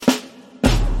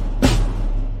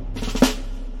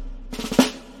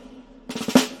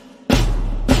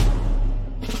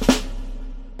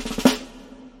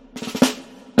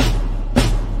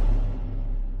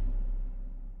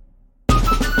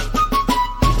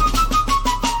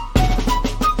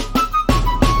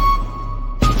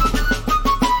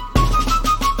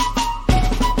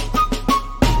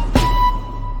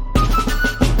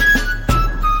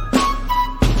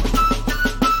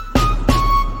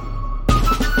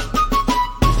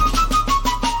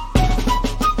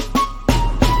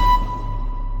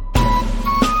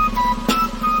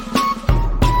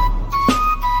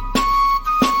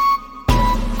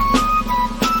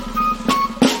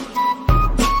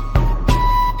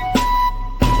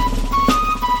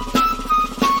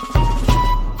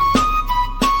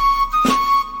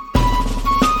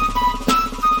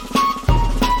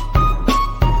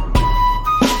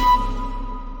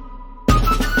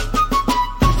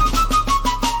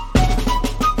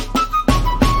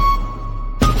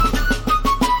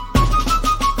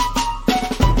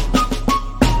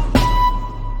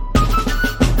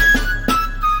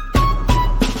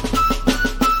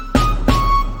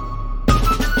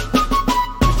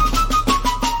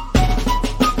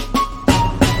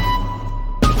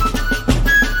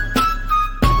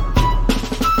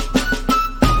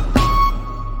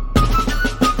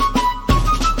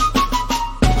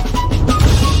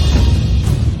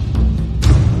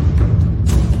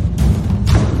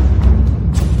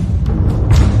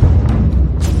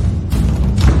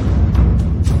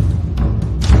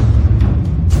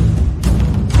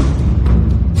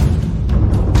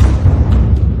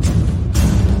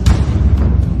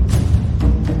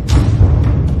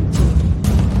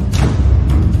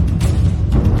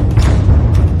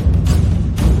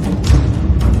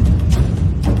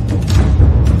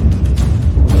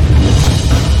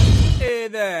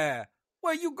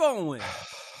you going?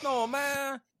 No,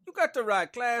 man. You got the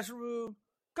right classroom.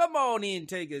 Come on in,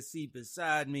 take a seat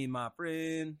beside me, my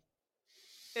friend.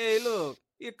 Hey, look,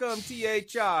 here comes T.A.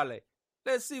 Charlie.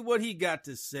 Let's see what he got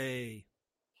to say.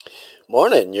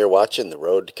 Morning, you're watching The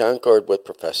Road to Concord with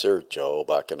Professor Joe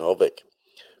Bakanovic.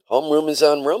 Homeroom is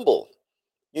on Rumble.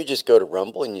 You just go to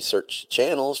Rumble and you search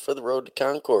channels for The Road to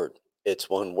Concord. It's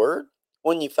one word.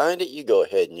 When you find it, you go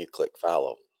ahead and you click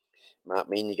follow. Might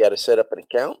mean you got to set up an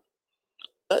account,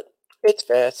 but it's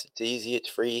fast, it's easy, it's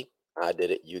free. I did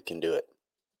it, you can do it.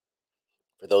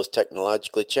 For those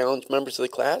technologically challenged members of the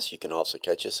class, you can also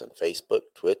catch us on Facebook,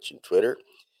 Twitch, and Twitter.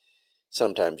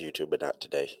 Sometimes YouTube, but not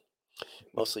today.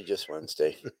 Mostly just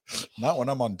Wednesday. Not when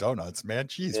I'm on donuts, man.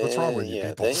 Jeez, what's wrong with you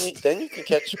people? Then you can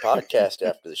catch the podcast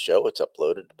after the show. It's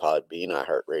uploaded to Podbean,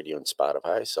 iHeartRadio, and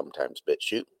Spotify, sometimes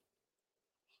BitChute.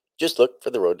 Just look for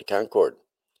The Road to Concord.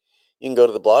 You can go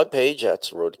to the blog page, that's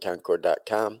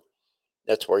roadtoconcord.com.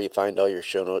 That's where you find all your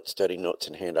show notes, study notes,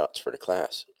 and handouts for the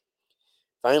class.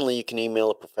 Finally, you can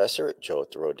email a professor at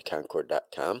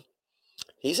joe@theroadtoconcord.com.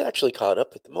 He's actually caught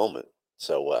up at the moment,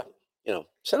 so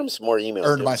send him some more emails.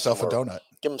 Earned myself a donut.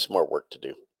 Give him some more work to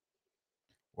do.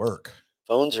 Work.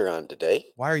 Phones are on today.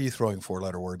 Why are you throwing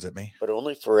 4-letter words at me? But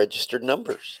only for registered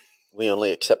numbers. We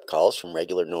only accept calls from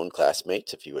regular known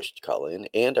classmates if you wish to call in,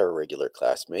 and our regular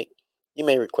classmate. You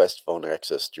may request phone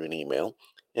access through an email,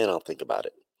 and I'll think about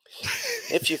it.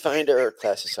 If you find our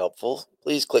classes helpful,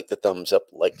 please click the thumbs up,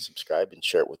 like, subscribe, and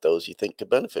share it with those you think could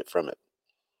benefit from it.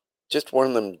 Just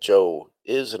warn them Joe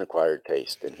is an acquired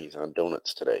taste, and he's on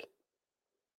donuts today.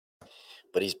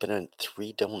 But he's been on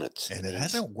 3 donuts. And it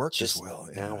hasn't worked just as well.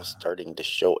 Now starting to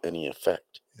show any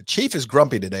effect. The chief is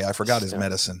grumpy today. I forgot his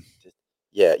medicine.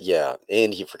 Yeah.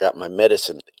 And he forgot my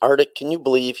medicine. Arctic, can you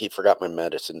believe he forgot my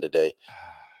medicine today?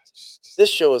 This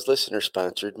show is listener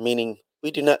sponsored, meaning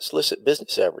we do not solicit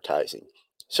business advertising.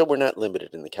 So we're not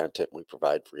limited in the content we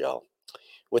provide for y'all.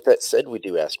 With that said, we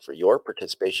do ask for your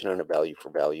participation on a value for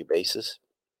value basis.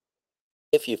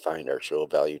 If you find our show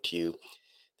of value to you,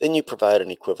 then you provide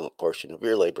an equivalent portion of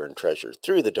your labor and treasure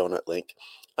through the donut link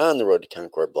on the Road to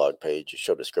Concord blog page,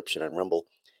 show description on Rumble,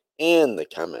 and the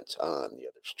comments on the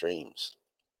other streams.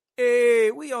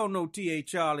 Hey, we all know T.A.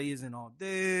 Charlie isn't all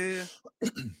there.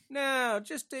 Now,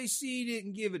 just stay seated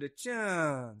and give it a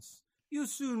chance. You'll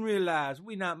soon realize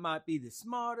we not might be the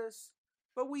smartest,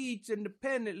 but we each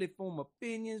independently form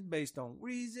opinions based on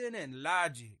reason and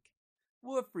logic.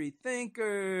 We're free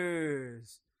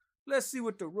thinkers. Let's see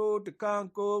what the Road to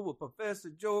Concord with Professor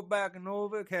Joe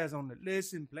Bakanovic has on the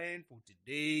lesson plan for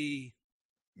today.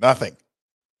 Nothing.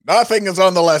 Nothing is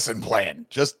on the lesson plan.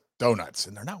 Just donuts.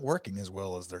 And they're not working as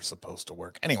well as they're supposed to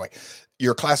work. Anyway,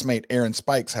 your classmate Aaron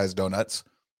Spikes has donuts.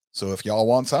 So if y'all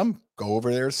want some, go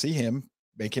over there, see him,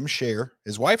 make him share.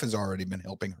 His wife has already been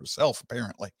helping herself,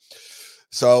 apparently.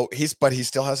 So he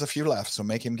still has a few left. So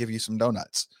make him give you some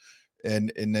donuts.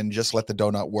 And then just let the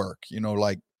donut work.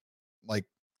 Like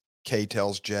Kay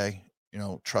tells Jay,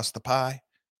 trust the pie.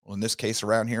 Well, in this case,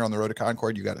 around here on the Road to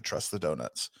Concord, you got to trust the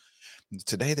donuts.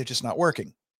 Today, they're just not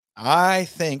working. I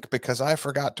think because I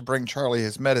forgot to bring Charlie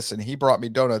his medicine, he brought me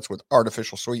donuts with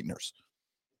artificial sweeteners,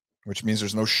 which means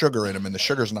there's no sugar in them, and the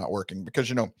sugar's not working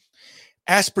because,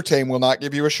 aspartame will not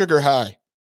give you a sugar high.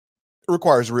 It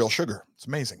requires real sugar. It's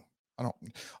amazing. I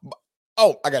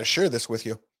got to share this with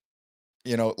you.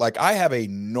 I have a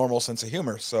normal sense of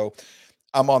humor, so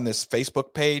I'm on this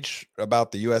Facebook page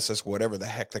about the USS, whatever the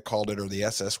heck they called it, or the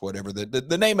SS, whatever,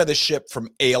 the name of the ship from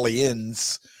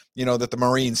Aliens, that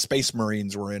the Space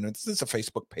Marines were in. It's a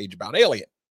Facebook page about Alien,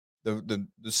 the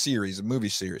series, the movie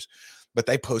series. But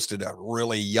they posted a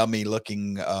really yummy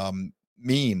looking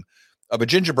meme of a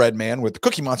gingerbread man with the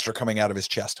Cookie Monster coming out of his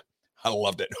chest. I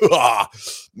loved it.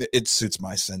 It suits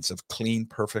my sense of clean,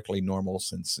 perfectly normal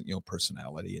sense,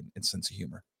 personality and sense of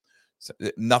humor. So,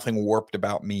 nothing warped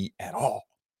about me at all.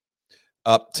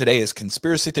 Today is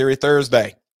Conspiracy Theory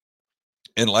Thursday.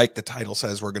 And like the title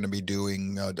says, we're going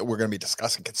to be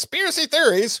discussing conspiracy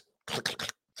theories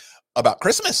about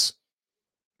Christmas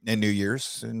and New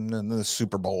Year's and the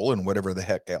Super Bowl and whatever the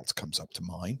heck else comes up to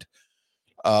mind.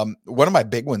 One of my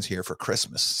big ones here for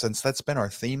Christmas, since that's been our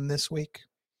theme this week,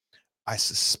 I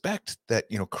suspect that,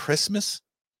 Christmas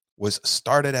was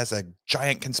started as a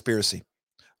giant conspiracy.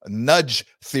 A nudge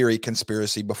theory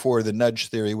conspiracy before the nudge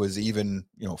theory was even,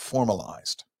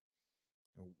 formalized.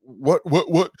 What,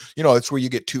 it's where you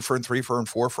get 2 for and 3 for and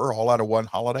 4 for all out of one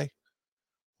holiday.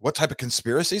 What type of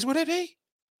conspiracies would it be?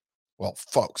 Well,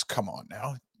 folks, come on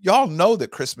now. Y'all know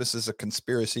that Christmas is a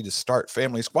conspiracy to start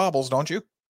family squabbles, don't you?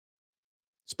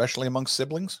 Especially amongst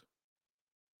siblings.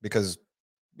 Because,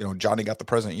 Johnny got the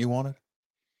present you wanted.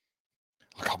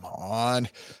 Come on.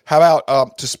 How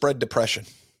about to spread depression?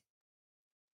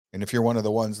 And if you're one of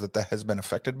the ones that has been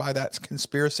affected by that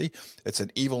conspiracy, it's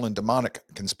an evil and demonic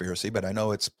conspiracy, but I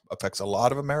know it affects a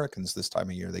lot of Americans this time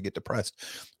of year. They get depressed.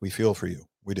 We feel for you.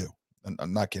 We do.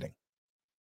 I'm not kidding.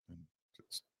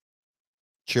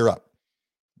 Cheer up,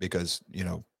 because,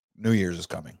 New Year's is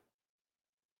coming.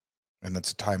 And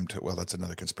that's a time to, well, that's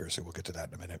another conspiracy. We'll get to that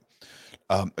in a minute.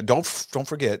 Don't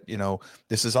forget,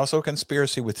 this is also a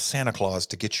conspiracy with Santa Claus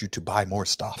to get you to buy more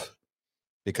stuff.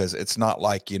 Because it's not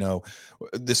like,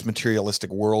 this materialistic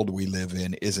world we live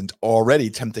in isn't already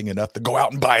tempting enough to go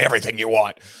out and buy everything you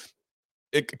want.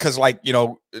 Because,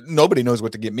 nobody knows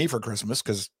what to get me for Christmas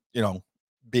because,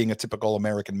 being a typical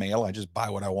American male, I just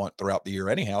buy what I want throughout the year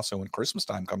anyhow. So when Christmas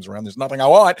time comes around, there's nothing I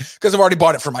want because I've already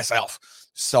bought it for myself.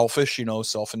 Selfish,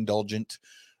 self-indulgent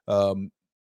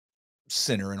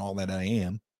sinner and all that I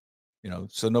am,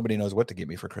 so nobody knows what to get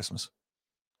me for Christmas.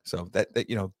 So that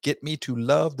get me to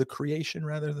love the creation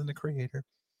rather than the creator.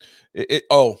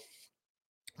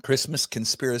 Christmas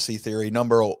conspiracy theory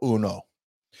number uno.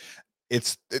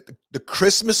 The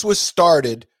Christmas was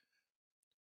started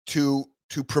to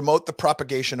promote the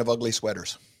propagation of ugly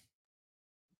sweaters.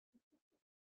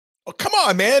 Oh, come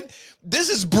on, man. This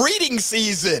is breeding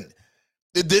season.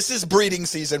 This is breeding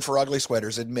season for ugly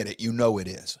sweaters. Admit it. It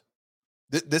is.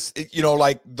 This,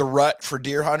 like the rut for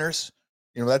deer hunters.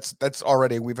 That's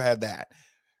already, we've had that,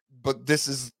 but this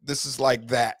is like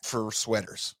that for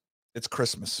sweaters. It's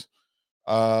Christmas.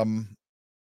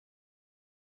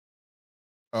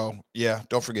 Oh yeah.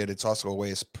 Don't forget. It's also a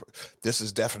way. This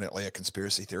is definitely a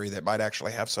conspiracy theory that might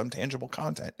actually have some tangible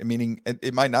content. Meaning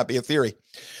it might not be a theory.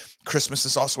 Christmas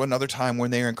is also another time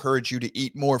when they encourage you to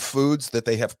eat more foods that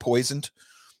they have poisoned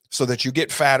so that you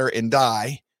get fatter and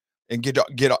die and get.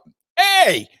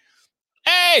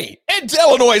 Hey, Ed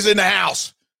Illinois in the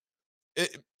house.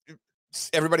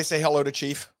 Everybody say hello to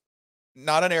Chief.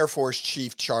 Not an Air Force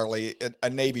chief, Charlie, a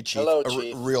Navy chief, hello,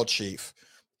 Chief. Real chief.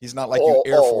 He's not like you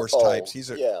Air Force types. He's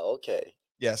okay.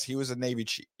 Yes, he was a Navy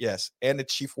chief. Yes, and a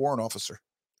chief warrant officer.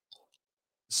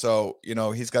 So,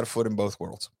 he's got a foot in both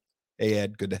worlds. Hey,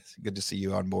 Ed, good to see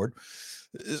you on board.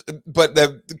 But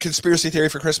the conspiracy theory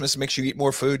for Christmas makes you eat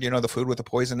more food, the food with the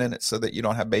poison in it so that you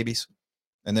don't have babies.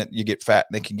 And then you get fat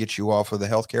and they can get you off of the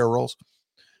healthcare rolls.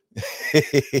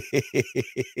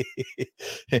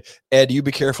 Ed, you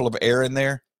be careful of air in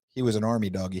there. He was an army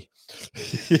doggy.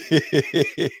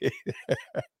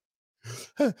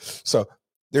 So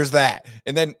there's that.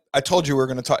 And then I told you we're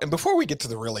going to talk. And before we get to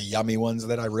the really yummy ones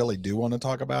that I really do want to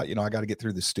talk about, I got to get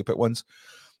through the stupid ones.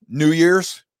 New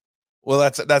Year's. Well,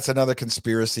 that's another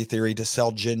conspiracy theory to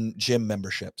sell gym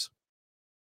memberships.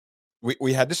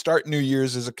 We had to start New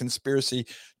Year's as a conspiracy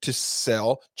to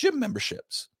sell gym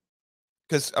memberships.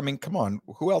 Because, come on,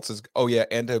 who else is? Oh, yeah,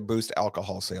 and to boost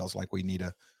alcohol sales, like we need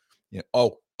a,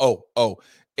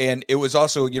 and it was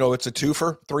also, it's a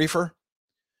twofer, threefer.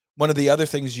 One of the other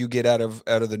things you get out of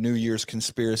the New Year's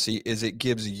conspiracy is it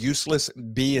gives useless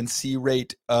B and C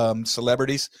rate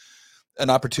celebrities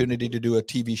an opportunity to do a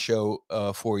TV show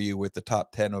for you with the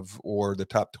top 10 or the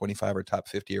top 25 or top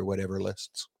 50 or whatever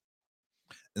lists.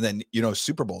 And then,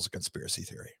 Super Bowl's a conspiracy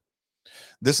theory.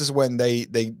 This is when they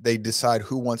decide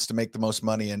who wants to make the most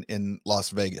money in Las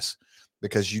Vegas,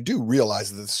 because you do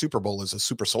realize that the Super Bowl is a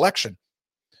super selection.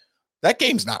 That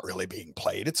game's not really being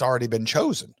played. It's already been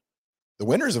chosen. The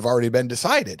winners have already been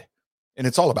decided, and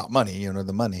it's all about money,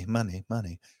 the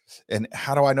money. And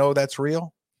how do I know that's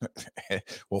real?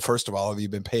 Well, first of all, have you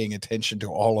been paying attention to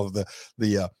all of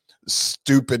the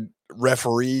stupid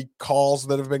referee calls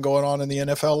that have been going on in the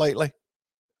NFL lately?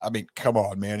 Come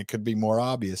on, man. It could be more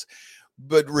obvious.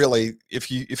 But really, if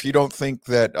you don't think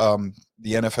that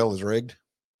the NFL is rigged,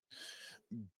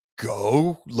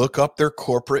 go look up their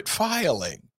corporate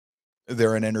filing.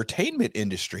 They're an entertainment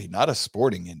industry, not a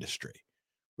sporting industry,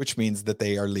 which means that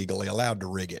they are legally allowed to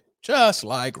rig it, just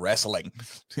like wrestling.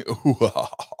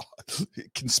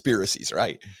 Conspiracies,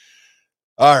 right?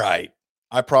 All right.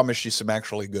 I promise you some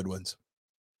actually good ones.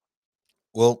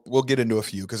 We'll get into a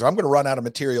few because I'm going to run out of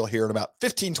material here in about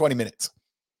 15, 20 minutes.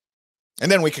 And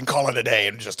then we can call it a day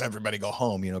and just everybody go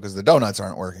home, because the donuts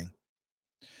aren't working.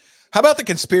 How about the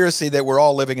conspiracy that we're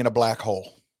all living in a black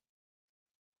hole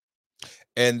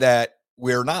and that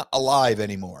we're not alive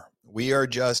anymore? We are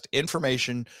just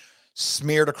information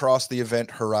smeared across the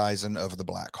event horizon of the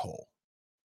black hole.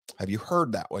 Have you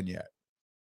heard that one yet?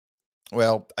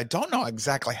 Well, I don't know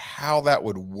exactly how that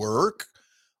would work.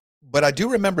 But I do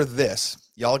remember this.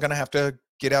 Y'all are going to have to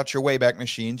get out your Wayback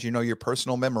Machines, your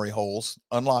personal memory holes,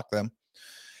 unlock them.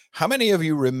 How many of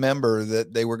you remember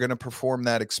that they were going to perform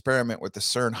that experiment with the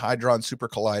CERN Hadron Super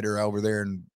Collider over there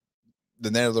in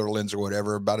the Netherlands or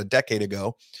whatever about a decade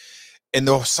ago. And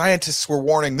the scientists were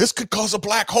warning, this could cause a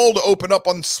black hole to open up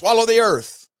and swallow the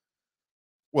Earth.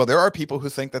 Well, there are people who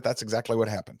think that that's exactly what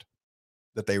happened,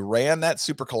 that they ran that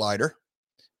super collider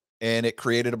and it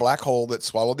created a black hole that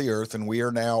swallowed the Earth. And we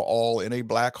are now all in a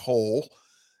black hole,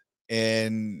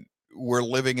 and we're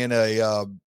living in a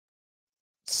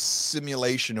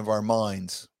simulation of our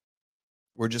minds.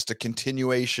 We're just a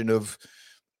continuation of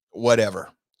whatever.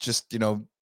 Just,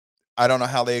 I don't know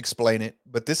how they explain it,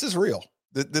 but this is real.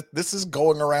 This is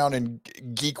going around in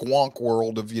geek wonk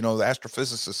world of, the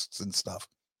astrophysicists and stuff.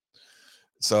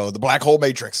 So the black hole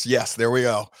matrix. Yes, there we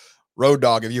go. Road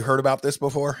Dog, have you heard about this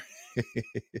before?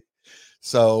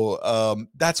 So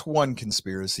that's one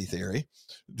conspiracy theory.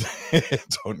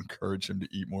 Don't encourage him to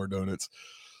eat more donuts.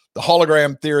 The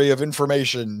hologram theory of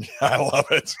information. I love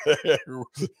it.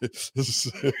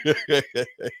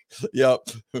 Yep.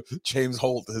 James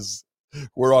Holt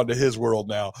we're on to his world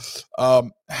now.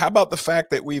 How about the fact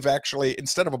that we've actually,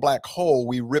 instead of a black hole,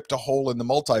 we ripped a hole in the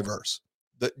multiverse,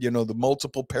 the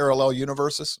multiple parallel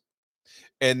universes,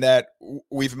 and that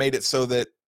we've made it so that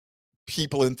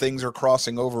people and things are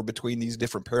crossing over between these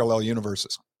different parallel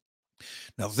universes.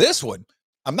 Now, this one,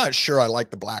 I'm not sure I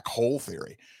like the black hole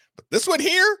theory, but this one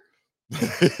here,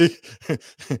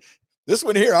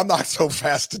 I'm not so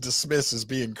fast to dismiss as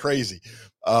being crazy.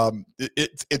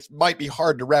 It might be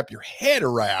hard to wrap your head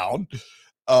around,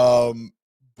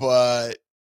 but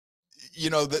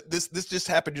this just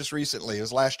happened just recently. It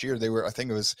was last year. They're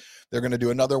going to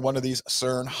do another one of these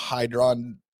CERN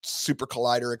Hadron Super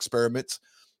Collider experiments,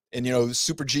 and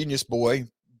super genius boy,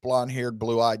 blonde-haired,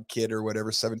 blue-eyed kid or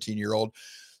whatever, 17-year-old,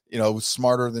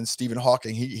 smarter than Stephen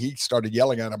Hawking. He started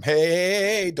yelling at him,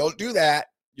 "Hey, don't do that.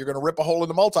 You're going to rip a hole in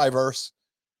the multiverse."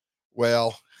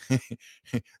 Well,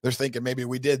 they're thinking maybe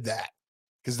we did that,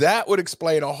 because that would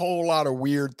explain a whole lot of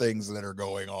weird things that are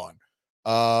going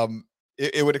on.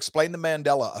 It would explain the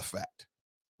Mandela effect.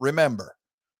 Remember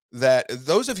that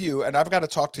those of you, and I've got to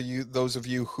talk to you, those of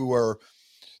you who are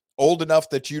old enough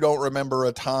that you don't remember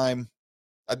a time,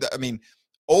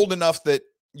 old enough that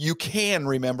you can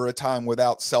remember a time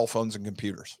without cell phones and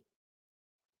computers.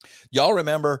 Y'all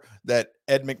remember that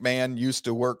Ed McMahon used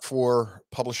to work for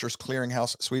Publishers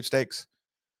Clearinghouse Sweepstakes?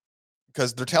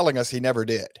 Because they're telling us he never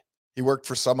did. He worked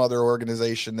for some other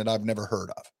organization that I've never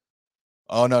heard of.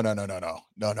 Oh,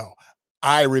 no.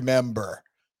 I remember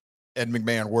Ed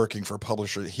McMahon working for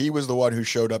Publisher. He was the one who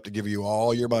showed up to give you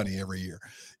all your money every year.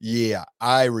 Yeah,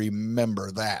 I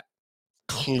remember that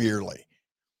clearly.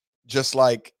 Just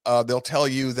like they'll tell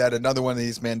you that another one of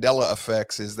these Mandela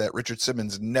effects is that Richard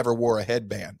Simmons never wore a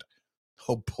headband.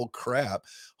 Oh, bull crap.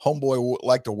 Homeboy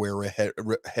liked to wear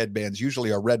headbands,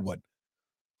 usually a red one.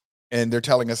 And they're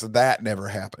telling us that never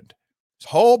happened. There's a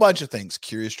whole bunch of things.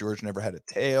 Curious George never had a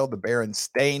tail. The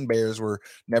Berenstain Bears were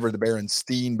never the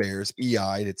Berenstein Bears.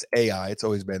 EI, it's AI. It's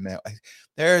always been that way.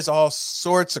 There's all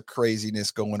sorts of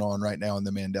craziness going on right now in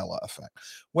the Mandela effect.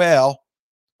 Well,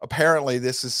 apparently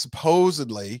this is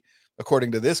supposedly,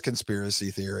 according to this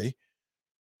conspiracy theory,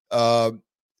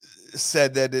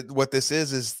 said that what this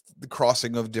is the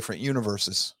crossing of different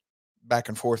universes back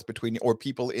and forth between, or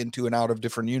people into and out of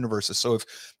different universes. So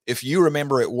if you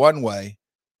remember it one way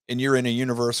and you're in a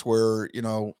universe where,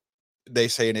 they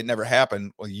say, and it never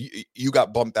happened, well, you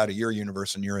got bumped out of your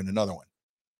universe and you're in another one,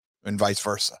 and vice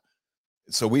versa.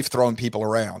 So we've thrown people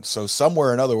around. So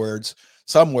somewhere, in other words,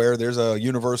 somewhere there's a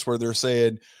universe where they're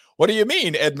saying, what do you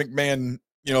mean Ed McMahon,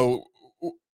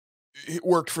 he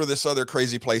worked for this other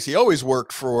crazy place? He always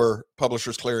worked for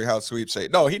Publishers Clearinghouse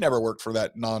Sweepstakes. No, he never worked for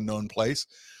that non-known place.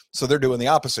 So they're doing the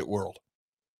opposite world.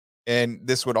 And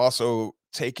this would also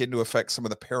take into effect some of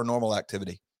the paranormal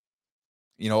activity.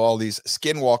 All these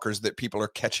skinwalkers that people are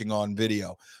catching on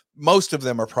video. Most of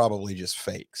them are probably just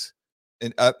fakes.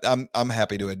 And I'm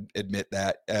happy to admit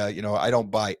that. I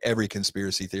don't buy every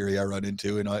conspiracy theory I run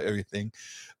into and everything.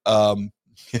 Hold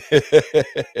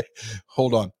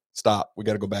on. Stop. We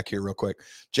got to go back here real quick.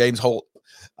 James Holt.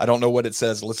 I don't know what it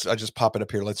says. I just pop it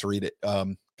up here. Let's read it.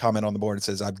 Comment on the board. It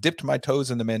says, I've dipped my toes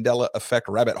in the Mandela effect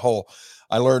rabbit hole.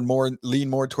 I lean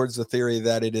more towards the theory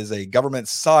that it is a government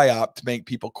psyop to make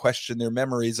people question their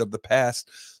memories of the past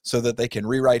so that they can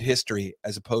rewrite history,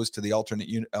 as opposed to the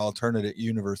alternate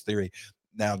universe theory.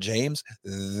 Now, James,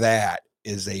 that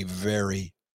is a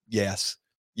very yes,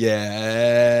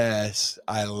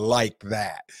 I like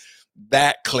that.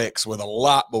 That clicks with a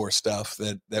lot more stuff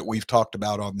that we've talked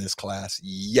about on this class.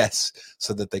 Yes,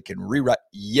 so that they can rewrite.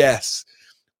 Yes,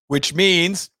 which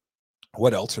means,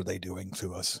 what else are they doing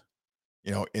to us?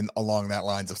 Along that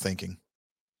lines of thinking.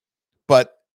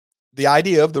 But the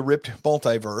idea of the ripped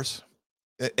multiverse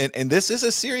And this is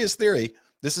a serious theory.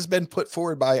 This has been put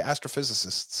forward by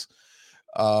astrophysicists,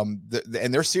 and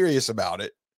they're serious about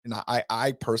it. And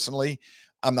I personally,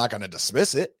 I'm not going to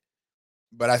dismiss it,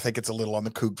 but I think it's a little on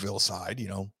the Kookville side.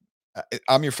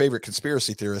 I'm your favorite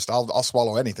conspiracy theorist. I'll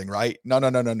swallow anything, right?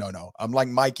 No. I'm like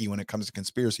Mikey when it comes to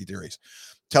conspiracy theories.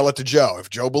 Tell it to Joe. If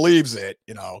Joe believes it,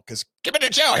 because give it to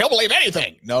Joe. He'll believe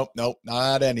anything. Nope,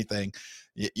 not anything.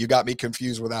 You got me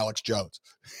confused with Alex Jones.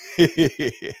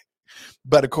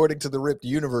 But according to the Ripped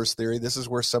Universe theory, this is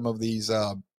where some of these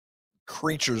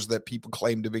creatures that people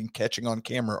claim to be catching on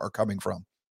camera are coming from,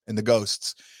 and the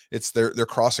ghosts. It's they're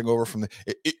crossing over from the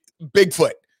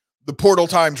Bigfoot, the portal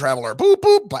time traveler, boop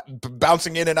boop,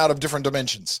 bouncing in and out of different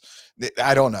dimensions.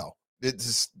 I don't know.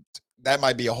 That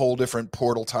might be a whole different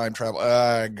portal time travel.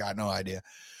 I got no idea.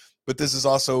 But this is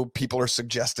also, people are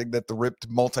suggesting that the Ripped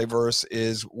multiverse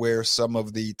is where some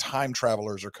of the time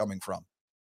travelers are coming from.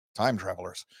 Time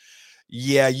travelers.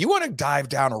 Yeah, you want to dive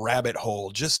down a rabbit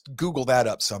hole, just Google that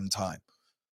up sometime.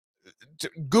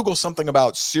 Google something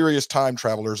about serious time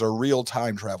travelers or real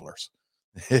time travelers.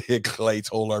 Clay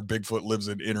told our Bigfoot lives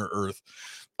in inner Earth.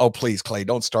 Oh, please, Clay,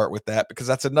 don't start with that, because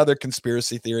that's another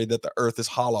conspiracy theory that the Earth is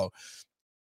hollow.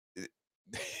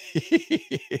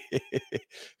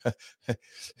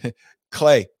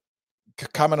 Clay,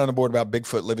 comment on the board about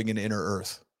Bigfoot living in inner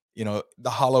Earth, the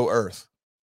hollow Earth.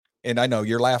 And I know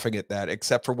you're laughing at that,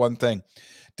 except for one thing.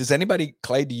 Does anybody,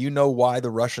 Clay, do you know why the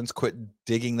Russians quit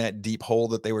digging that deep hole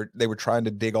that they were trying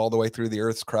to dig all the way through the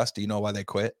Earth's crust? Do you know why they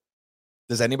quit?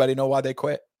 Does anybody know why they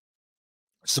quit?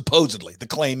 Supposedly, the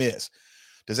claim is.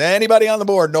 Does anybody on the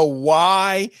board know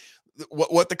why,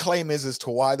 what the claim is as to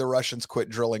why the Russians quit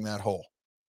drilling that hole?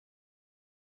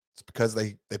 It's because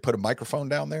they put a microphone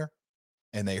down there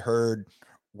and they heard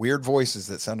weird voices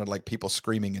that sounded like people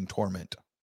screaming in torment.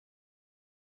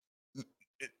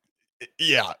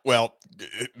 Yeah, well,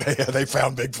 they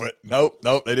found Bigfoot. Nope,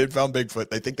 they didn't found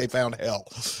Bigfoot. They think they found hell.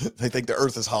 They think the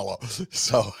Earth is hollow.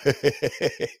 So,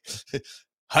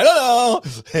 I don't know.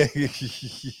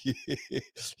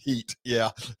 Heat, yeah.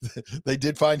 They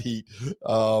did find heat.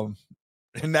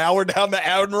 And now we're down the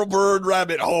Admiral Byrd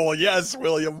rabbit hole. Yes,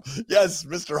 William. Yes,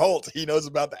 Mr. Holt. He knows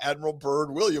about the Admiral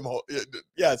Byrd William Holt.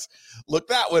 Yes, look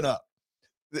that one up.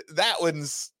 That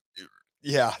one's...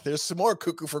 Yeah, there's some more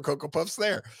cuckoo for Cocoa Puffs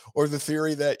there. Or the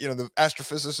theory that, the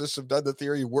astrophysicists have done the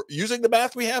theory, we're using the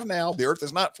math we have now. The Earth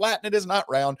is not flat and it is not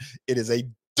round. It is a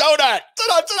donut.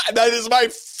 That is my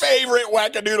favorite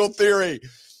wackadoodle theory.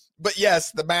 But yes,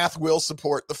 the math will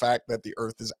support the fact that the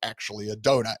Earth is actually a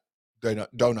donut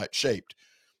shaped.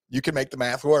 You can make the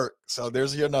math work. So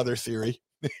there's another theory.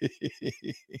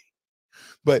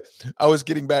 But I was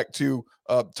getting back to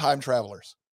time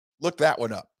travelers. Look that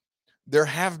one up. There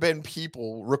have been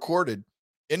people recorded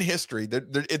in history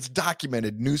that it's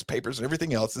documented, newspapers and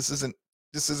everything else. This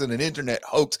isn't an internet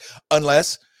hoax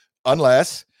unless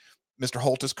Mr.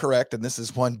 Holt is correct, and this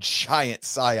is one giant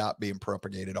psyop being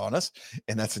propagated on us,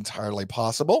 and that's entirely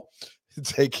possible.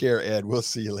 Take care, Ed. We'll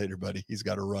see you later, buddy. He's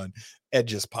got to run. Ed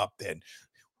just popped in.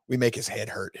 We make his head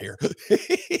hurt here.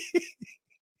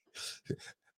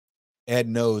 Ed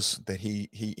knows that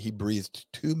he breathed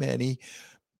too many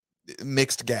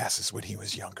mixed gases when he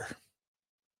was younger.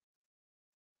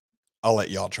 I'll let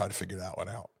y'all try to figure that one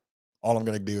out. All I'm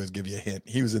going to do is give you a hint.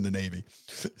 He was in the Navy.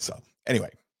 So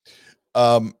anyway,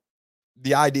 the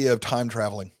idea of time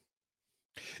traveling,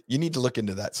 you need to look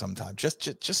into that sometime. Just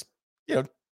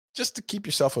to keep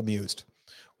yourself amused.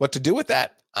 What to do with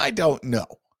that? I don't know.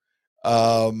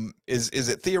 Is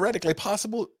it theoretically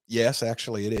possible? Yes,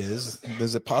 actually it is.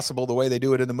 Is it possible the way they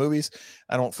do it in the movies?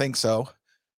 I don't think so.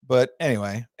 But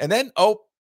anyway, and then,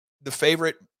 the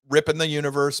favorite Ripping the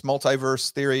Universe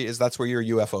multiverse theory is that's where your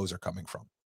UFOs are coming from.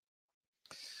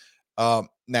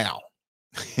 Now,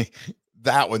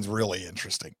 that one's really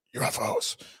interesting.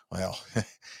 UFOs. Well,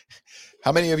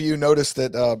 how many of you noticed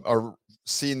that are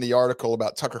seeing the article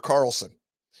about Tucker Carlson?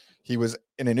 He was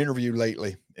in an interview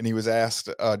lately, and he was asked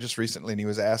just recently, and he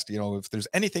was asked, if there's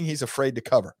anything he's afraid to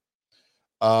cover.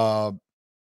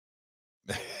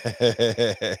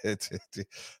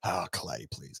 Clay,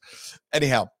 please.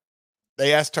 Anyhow,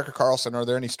 they asked Tucker Carlson, are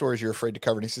there any stories you're afraid to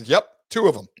cover? And he says, yep, 2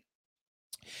 of them.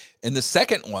 And the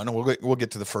second one, we'll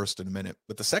get to the first in a minute,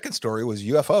 but the second story was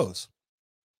UFOs.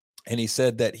 And he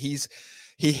said that he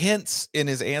hints in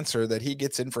his answer that he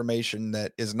gets information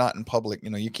that is not in public.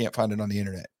 You can't find it on the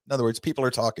internet. In other words, people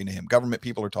are talking to him. Government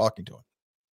people are talking to him.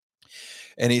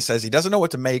 And he says he doesn't know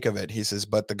what to make of it. He says,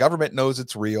 but the government knows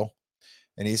it's real.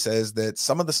 And he says that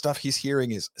some of the stuff he's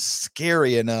hearing is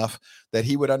scary enough that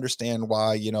he would understand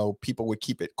why, people would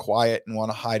keep it quiet and want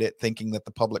to hide it, thinking that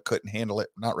the public couldn't handle it,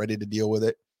 not ready to deal with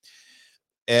it.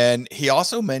 And he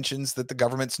also mentions that the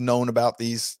government's known about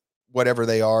these, whatever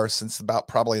they are, since about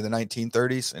probably the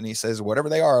 1930s. And he says, whatever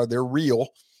they are, they're real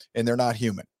and they're not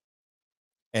human.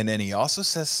 And then he also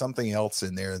says something else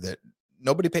in there that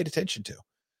nobody paid attention to.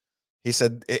 He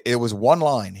said it was one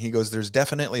line. He goes, there's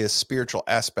definitely a spiritual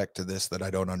aspect to this that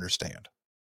I don't understand.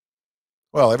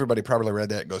 Well, everybody probably read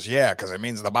that and goes, yeah, because it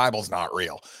means the Bible's not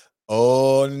real.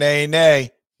 Oh, nay,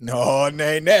 nay. No,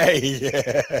 nay, nay.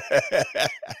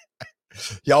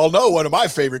 Y'all know one of my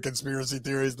favorite conspiracy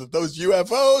theories, that those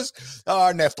UFOs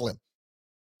are Nephilim.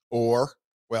 Or,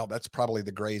 well, that's probably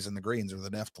the grays and the greens, or the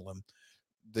Nephilim.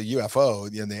 The UFO,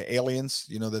 the aliens,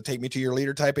 the take me to your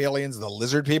leader type aliens, the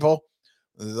lizard people,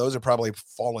 those are probably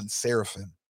fallen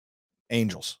seraphim,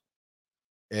 angels.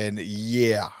 And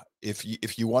yeah, if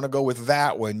you want to go with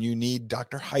that one, you need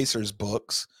Dr. Heiser's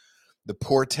books, The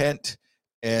Portent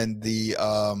and the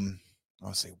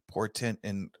Portent,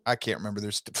 and I can't remember.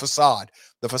 There's The Facade,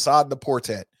 and The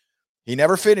Portent. He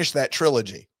never finished that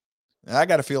trilogy. And I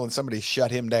got a feeling somebody shut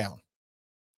him down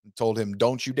and told him,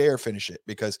 don't you dare finish it,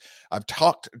 because I've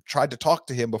tried to talk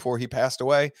to him before he passed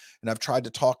away, and I've tried to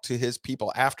talk to his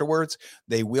people afterwards.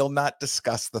 They will not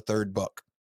discuss the third book.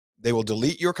 They will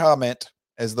delete your comment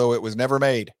as though it was never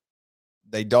made.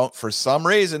 They don't, for some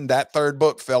reason, that third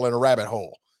book fell in a rabbit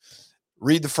hole.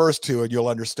 Read the first two and you'll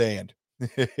understand.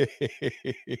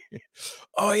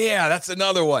 Oh yeah, that's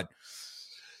another one.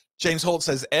 James Holt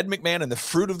says, Ed McMahon and the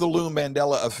Fruit of the Loom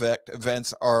Mandela effect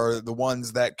events are the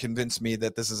ones that convinced me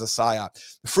that this is a psyop.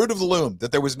 The Fruit of the Loom,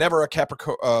 that there was never a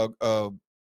Capricorn,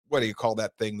 what do you call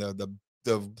that thing?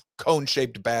 The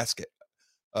cone-shaped basket.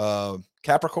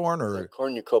 Capricorn or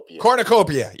cornucopia.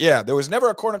 Cornucopia. Yeah, there was never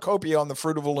a cornucopia on the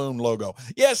Fruit of the Loom logo.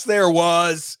 Yes, there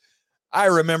was. I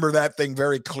remember that thing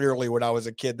very clearly when I was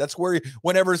a kid. That's where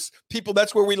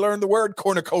that's where we learned the word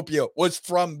cornucopia, was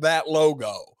from that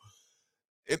logo.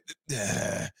 And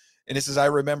it says, I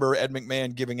remember Ed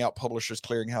McMahon giving out Publishers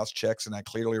Clearinghouse checks, and I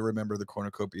clearly remember the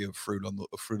cornucopia of Fruit of the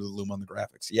Loom on the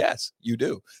graphics. Yes, you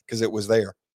do, because it was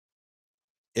there.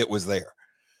 It was there.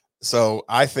 So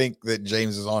I think that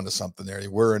James is onto something there.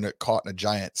 We're caught in a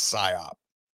giant psyop.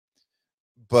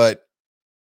 But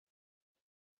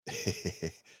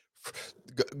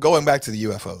going back to the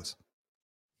UFOs,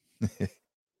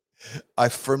 I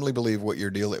firmly believe what you're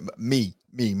dealing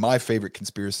my favorite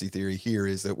conspiracy theory here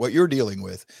is that what you're dealing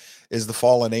with is the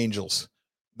fallen angels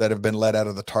that have been let out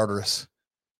of the Tartarus,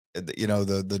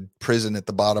 the prison at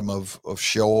the bottom of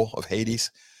Sheol, of Hades.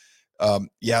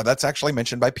 Yeah, that's actually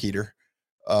mentioned by Peter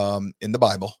in the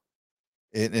Bible.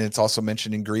 And it's also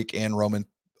mentioned in Greek and Roman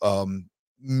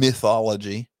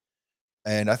mythology.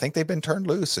 And I think they've been turned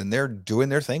loose and they're doing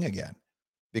their thing again.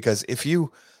 Because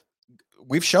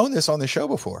we've shown this on the show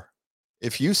before.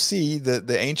 If you see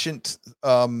the ancient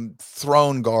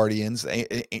throne guardians,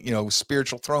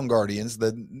 spiritual throne guardians,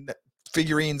 the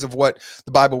figurines of what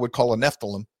the Bible would call a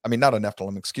Nephilim, not a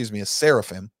Nephilim, excuse me, a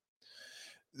seraphim,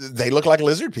 they look like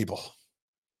lizard people.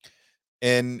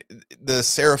 And the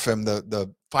seraphim,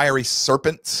 the fiery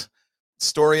serpents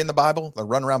story in the Bible, they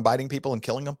run around biting people and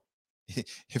killing them.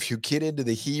 If you get into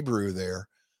the Hebrew there,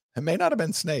 it may not have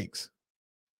been snakes.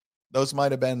 Those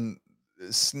might have been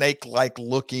snake-like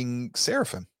looking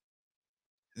seraphim.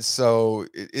 So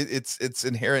it's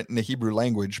inherent in the Hebrew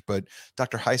language, but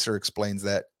Dr. Heiser explains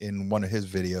that in one of his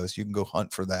videos. You can go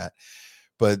hunt for that.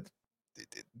 But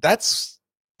that's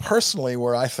personally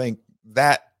where I think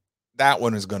that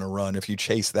one is going to run if you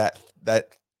chase that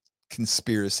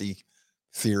conspiracy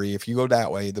theory. If you go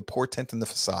that way, The Portent and The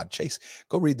Facade,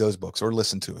 go read those books or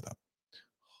listen to them.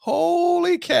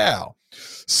 Holy cow.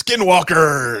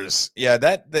 Skinwalkers. Yeah,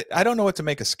 that I don't know what to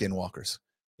make of skinwalkers.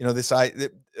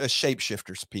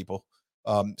 Shapeshifters, people,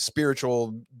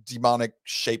 spiritual demonic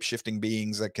shape-shifting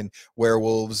beings that can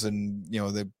werewolves, and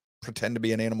they pretend to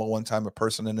be an animal one time, a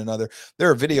person in another.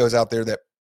 There are videos out there that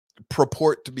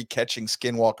purport to be catching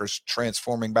skinwalkers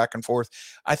transforming back and forth.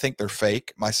 I think they're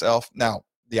fake myself. Now,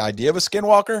 the idea of a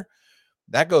skinwalker,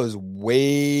 that goes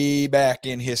way back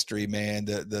in history, man.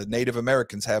 The Native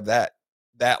Americans have that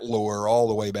lore all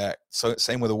the way back. So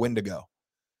same with a Wendigo,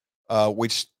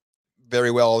 which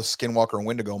very well skinwalker and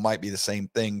Wendigo might be the same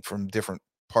thing from different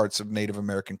parts of Native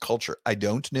American culture. I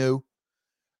don't know.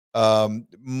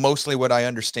 Mostly what I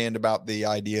understand about the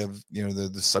idea of,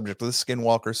 the subject of the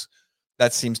skinwalkers,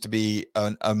 that seems to be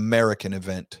an American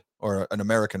event or an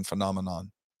American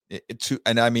phenomenon.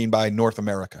 And I mean by North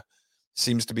America,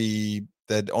 seems to be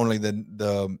that only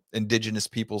the indigenous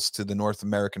peoples to the North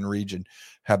American region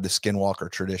have the skinwalker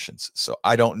traditions. So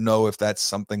I don't know if that's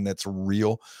something that's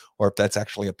real, or if that's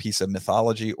actually a piece of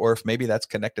mythology, or if maybe that's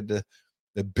connected to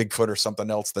the Bigfoot or something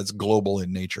else that's global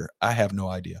in nature. I have no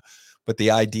idea. But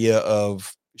the idea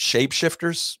of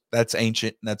shapeshifters, that's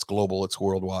ancient and that's global. It's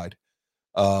worldwide.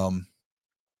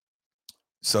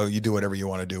 So you do whatever you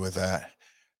want to do with that.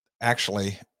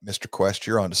 Actually, Mr. Quest,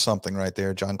 you're onto something right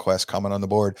there. John Quest, comment on the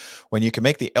board. When you can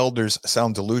make the elders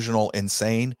sound delusional,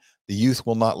 insane, the youth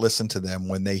will not listen to them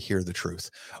when they hear the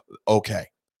truth. Okay,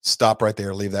 stop right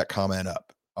there. Leave that comment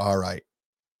up. All right.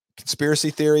 Conspiracy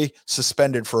theory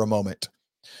suspended for a moment.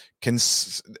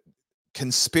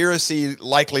 Conspiracy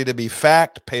likely to be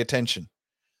fact. Pay attention.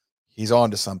 He's on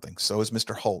to something. So is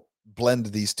Mr. Holt. Blend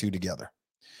these two together.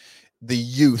 The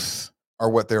youth are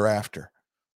what they're after.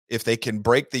 If they can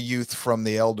break the youth from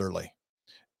the elderly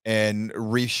and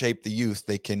reshape the youth,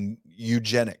 they can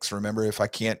eugenics. Remember, if I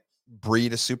can't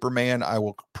breed a Superman, I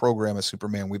will program a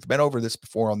Superman. We've been over this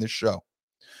before on this show.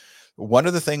 One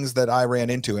of the things that I ran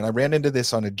into, and I ran into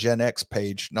this on a Gen X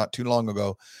page not too long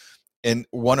ago, and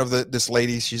one of this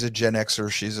lady, she's a Gen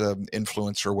Xer, she's an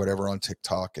influencer or whatever on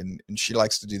TikTok, and she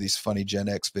likes to do these funny Gen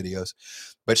X videos.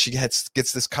 But she gets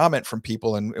this comment from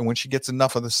people, and when she gets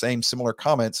enough of the same similar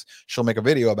comments, she'll make a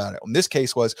video about it. In this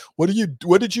case was, what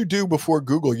did you do before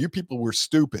Google? You people were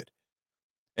stupid.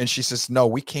 And she says, no,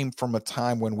 we came from a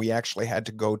time when we actually had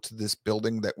to go to this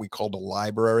building that we called a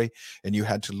library, and you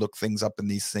had to look things up in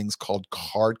these things called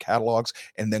card catalogs,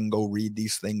 and then go read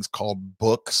these things called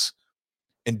books,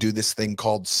 and do this thing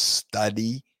called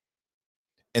study.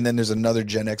 And then there's another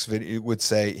Gen X video would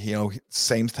say,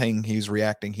 same thing. He's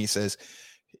reacting. He says,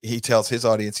 he tells his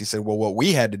audience, he said, well, what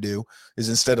we had to do is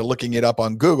instead of looking it up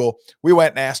on Google, we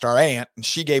went and asked our aunt, and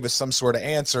she gave us some sort of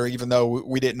answer, even though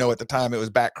we didn't know at the time it was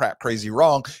bat crap crazy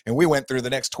wrong. And we went through the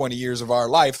next 20 years of our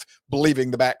life believing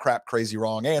the bat crap crazy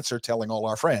wrong answer, telling all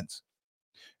our friends.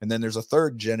 And then there's a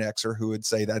third Gen Xer who would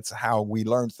say that's how we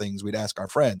learned things. We'd ask our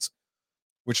friends,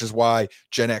 which is why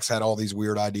Gen X had all these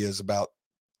weird ideas about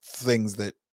things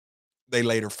that they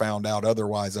later found out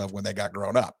otherwise of when they got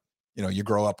grown up. You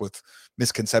grow up with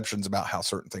misconceptions about how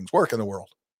certain things work in the world.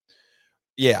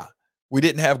 Yeah, we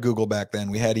didn't have Google back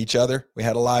then. We had each other. We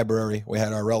had a library. We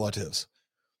had our relatives.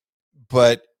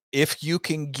 But if you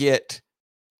can get,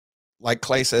 like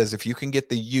Clay says, if you can get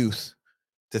the youth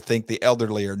to think the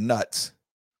elderly are nuts,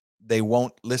 they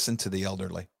won't listen to the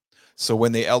elderly. So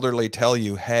when the elderly tell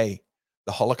you, hey,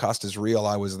 the Holocaust is real,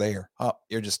 I was there. Oh,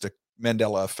 you're just a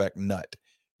Mandela effect nut.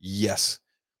 Yes.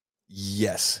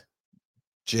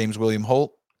 James William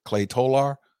Holt, Clay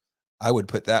Tolar, I would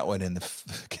put that one in the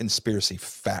conspiracy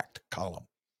fact column.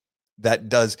 That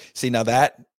does, see, now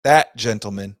that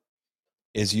gentleman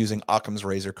is using Occam's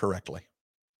razor correctly.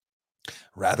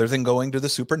 Rather than going to the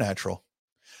supernatural,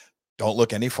 don't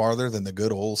look any farther than the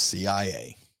good old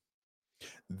CIA.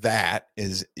 That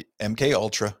is MK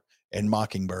Ultra and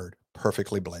Mockingbird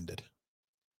perfectly blended.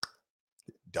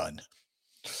 Done.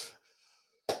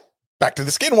 Back to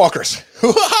the Skinwalkers.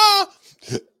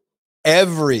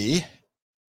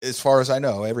 As far as I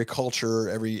know, every culture,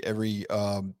 every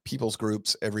people's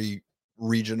groups, every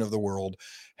region of the world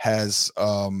has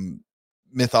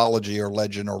mythology or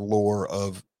legend or lore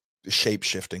of shape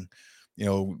shifting.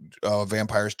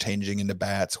 Vampires changing into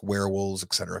bats, werewolves,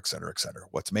 et cetera, et cetera, et cetera.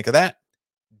 What to make of that?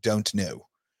 Don't know.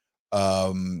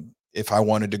 If I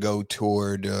wanted to go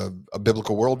toward a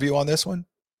biblical worldview on this one,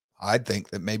 I'd think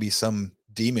that maybe some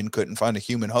demon couldn't find a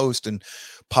human host and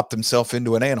popped himself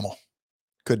into an animal.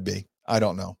 Could be. I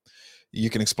don't know.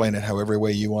 You can explain it however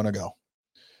way you want to go.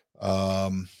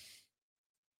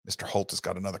 Mr. Holt has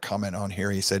got another comment on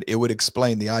here. He said it would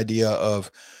explain the idea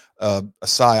of a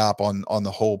psyop on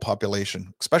the whole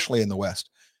population, especially in the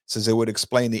West. It says it would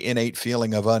explain the innate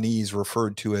feeling of unease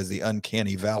referred to as the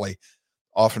uncanny valley,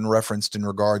 often referenced in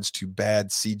regards to bad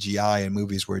CGI in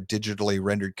movies where digitally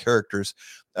rendered characters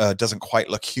doesn't quite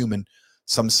look human.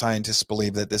 Some scientists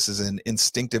believe that this is an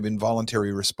instinctive,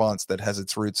 involuntary response that has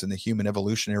its roots in the human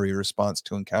evolutionary response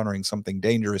to encountering something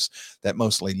dangerous that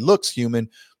mostly looks human,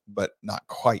 but not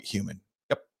quite human.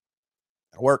 Yep.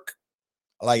 That'll work.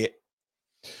 I like it.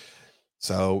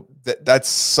 So that's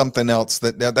something else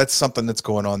that's something that's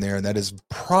going on there. And that is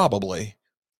probably,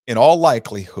 in all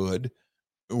likelihood,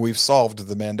 we've solved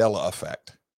the Mandela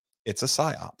effect. It's a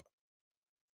psyop.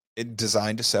 It's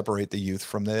designed to separate the youth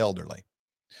from the elderly,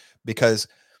 because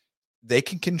they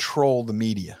can control the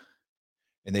media,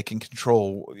 and they can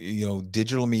control,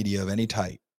 digital media of any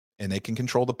type, and they can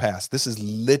control the past. This is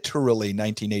literally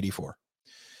 1984.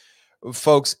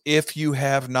 Folks, if you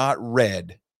have not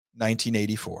read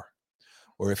 1984,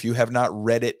 or if you have not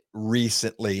read it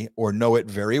recently or know it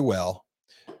very well,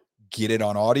 get it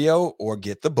on audio or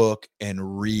get the book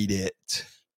and read it.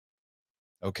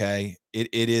 Okay. It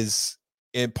is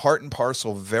in part and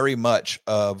parcel very much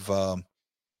of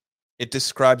it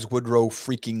describes Woodrow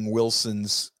freaking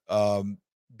Wilson's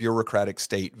bureaucratic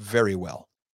state very well.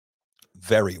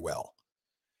 Very well.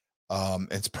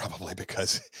 It's probably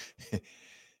because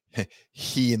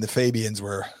he and the Fabians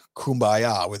were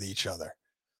kumbaya with each other.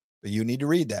 But you need to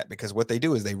read that, because what they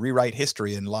do is they rewrite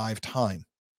history in live time.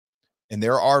 And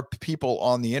there are people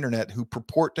on the internet who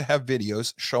purport to have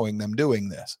videos showing them doing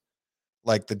this,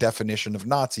 like the definition of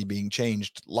Nazi being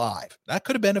changed live. That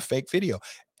could have been a fake video.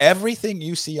 Everything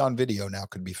you see on video now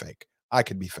could be fake. I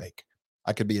could be fake.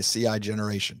 I could be a CI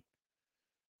generation.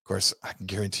 Of course, I can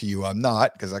guarantee you I'm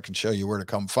not, because I can show you where to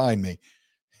come find me.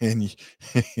 And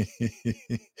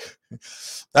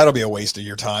that'll be a waste of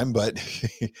your time, but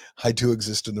I do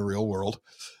exist in the real world.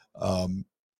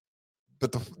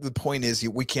 But the point is,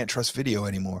 we can't trust video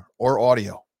anymore, or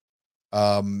audio.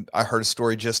 I heard a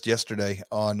story just yesterday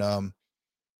on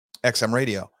XM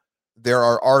radio. There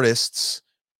are artists,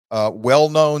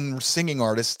 well-known singing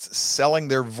artists, selling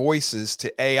their voices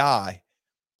to AI,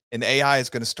 and AI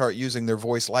is going to start using their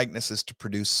voice likenesses to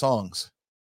produce songs,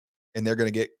 and they're going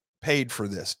to get paid for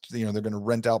this. They're going to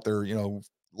rent out their,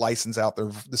 license out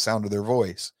the sound of their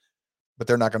voice, but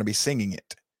they're not going to be singing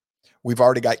it. We've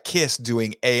already got Kiss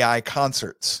doing AI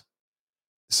concerts.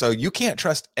 So you can't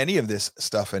trust any of this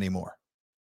stuff anymore.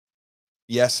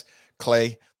 Yes,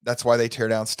 Clay, that's why they tear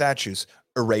down statues,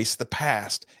 erase the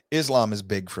past. Islam is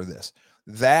big for this.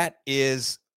 That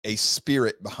is a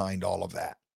spirit behind all of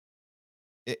that.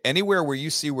 Anywhere where you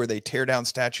see where they tear down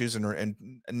statues and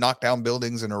knock down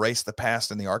buildings and erase the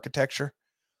past and the architecture,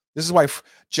 this is why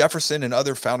Jefferson and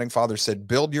other founding fathers said,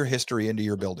 build your history into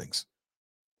your buildings.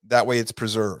 That way it's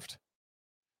preserved.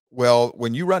 Well,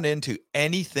 when you run into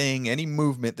anything, any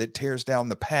movement that tears down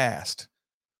the past,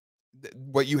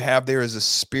 what you have there is a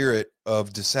spirit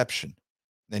of deception.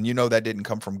 And that didn't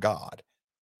come from God.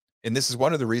 And this is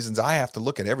one of the reasons I have to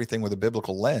look at everything with a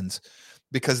biblical lens,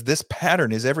 because this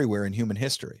pattern is everywhere in human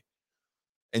history.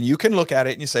 And you can look at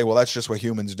it and you say, well, that's just what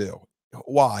humans do.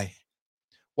 Why?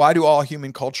 Why do all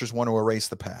human cultures want to erase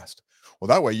the past? Well,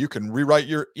 that way you can rewrite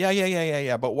your,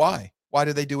 yeah. But why? Why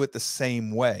do they do it the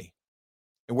same way?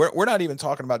 And we're not even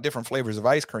talking about different flavors of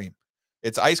ice cream.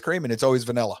 It's ice cream and it's always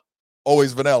vanilla.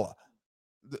 Always vanilla.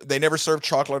 They never serve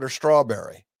chocolate or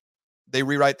strawberry. They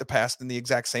rewrite the past in the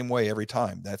exact same way every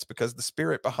time. That's because the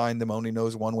spirit behind them only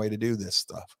knows one way to do this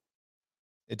stuff.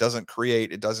 It doesn't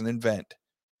create, it doesn't invent.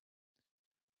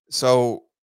 So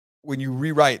when you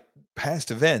rewrite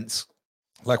past events,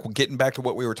 like getting back to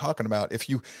what we were talking about, if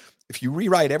you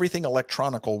rewrite everything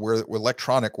electronic where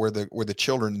the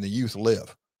children and the youth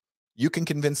live, you can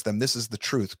convince them this is the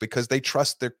truth, because they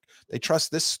trust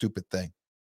this stupid thing.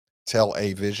 Tell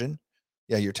a vision.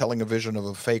 Yeah, you're telling a vision of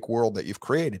a fake world that you've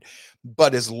created.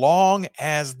 But as long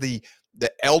as the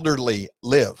elderly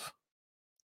live,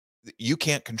 you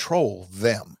can't control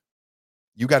them.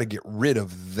 You got to get rid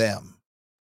of them.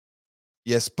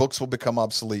 Yes, books will become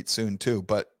obsolete soon too,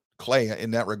 but Clay,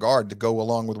 in that regard, to go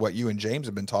along with what you and James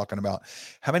have been talking about,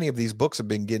 how many of these books have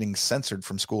been getting censored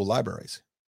from school libraries?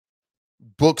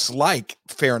 Books like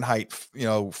Fahrenheit,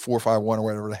 451 or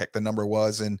whatever the heck the number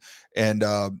was, and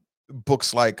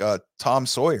books like Tom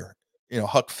Sawyer,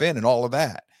 Huck Finn and all of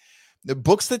that. The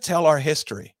books that tell our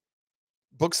history,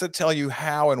 books that tell you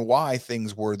how and why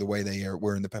things were the way they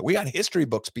were in the past. We got history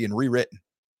books being rewritten.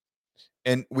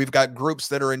 And we've got groups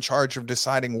that are in charge of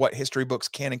deciding what history books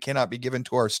can and cannot be given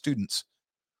to our students.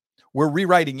 We're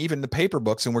rewriting even the paper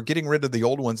books, and we're getting rid of the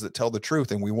old ones that tell the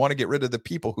truth. And we want to get rid of the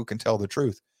people who can tell the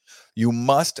truth. You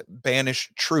must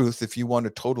banish truth if you want to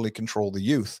totally control the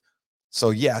youth. So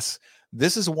yes,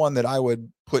 this is one that I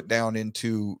would put down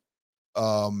into,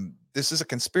 this is a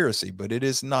conspiracy, but it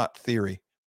is not theory.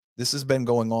 This has been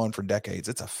going on for decades.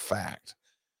 It's a fact.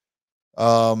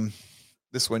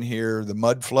 This one here, the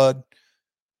mud flood.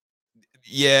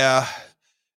 Yeah,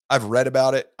 I've read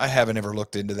about it. I haven't ever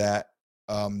looked into that.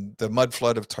 The mud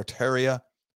flood of Tartaria.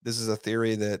 This is a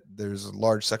theory that there's a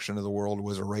large section of the world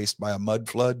was erased by a mud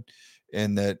flood,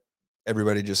 and that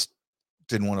everybody just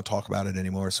didn't want to talk about it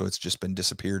anymore. So it's just been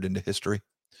disappeared into history.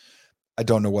 I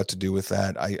don't know what to do with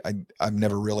that. I've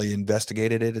never really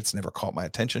investigated it. It's never caught my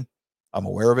attention. I'm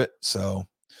aware of it. So,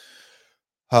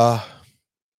 can't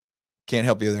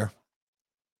help you there.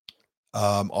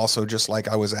 Also, just like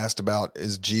I was asked about,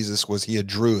 was he a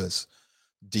Druze?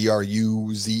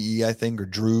 Druze, I think, or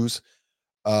Druze.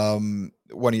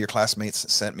 One of your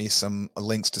classmates sent me some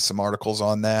links to some articles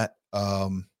on that.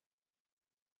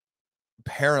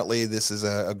 Apparently this is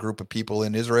a group of people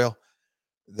in Israel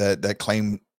that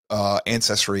claim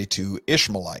ancestry to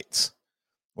Ishmaelites.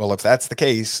 Well, if that's the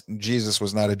case, Jesus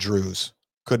was not a Druze.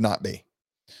 Could not be.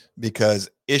 because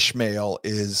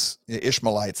Ishmaelites,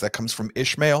 that comes from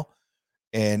Ishmael,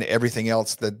 and everything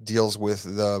else that deals with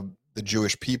the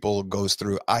Jewish people goes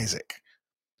through Isaac.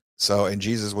 So, and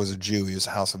Jesus was a Jew. He was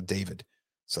the house of David.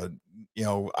 So,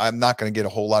 I'm not going to get a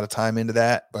whole lot of time into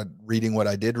that, but reading what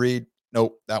I did read,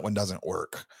 nope, that one doesn't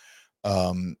work.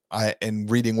 And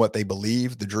reading what they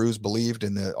believed, the Druze believed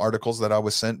in the articles that I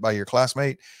was sent by your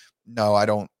classmate. No, I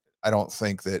don't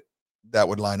think that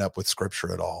would line up with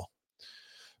scripture at all.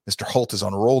 Mr. Holt is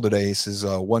on a roll today. He says,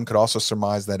 one could also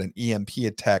surmise that an EMP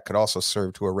attack could also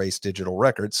serve to erase digital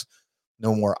records.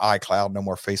 No more iCloud, no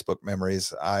more Facebook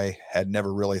memories. I had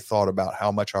never really thought about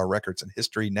how much our records and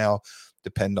history now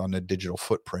depend on the digital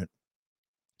footprint.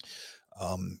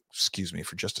 Excuse me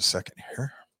for just a second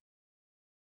here.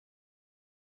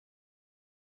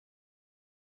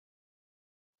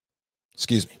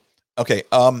 Excuse me. Okay.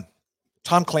 Tom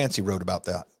Clancy wrote about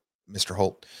that, Mr.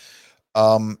 Holt.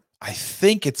 I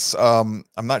think it's, I'm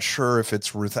not sure if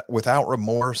it's Without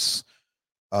Remorse.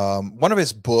 One of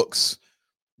his books,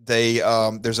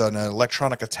 there's an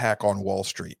electronic attack on Wall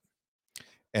Street,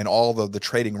 and all the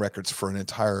trading records for an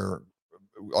entire,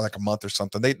 like a month or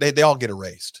something, they all get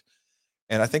erased.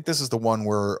 And I think this is the one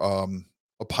where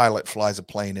a pilot flies a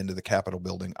plane into the Capitol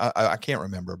building. I can't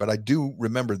remember, but I do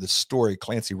remember the story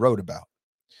Clancy wrote about.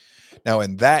 Now,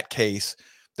 in that case,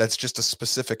 that's just a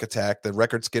specific attack. The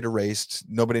records get erased.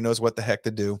 Nobody knows what the heck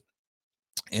to do.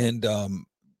 And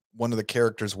one of the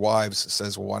characters' wives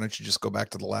says, well, why don't you just go back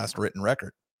to the last written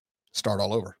record? Start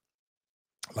all over.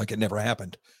 Like it never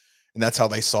happened. And that's how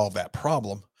they solve that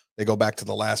problem. They go back to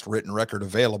the last written record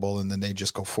available, and then they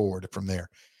just go forward from there.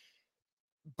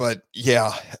 But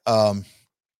yeah, and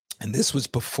this was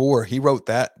before he wrote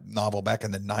that novel back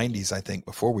in the 90s, I think,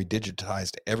 before we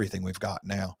digitized everything we've got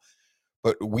now.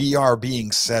 But we are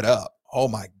being set up. Oh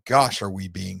my gosh, are we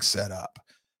being set up?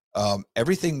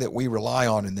 Everything that we rely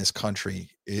on in this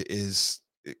country is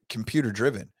computer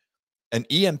driven. An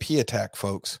EMP attack,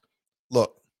 folks.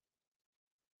 Look.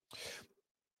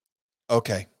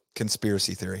 Okay,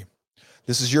 conspiracy theory.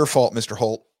 This is your fault, Mr.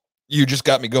 Holt. You just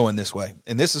got me going this way.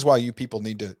 And this is why you people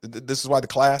need to, this is why the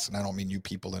class, and I don't mean you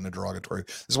people in a derogatory,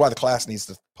 this is why the class needs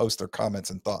to post their comments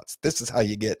and thoughts. This is how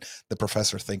you get the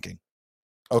professor thinking.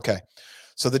 Okay.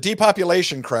 So the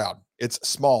depopulation crowd, it's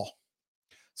small.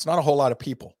 It's not a whole lot of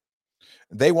people.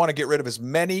 They want to get rid of as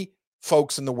many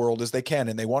folks in the world as they can.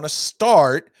 And they want to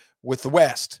start with the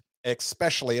West,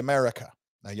 especially America.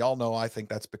 Now, y'all know I think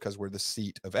that's because we're the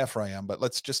seat of Ephraim, but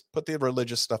let's just put the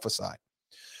religious stuff aside.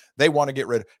 They want to get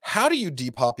rid of. How do you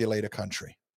depopulate a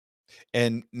country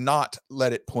and not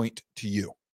let it point to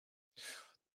you?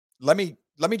 Let me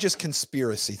just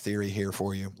conspiracy theory here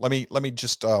for you. Let me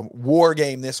just war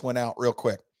game this one out real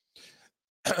quick.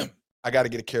 I got to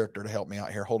get a character to help me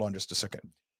out here. Hold on just a second.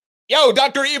 Yo,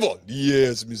 Dr. Evil.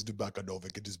 Yes, Mr.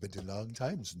 Bakanovic. It has been a long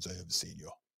time since I have seen you.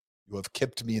 You have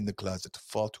kept me in the closet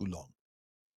far too long.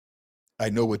 I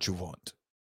know what you want.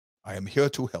 I am here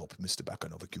to help, Mr.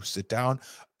 Bakanovic. You sit down.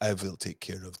 I will take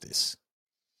care of this.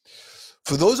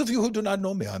 For those of you who do not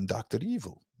know me, I'm Dr.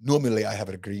 Evil. Normally, I have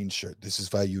a green shirt. This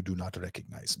is why you do not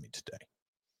recognize me today.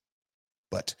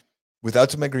 But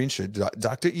without my green shirt,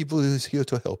 Dr. Evil is here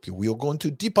to help you. We are going to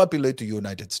depopulate the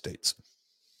United States.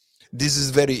 This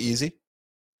is very easy.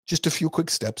 Just a few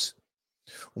quick steps.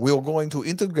 We are going to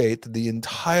integrate the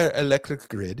entire electric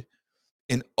grid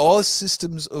in all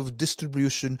systems of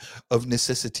distribution of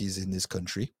necessities in this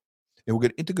country. And we're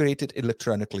going to integrate it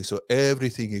electronically so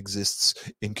everything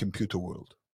exists in computer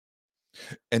world.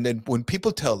 And then when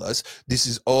people tell us this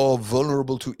is all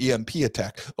vulnerable to EMP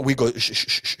attack, we go, shh, shh,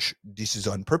 shh, shh. This is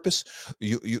on purpose.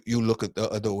 You look at the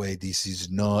other way. This is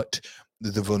not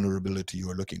the vulnerability you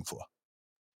are looking for.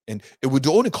 And it would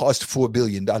only cost $4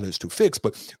 billion to fix,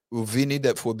 but we need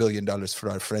that $4 billion for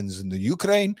our friends in the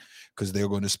Ukraine, because they're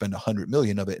going to spend $100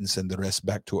 million of it and send the rest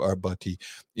back to our buddy,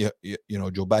 Joe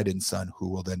Biden's son, who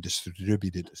will then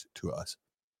distribute it to us.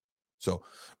 So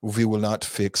we will not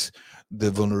fix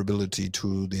the vulnerability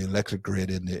to the electric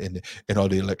grid and all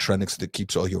the electronics that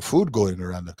keeps all your food going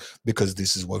around, because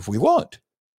this is what we want.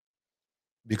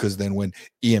 Because then when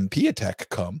EMP attack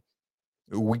come,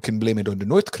 we can blame it on the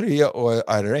North Korea or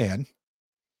Iran,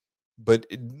 but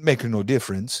it makes no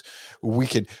difference. We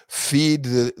can feed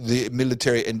the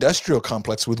military industrial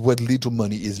complex with what little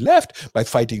money is left by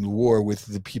fighting the war with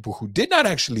the people who did not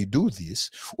actually do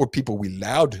this, or people we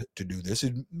allowed to do this.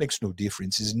 It makes no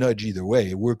difference. It's nudge either way.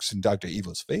 It works in Dr.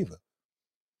 Evil's favor.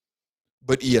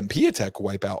 But EMP attack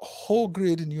wipe out whole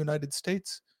grid in the United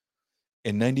States.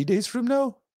 And 90 days from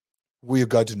now, we've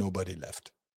got nobody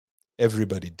left.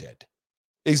 Everybody dead.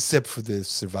 except for the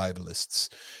survivalists.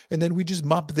 And then we just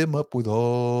mop them up with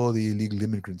all the illegal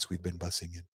immigrants we've been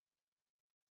bussing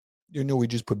in. We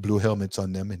just put blue helmets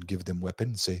on them and give them weapons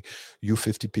and say, you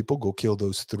 50 people, go kill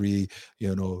those 3,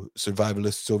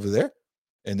 survivalists over there.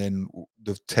 And then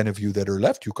the 10 of you that are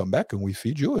left, you come back and we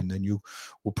feed you. And then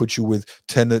we'll put you with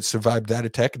 10 that survived that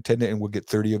attack and 10, and we'll get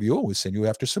 30 of you. And we'll send you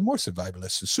after some more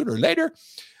survivalists. And sooner or later,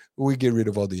 we get rid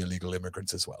of all the illegal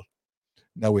immigrants as well.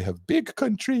 Now we have big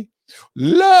country,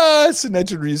 lots of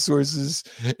natural resources,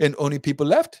 and only people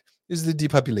left is the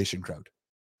depopulation crowd.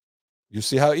 You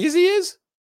see how easy it is?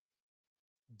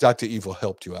 Dr. Evil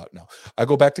helped you out now. I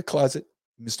go back to closet.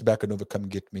 Mr. Bacanova, come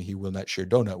get me. He will not share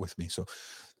donut with me. So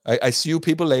I see you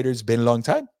people later. It's been a long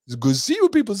time. It's good to see you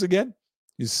peoples again.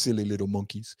 You silly little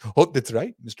monkeys. Oh, that's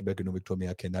right. Mr. Bacanova told me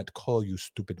I cannot call you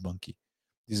stupid monkey.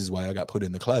 This is why I got put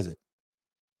in the closet.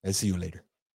 I see you later.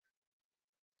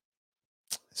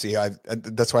 See,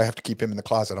 that's why I have to keep him in the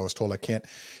closet. I was told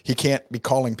he can't be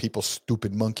calling people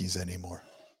stupid monkeys anymore.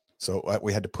 So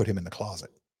we had to put him in the closet.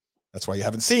 That's why you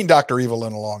haven't seen Dr. Evil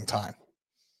in a long time.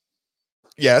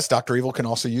 Yes, Dr. Evil can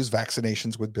also use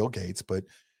vaccinations with Bill Gates, but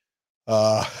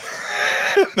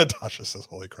Natasha says,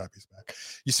 holy crap, he's back.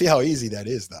 You see how easy that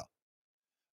is, though.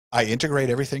 I integrate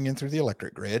everything in through the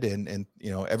electric grid and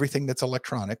everything that's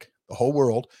electronic, the whole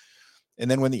world.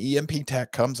 And then when the EMP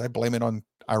attack comes, I blame it on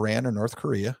Iran or North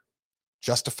Korea,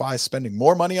 justifies spending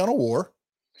more money on a war,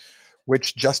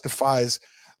 which justifies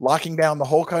locking down the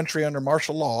whole country under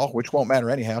martial law, which won't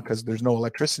matter anyhow because there's no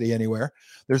electricity anywhere.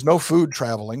 There's no food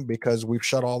traveling because we've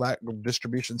shut all that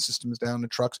distribution systems down, the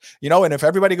trucks. And if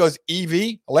everybody goes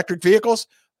EV, electric vehicles,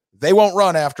 they won't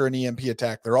run after an EMP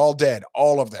attack. They're all dead,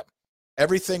 all of them.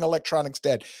 Everything electronics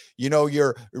dead.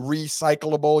 Your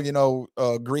recyclable,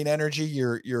 green energy,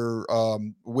 your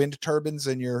wind turbines,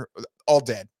 and your all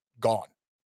dead, gone.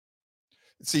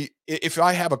 See, if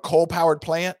I have a coal-powered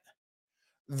plant,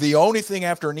 the only thing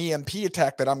after an EMP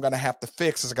attack that I'm going to have to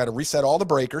fix is I got to reset all the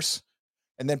breakers,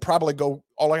 and then probably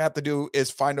all I have to do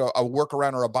is find a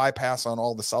workaround or a bypass on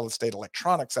all the solid-state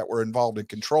electronics that were involved in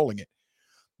controlling it.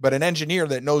 But an engineer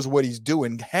that knows what he's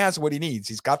doing has what he needs.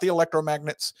 He's got the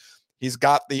electromagnets. He's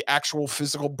got the actual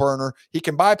physical burner. He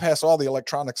can bypass all the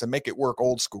electronics and make it work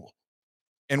old school.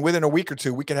 And within a week or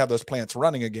two, we can have those plants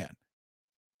running again.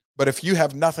 But if you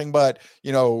have nothing but,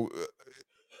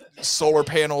 solar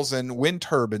panels and wind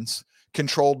turbines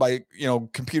controlled by,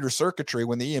 computer circuitry,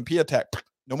 when the EMP attack,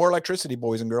 no more electricity,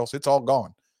 boys and girls. It's all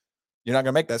gone. You're not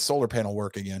going to make that solar panel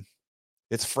work again.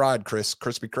 It's fried,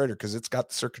 crispy critter, because it's got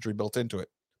the circuitry built into it.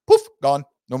 Poof, gone.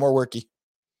 No more worky.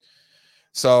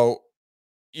 So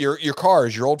your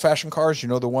cars, your old-fashioned cars,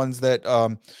 the ones that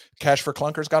Cash for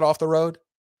Clunkers got off the road,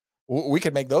 we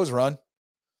could make those run.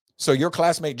 So your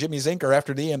classmate Jimmy Zinker,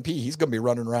 after the EMP, he's going to be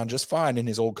running around just fine in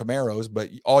his old Camaros, but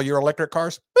all your electric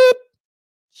cars,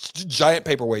 boop, giant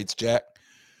paperweights, Jack.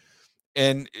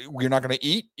 And you're not going to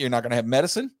eat. You're not going to have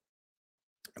medicine.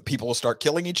 People will start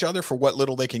killing each other for what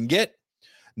little they can get.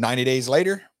 90 days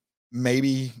later,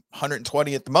 maybe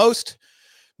 120 at the most,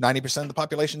 90% of the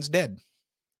population's dead.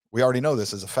 We already know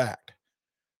this as a fact.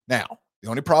 Now, the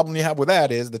only problem you have with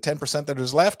that is the 10% that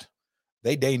is left,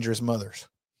 they dangerous mothers.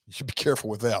 You should be careful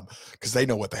with them because they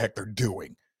know what the heck they're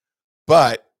doing.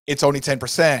 But it's only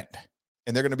 10%,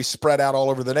 and they're going to be spread out all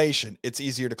over the nation. It's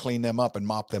easier to clean them up and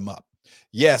mop them up.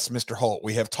 Yes, Mr. Holt,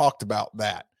 we have talked about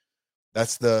that.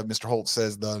 That's Mr. Holt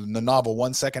says the novel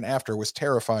 1 second after was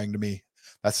terrifying to me.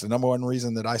 That's the number one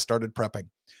reason that I started prepping.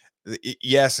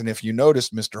 Yes, and if you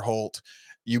noticed, Mr. Holt,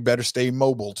 you better stay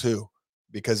mobile too,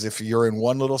 because if you're in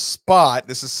one little spot,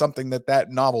 this is something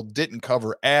that novel didn't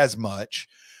cover as much.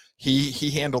 He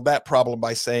handled that problem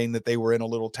by saying that they were in a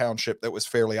little township that was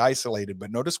fairly isolated. But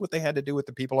notice what they had to do with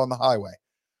the people on the highway.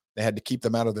 They had to keep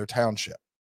them out of their township.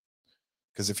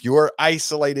 Because if you're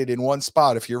isolated in one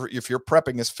spot, if your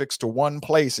prepping is fixed to one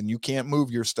place and you can't move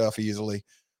your stuff easily,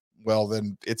 well,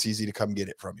 then it's easy to come get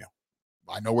it from you.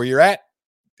 I know where you're at.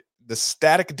 The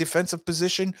static defensive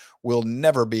position will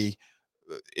never be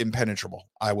impenetrable.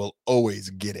 I will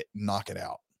always get it, knock it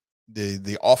out.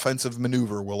 The offensive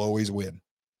maneuver will always win.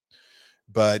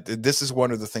 But this is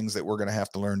one of the things that we're going to have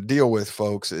to learn to deal with,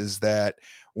 folks, is that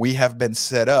we have been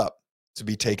set up to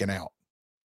be taken out.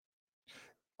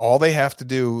 All they have to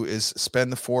do is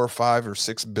spend the $4 or $5 or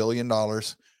 $6 billion. A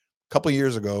couple of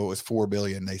years ago, it was $4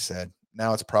 billion, they said.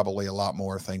 Now it's probably a lot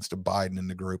more thanks to Biden and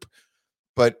the group.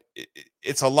 But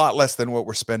it's a lot less than what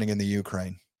we're spending in the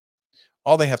Ukraine.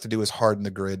 All they have to do is harden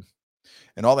the grid.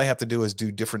 And all they have to do is do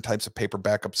different types of paper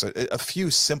backups, a few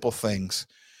simple things.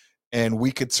 And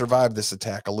we could survive this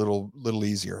attack a little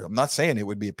easier. I'm not saying it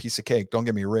would be a piece of cake. Don't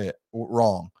get me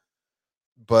wrong.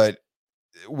 But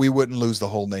we wouldn't lose the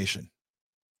whole nation.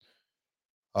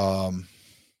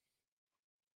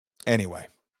 Anyway,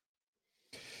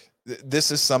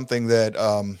 this is something that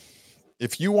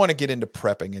if you want to get into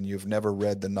prepping and you've never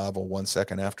read the novel 1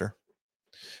 Second After,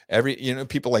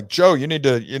 people like, Joe, you need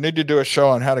to do a show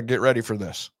on how to get ready for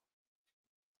this.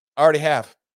 I already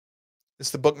have.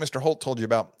 It's the book Mr. Holt told you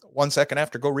about. 1 Second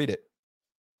After, go read it.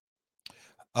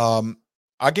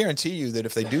 I guarantee you that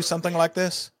if they do something like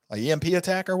this, like EMP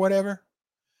attack or whatever,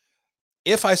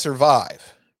 if I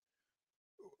survive,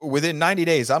 within 90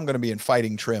 days, I'm going to be in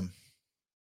fighting trim,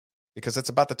 because it's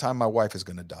about the time my wife is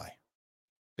going to die,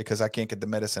 because I can't get the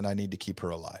medicine I need to keep her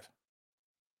alive.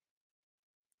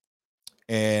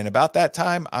 And about that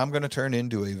time, I'm going to turn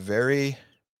into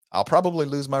I'll probably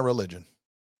lose my religion.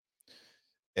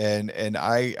 And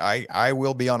I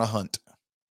will be on a hunt.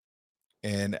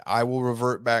 And I will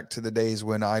revert back to the days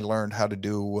when I learned how to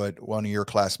do what one of your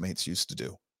classmates used to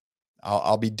do.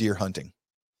 I'll be deer hunting.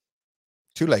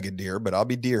 Two-legged deer, but I'll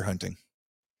be deer hunting.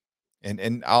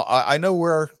 And I know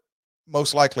where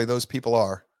most likely those people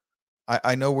are.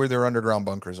 I know where their underground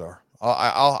bunkers are.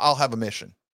 I'll have a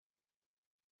mission,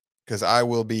 because I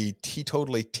will be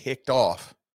teetotally ticked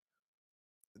off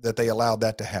that they allowed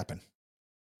that to happen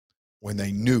when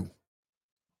they knew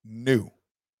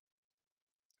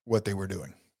what they were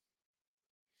doing.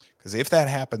 Because if that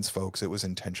happens, folks, it was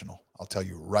intentional. I'll tell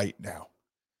you right now.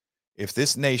 If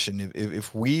this nation,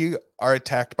 if we are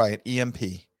attacked by an EMP,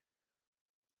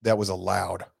 that was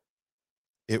allowed.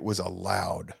 It was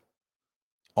allowed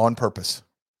on purpose.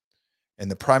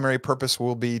 And the primary purpose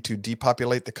will be to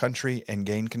depopulate the country and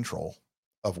gain control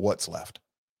of what's left.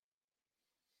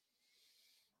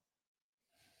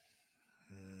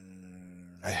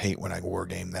 I hate when I war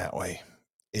game that way.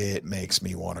 It makes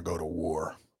me want to go to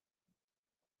war.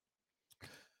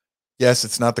 Yes,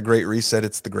 it's not the Great Reset,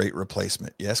 it's the Great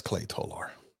Replacement. Yes, Clay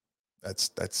Tolar.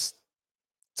 It's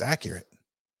accurate.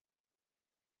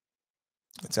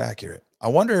 It's accurate. I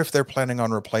wonder if they're planning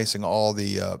on replacing all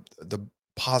the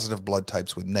positive blood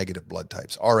types with negative blood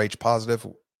types. RH positive,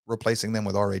 replacing them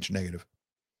with RH negative.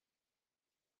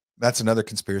 That's another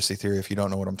conspiracy theory. If you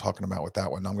don't know what I'm talking about with that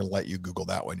one, I'm going to let you Google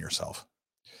that one yourself.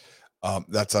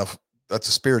 That's a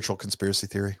spiritual conspiracy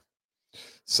theory.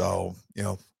 So,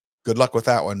 good luck with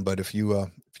that one. But if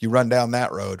you run down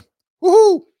that road,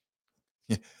 woohoo,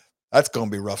 that's going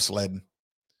to be rough sledding.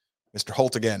 Mr.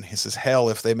 Holt again, he says, hell,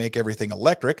 if they make everything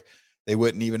electric, they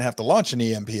wouldn't even have to launch an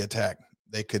EMP attack.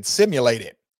 They could simulate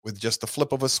it with just the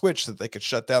flip of a switch, that they could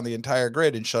shut down the entire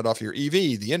grid and shut off your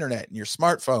EV, the internet, and your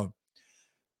smartphone.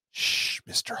 Shh,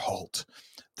 Mr. Holt.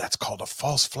 That's called a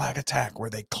false flag attack, where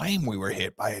they claim we were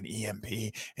hit by an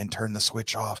EMP and turn the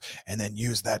switch off and then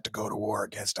use that to go to war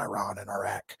against Iran and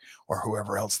Iraq or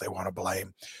whoever else they want to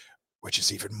blame, which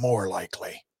is even more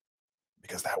likely,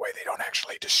 because that way they don't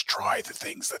actually destroy the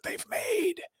things that they've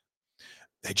made.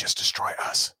 They just destroy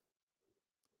us.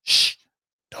 Shh,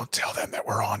 don't tell them that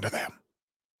we're on to them.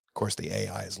 Of course, the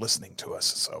AI is listening to us,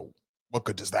 so what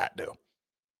good does that do?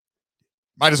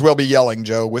 Might as well be yelling,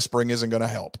 Joe. Whispering isn't going to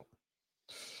help.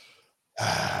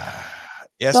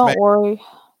 Yes, don't worry.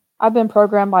 I've been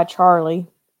programmed by Charlie,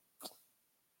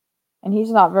 and he's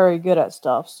not very good at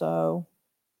stuff, so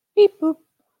beep boop.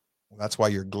 Well, that's why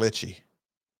you're glitchy.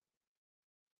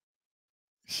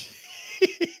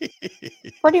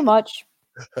 Pretty much.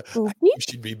 You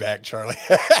should be back, Charlie.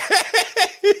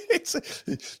 It's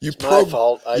my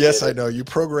fault. I know. You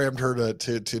programmed her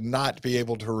to not be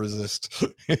able to resist.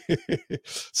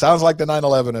 Sounds like the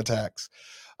 9/11 attacks.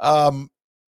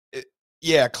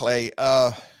 Yeah, Clay.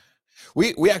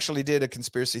 We actually did a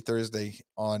Conspiracy Thursday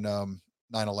on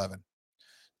 9/11.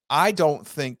 I don't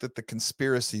think that the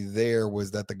conspiracy there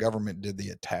was that the government did the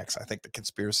attacks. I think the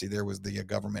conspiracy there was the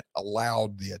government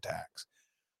allowed the attacks.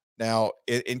 Now,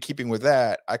 in keeping with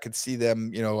that, I could see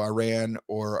them, Iran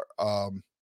or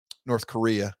North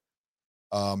Korea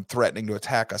threatening to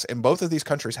attack us. And both of these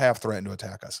countries have threatened to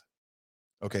attack us,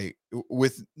 okay,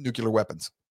 with nuclear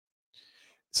weapons.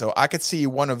 So I could see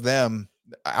one of them,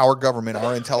 our government,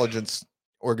 our intelligence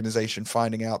organization,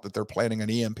 finding out that they're planning an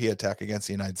EMP attack against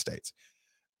the United States.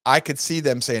 I could see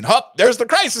them saying, there's the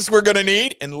crisis we're going to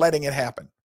need, and letting it happen.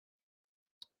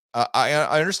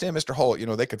 I understand, Mr. Holt,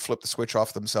 they could flip the switch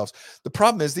off themselves. The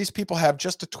problem is these people have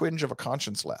just a twinge of a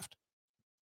conscience left.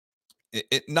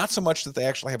 Not so much that they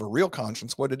actually have a real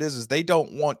conscience. What it is they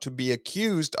don't want to be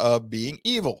accused of being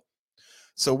evil.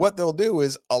 So what they'll do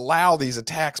is allow these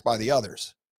attacks by the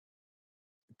others.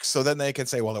 So then they can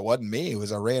say, well, it wasn't me. It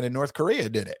was Iran and North Korea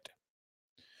did it.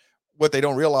 What they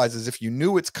don't realize is if you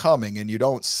knew it's coming and you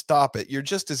don't stop it, you're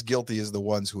just as guilty as the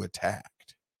ones who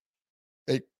attacked.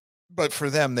 but for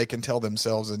them, they can tell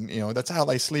themselves, and that's how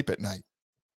they sleep at night.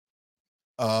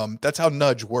 That's how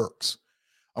nudge works.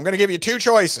 I'm going to give you two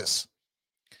choices.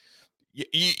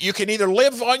 You can either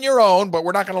live on your own, but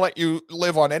we're not going to let you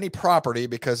live on any property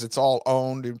because it's all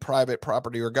owned in private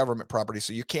property or government property.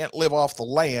 So you can't live off the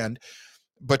land,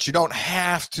 but you don't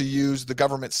have to use the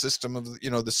government system of,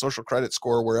 the social credit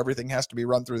score where everything has to be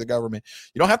run through the government.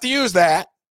 You don't have to use that.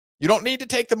 You don't need to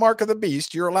take the mark of the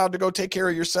beast. You're allowed to go take care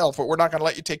of yourself, but we're not going to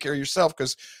let you take care of yourself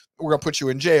because we're going to put you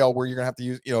in jail where you're going to have to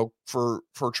use,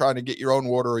 for trying to get your own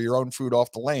water or your own food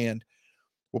off the land.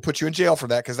 We'll put you in jail for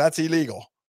that because that's illegal.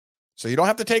 So you don't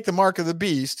have to take the mark of the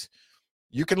beast.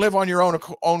 You can live on your own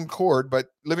accord, but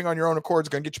living on your own accord is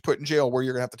going to get you put in jail where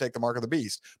you're going to have to take the mark of the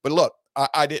beast. But look,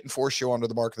 I didn't force you onto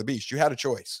the mark of the beast. You had a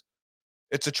choice.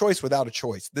 It's a choice without a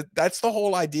choice. That's the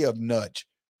whole idea of nudge.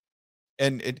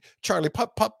 And Charlie,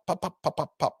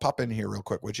 pop in here real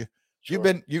quick, would you?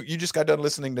 Sure. You just got done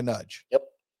listening to Nudge. Yep.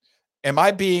 Am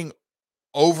I being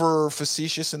over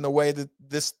facetious in the way that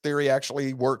this theory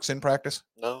actually works in practice?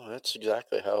 No, that's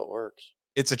exactly how it works.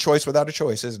 It's a choice without a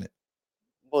choice, isn't it?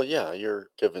 Well, yeah, you're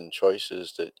given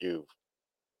choices that you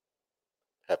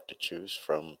have to choose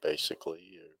from,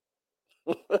 basically.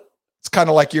 It's kind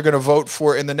of like you're going to vote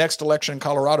for, in the next election in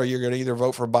Colorado, you're going to either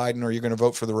vote for Biden or you're going to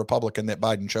vote for the Republican that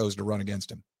Biden chose to run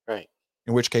against him. Right.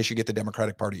 In which case you get the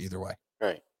Democratic Party either way.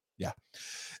 Right. Yeah.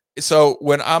 So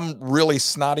when I'm really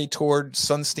snotty toward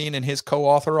Sunstein and his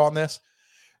co-author on this,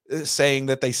 saying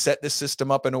that they set the system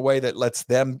up in a way that lets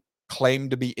them claim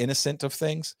to be innocent of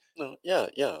things. No,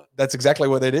 yeah. That's exactly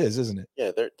what it is, isn't it?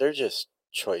 Yeah, they're just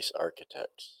choice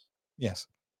architects. Yes.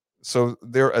 So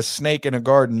they're a snake in a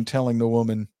garden telling the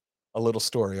woman a little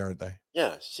story, aren't they?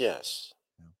 Yes.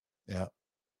 Yeah.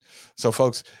 So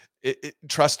folks,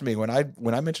 trust me, when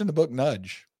I mentioned the book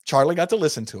Nudge, Charlie got to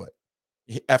listen to it.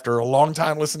 After a long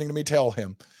time listening to me tell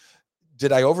him,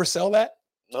 did I oversell that?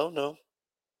 No.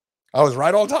 I was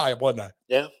right on time, wasn't I?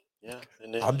 Yeah.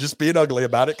 I'm just being ugly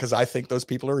about it because I think those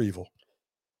people are evil.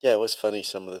 Yeah, it was funny,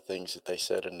 some of the things that they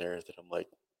said in there that I'm like,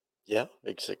 yeah,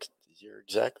 you're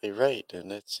exactly right.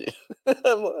 And it's,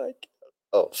 I'm like,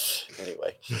 oh,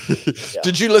 anyway. Yeah.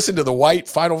 Did you listen to the white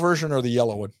final version or the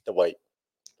yellow one? The white.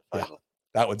 Yeah,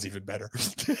 that one's even better.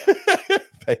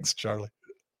 Thanks, Charlie.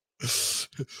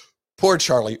 Poor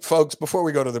Charlie. Folks, before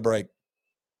we go to the break,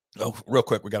 real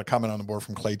quick, we got a comment on the board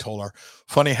from Clay Tolar.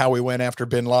 Funny how we went after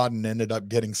bin Laden and ended up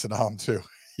getting Saddam too.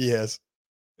 Yes.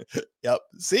 Yep.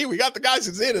 See, we got the guys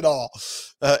who's in it all,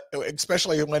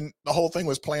 especially when the whole thing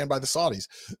was planned by the Saudis.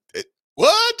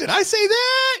 What? Did I say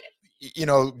that?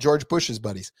 George Bush's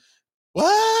buddies.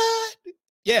 What?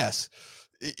 Yes.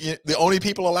 The only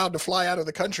people allowed to fly out of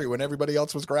the country when everybody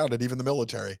else was grounded, even the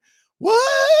military.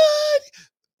 What?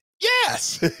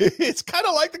 Yes. It's kind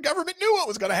of like the government knew what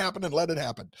was going to happen and let it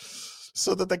happen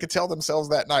so that they could tell themselves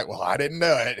that night, well, I didn't do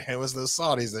it. It was the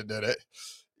Saudis that did it.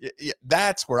 Yeah,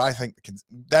 that's where I think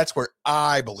that's where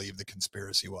I believe the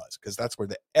conspiracy was, because that's where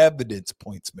the evidence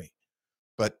points me.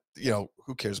 But,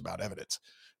 who cares about evidence?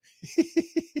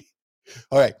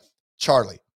 All right.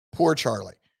 Charlie, poor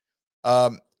Charlie.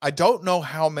 I don't know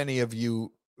how many of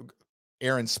you,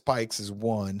 Aaron Spikes is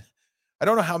one. I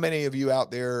don't know how many of you out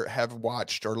there have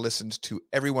watched or listened to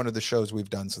every one of the shows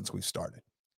we've done since we've started.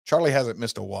 Charlie hasn't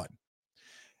missed a one.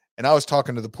 And I was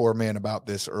talking to the poor man about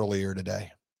this earlier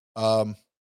today.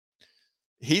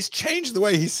 He's changed the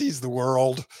way he sees the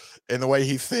world and the way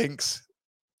he thinks.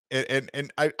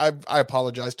 And I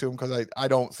apologize to him because I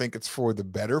don't think it's for the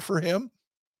better for him.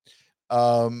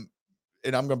 And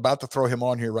I'm about to throw him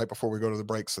on here right before we go to the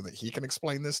break so that he can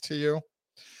explain this to you.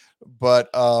 But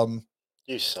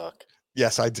you suck.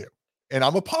 Yes, I do. And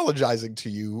I'm apologizing to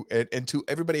you and to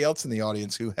everybody else in the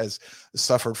audience who has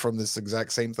suffered from this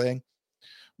exact same thing.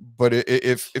 But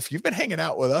if you've been hanging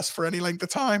out with us for any length of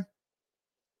time,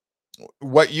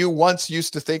 what you once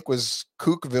used to think was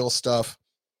Kookville stuff,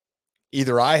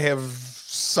 either I have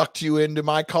sucked you into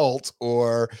my cult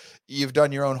or you've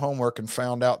done your own homework and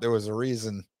found out there was a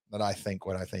reason that I think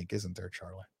what I think, isn't there,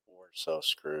 Charlie? We're so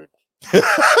screwed.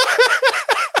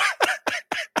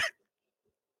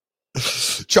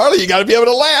 Charlie, you got to be able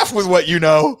to laugh with what you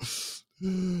know.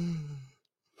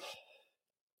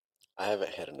 I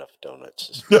haven't had enough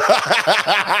donuts.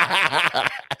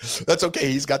 That's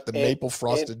okay. He's got the maple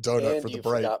frosted donut for the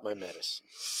break. I forgot my medicine.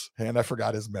 And I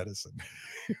forgot his medicine,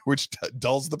 which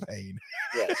dulls the pain.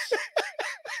 Yes.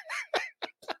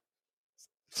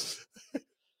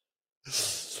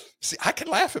 See, I can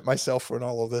laugh at myself for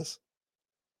all of this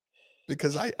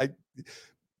because I've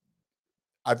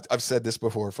said this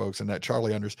before, folks, and that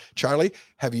Charlie understands. Charlie,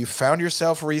 have you found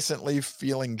yourself recently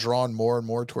feeling drawn more and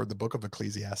more toward the book of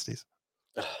Ecclesiastes?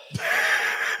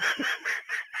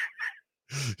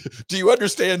 Do you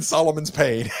understand Solomon's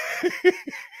pain?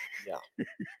 Yeah.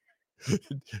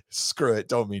 Screw it.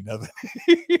 Don't mean nothing.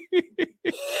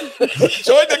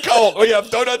 Join the cult. We have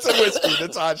donuts and whiskey,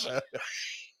 Natasha.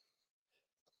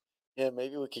 Yeah,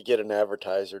 maybe we could get an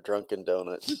advertiser, Drunken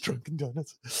Donuts. Drunken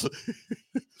Donuts.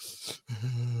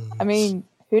 I mean,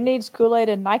 who needs Kool-Aid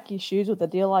and Nike shoes with a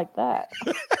deal like that?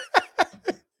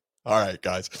 All right,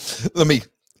 guys. Let me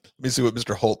see what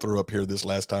Mr. Holt threw up here this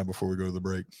last time before we go to the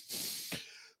break.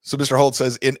 So Mr. Holt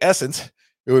says, in essence,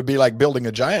 it would be like building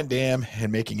a giant dam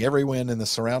and making everyone in the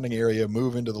surrounding area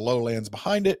move into the lowlands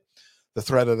behind it. The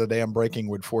threat of the dam breaking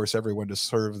would force everyone to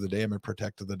serve the dam and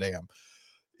protect the dam.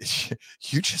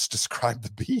 You just described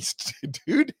the beast,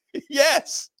 dude.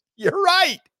 Yes, you're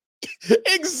right.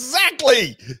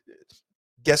 Exactly.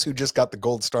 Guess who just got the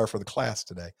gold star for the class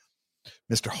today?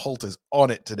 Mr. Holt is on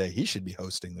it today. He should be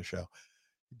hosting the show.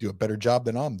 Do a better job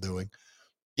than I'm doing.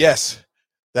 Yes,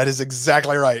 that is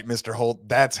exactly right, Mr. Holt.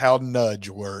 That's how nudge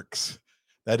works.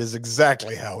 That is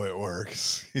exactly how it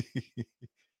works.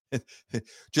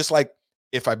 Just like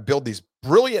if I build this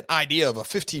brilliant idea of a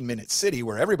 15-minute city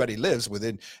where everybody lives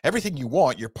within everything you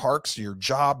want, your parks, your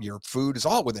job, your food is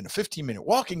all within a 15-minute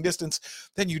walking distance,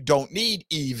 then you don't need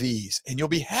EVs. And you'll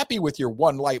be happy with your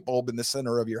one light bulb in the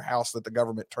center of your house that the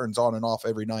government turns on and off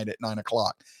every night at 9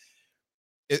 o'clock.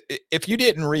 If you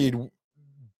didn't read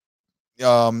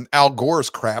Al Gore's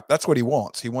crap, that's what he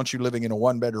wants. He wants you living in a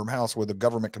one-bedroom house with a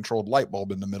government-controlled light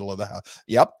bulb in the middle of the house.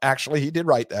 Yep, actually, he did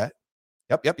write that.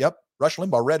 Yep. Rush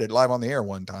Limbaugh read it live on the air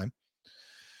one time.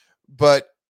 But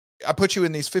I put you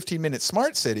in these 15-minute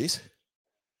smart cities,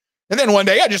 and then one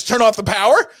day I just turn off the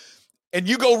power, and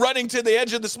you go running to the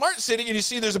edge of the smart city, and you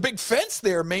see there's a big fence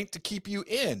there meant to keep you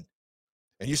in.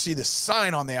 And you see this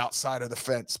sign on the outside of the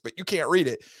fence, but you can't read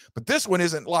it. But this one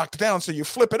isn't locked down, so you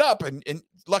flip it up, and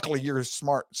luckily you're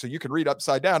smart, so you can read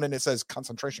upside down, and it says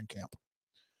concentration camp.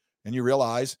 And you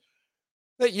realize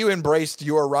that you embraced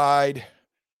your ride.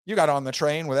 You got on the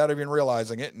train without even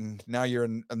realizing it, and now you're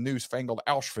in a newfangled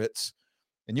Auschwitz,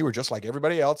 and you were just like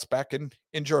everybody else back in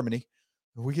Germany.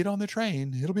 We get on the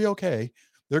train, it'll be okay.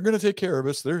 They're going to take care of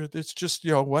us. It's just,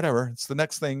 whatever. It's the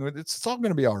next thing. It's all going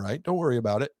to be all right. Don't worry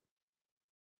about it.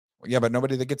 Yeah, but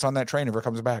nobody that gets on that train ever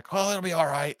comes back. Well, it'll be all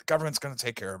right. The government's going to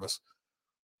take care of us.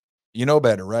 You know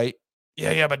better, right?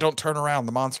 Yeah, but don't turn around.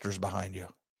 The monster's behind you.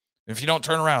 If you don't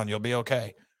turn around, you'll be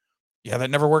okay. Yeah, that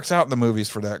never works out in the movies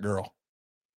for that girl.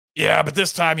 Yeah, but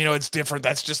this time, it's different.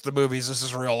 That's just the movies. This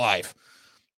is real life.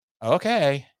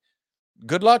 Okay.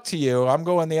 Good luck to you. I'm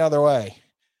going the other way.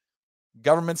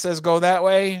 Government says go that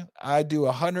way. I do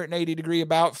 180-degree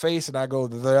about face, and I go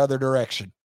the other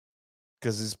direction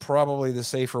because it's probably the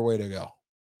safer way to go.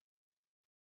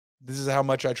 This is how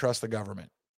much I trust the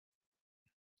government.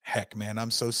 Heck, man,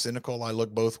 I'm so cynical. I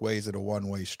look both ways at a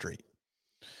one-way street.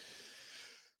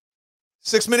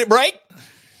 6-minute break.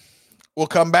 We'll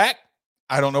come back.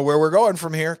 I don't know where we're going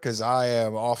from here because I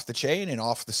am off the chain and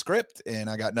off the script, and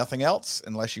I got nothing else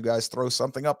unless you guys throw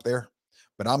something up there.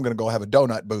 But I'm going to go have a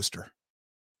donut booster.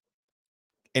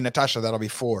 Hey, Natasha, that'll be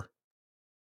 4.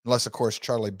 Unless, of course,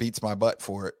 Charlie beats my butt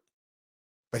for it.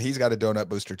 But he's got a donut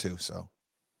booster too, so.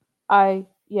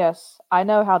 Yes, I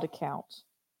know how to count.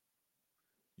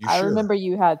 I remember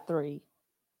you had 3.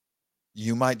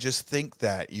 You might just think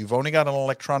that. You've only got an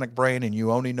electronic brain and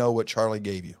you only know what Charlie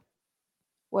gave you.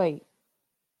 Wait.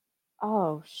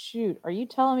 Oh, shoot. Are you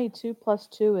telling me 2 plus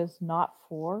 2 is not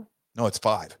 4? No, it's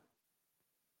 5.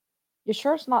 You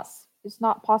sure it's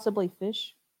not possibly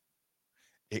fish?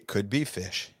 It could be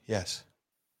fish, yes.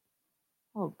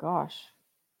 Oh, gosh.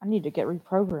 I need to get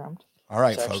reprogrammed. All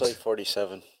right, it's folks. Actually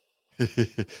 47.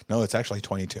 No, it's actually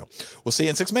 22. We'll see you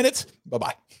in 6 minutes.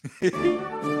 Bye-bye.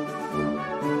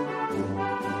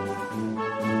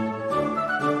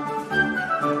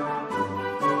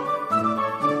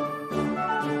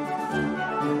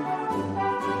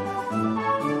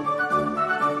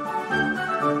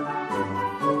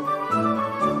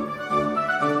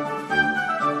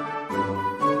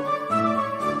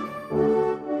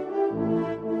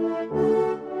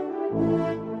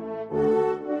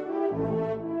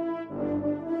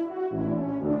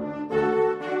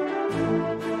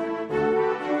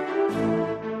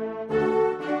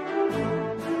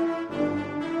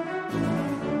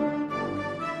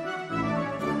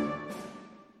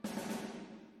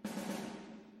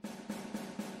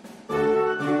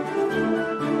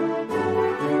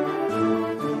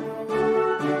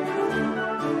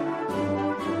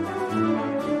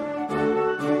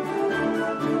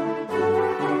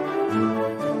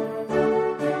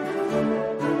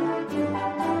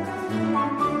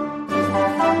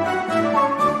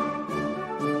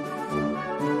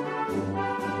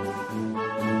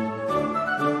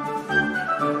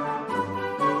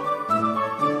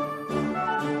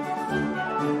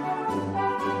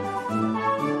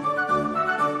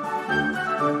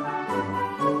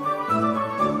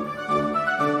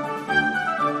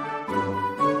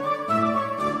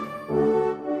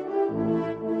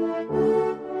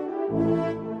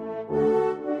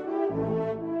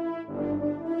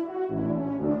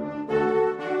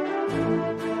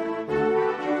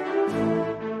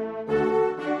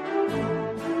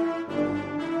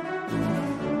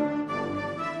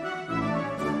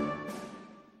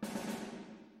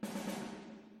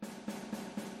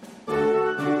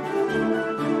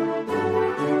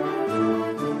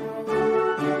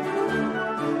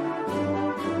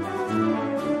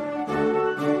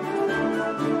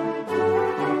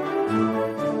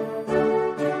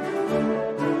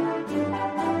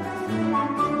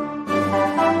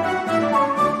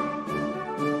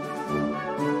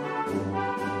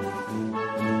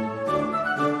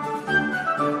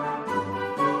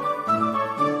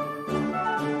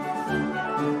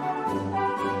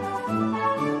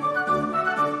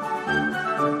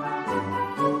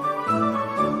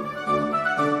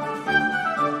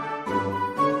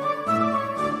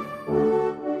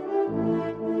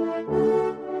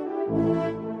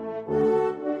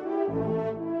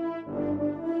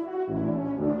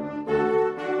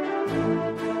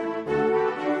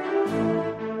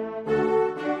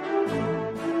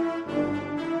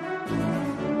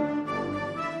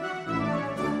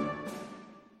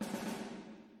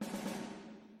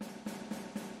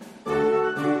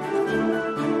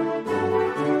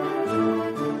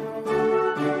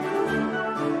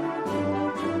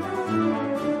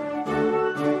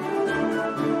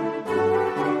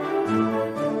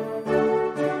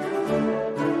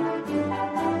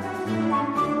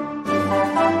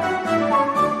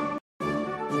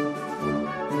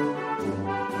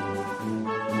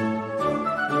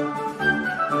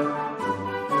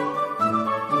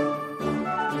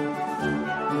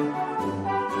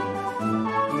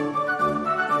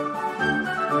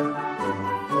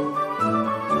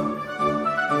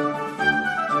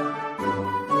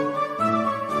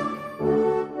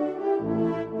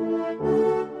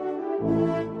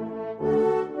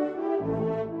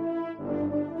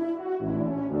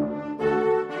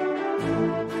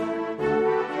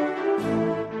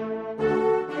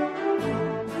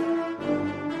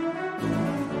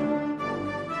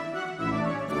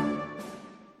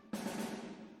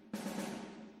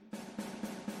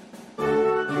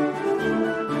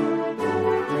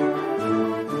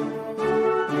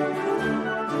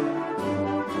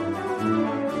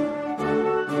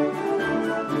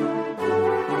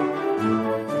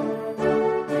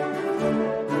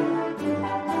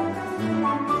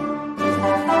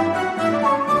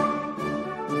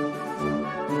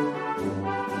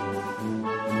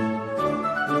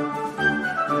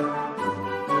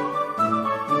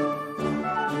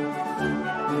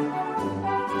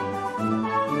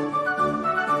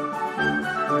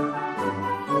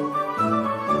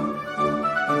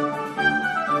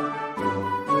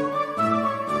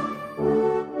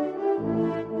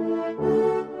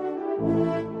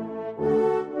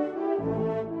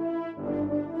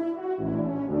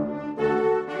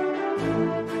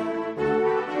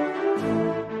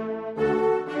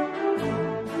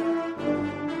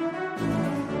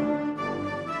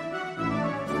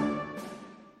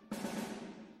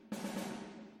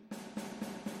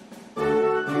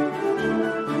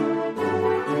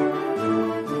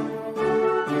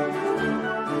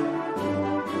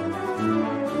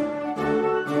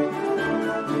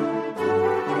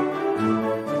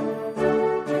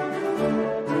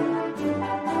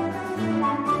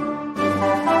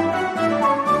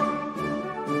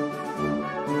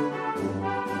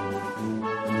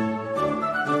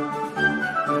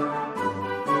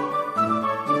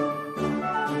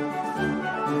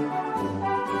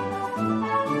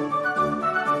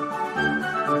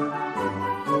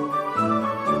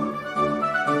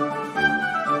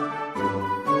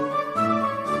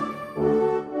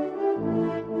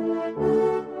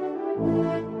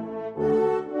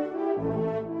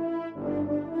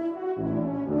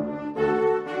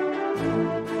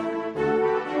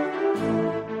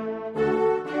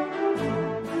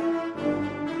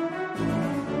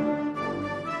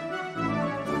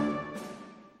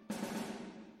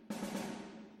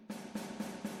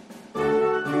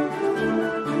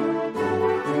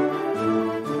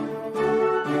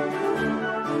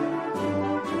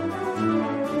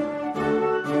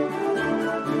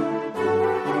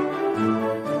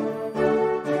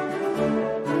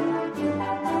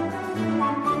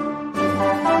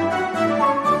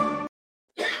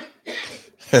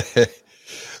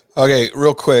 Okay,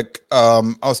 real quick.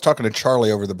 I was talking to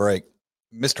Charlie over the break.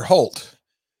 Mr. Holt,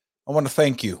 I want to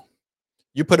thank you.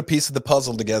 You put a piece of the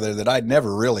puzzle together that I'd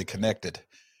never really connected.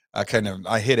 I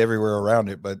hit everywhere around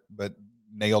it, but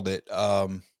nailed it.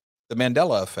 The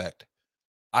Mandela effect.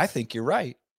 I think you're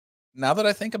right. Now that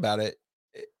I think about it,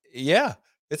 yeah,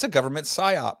 it's a government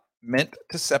psyop meant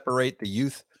to separate the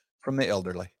youth from the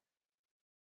elderly.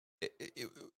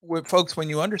 Folks, when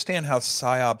you understand how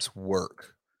psyops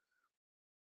work,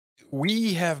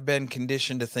 we have been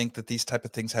conditioned to think that these type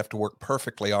of things have to work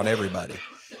perfectly on everybody.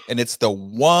 And it's the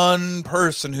one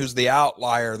person who's the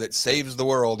outlier that saves the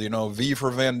world, V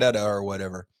for Vendetta or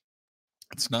whatever.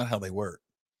 It's not how they work.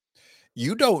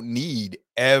 You don't need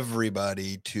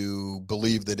everybody to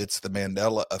believe that it's the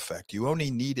Mandela effect. You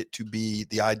only need it to be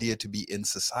the idea to be in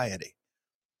society.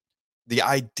 The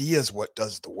idea is what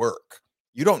does the work.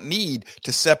 You don't need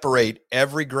to separate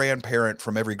every grandparent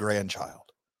from every grandchild.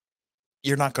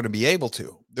 You're not going to be able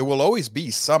to. There will always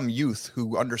be some youth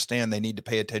who understand they need to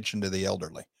pay attention to the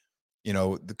elderly,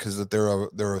 because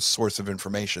they're a source of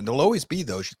information. There'll always be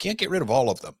those. You can't get rid of all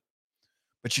of them,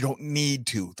 but you don't need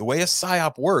to. The way a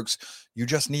psyop works, you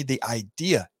just need the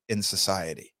idea in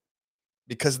society,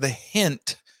 because the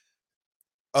hint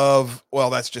of, well,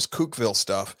 that's just Kookville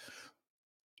stuff.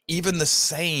 Even the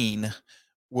sane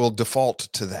will default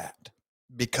to that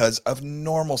because of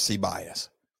normalcy bias.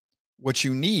 What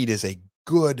you need is a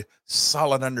good,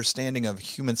 solid understanding of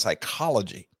human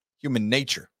psychology, human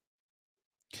nature.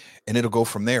 And it'll go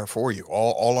from there for you,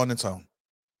 all on its own.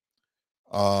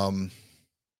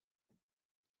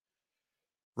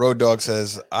 Road Dog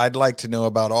says, I'd like to know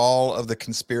about all of the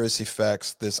conspiracy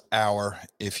facts this hour,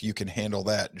 if you can handle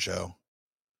that, Joe.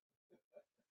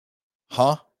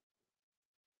 Huh?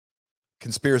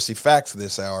 Conspiracy facts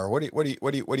this hour. What are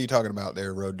you talking about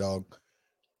there, Road Dog?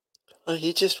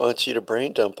 He just wants you to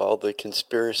brain dump all the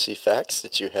conspiracy facts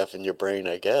that you have in your brain,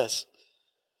 I guess.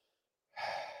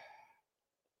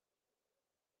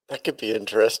 That could be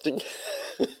interesting.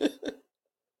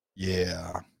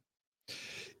 Yeah.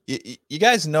 You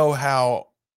guys know how,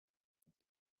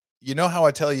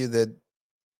 I tell you that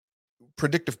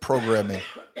predictive programming,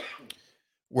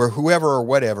 where whoever or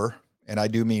whatever, and I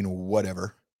do mean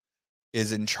whatever,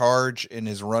 is in charge and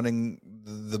is running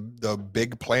the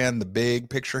big plan, the big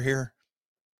picture here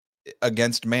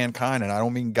against mankind, and I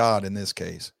don't mean God in this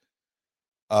case.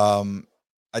 I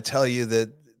tell you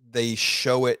that they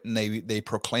show it and they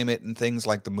proclaim it in things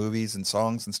like the movies and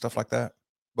songs and stuff like that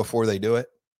before they do it.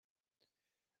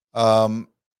 How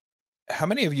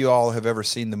many of you all have ever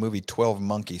seen the movie 12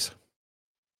 Monkeys?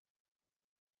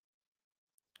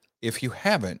 If you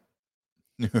haven't,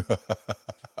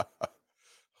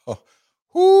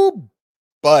 whoo,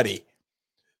 buddy,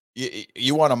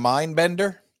 you want a mind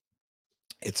bender?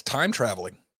 It's time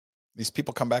traveling. These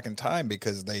people come back in time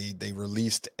because they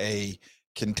released a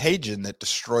contagion that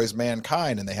destroys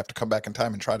mankind, and they have to come back in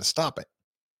time and try to stop it.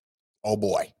 Oh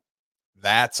boy,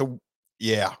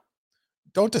 yeah.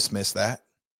 Don't dismiss that.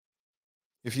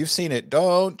 If you've seen it,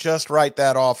 don't just write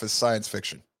that off as science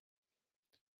fiction.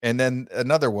 And then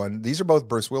another one, these are both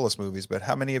Bruce Willis movies, but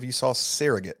how many of you saw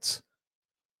Surrogates,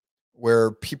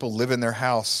 where people live in their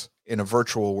house in a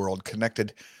virtual world,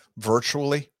 connected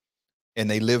virtually, and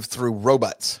they live through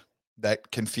robots that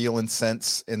can feel and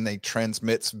sense, and they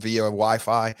transmits via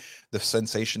Wi-Fi the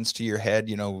sensations to your head,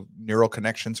 neural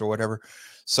connections or whatever.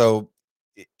 So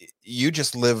you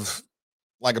just live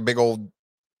like a big old,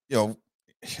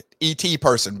 ET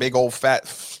person, big old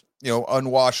fat,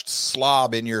 unwashed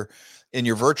slob in your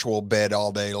virtual bed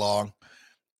all day long,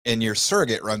 and your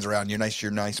surrogate runs around.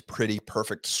 Your nice, pretty,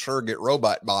 perfect surrogate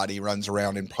robot body runs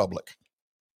around in public,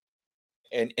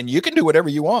 and you can do whatever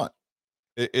you want.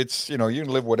 It's, you can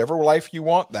live whatever life you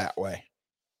want that way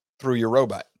through your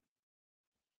robot.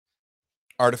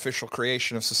 Artificial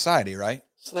creation of society, right?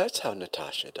 So that's how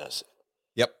Natasha does it.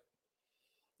 Yep.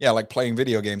 Yeah, like playing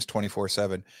video games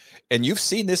 24/7. And you've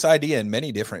seen this idea in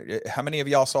many different. How many of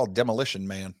y'all saw Demolition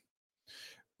Man?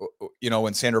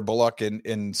 When Sandra Bullock and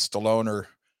Stallone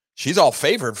she's all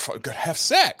favored for have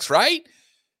sex, right?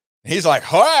 He's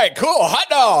like, all right, cool, hot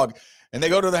dog. And they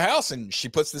go to the house, and she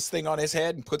puts this thing on his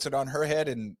head and puts it on her head,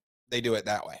 and they do it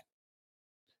that way.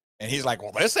 And he's like,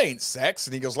 well, this ain't sex.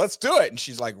 And he goes, let's do it. And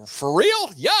she's like, for real?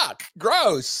 Yuck,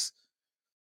 gross.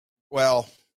 Well,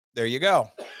 there you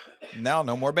go. Now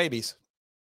no more babies.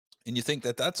 And you think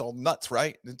that that's all nuts,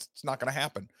 right? It's not going to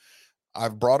happen.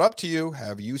 I've brought up to you,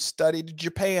 have you studied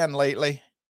Japan lately?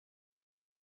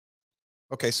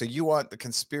 Okay, so you want the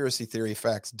conspiracy theory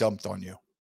facts dumped on you.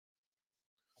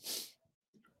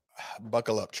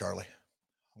 Buckle up, Charlie.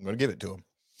 I'm going to give it to him.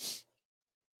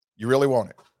 You really want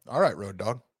it. All right, Road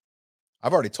Dog.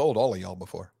 I've already told all of y'all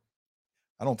before.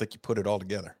 I don't think you put it all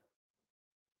together.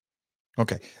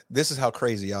 Okay, this is how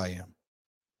crazy I am.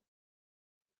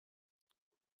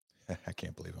 I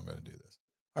can't believe I'm going to do this.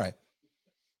 All right.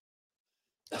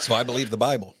 So I believe the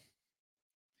Bible.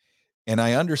 And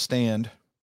I understand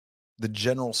the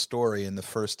general story in the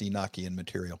first Enochian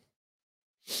material.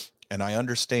 And I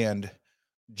understand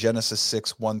Genesis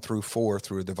 6, 1-4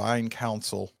 through a divine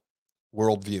counsel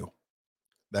worldview,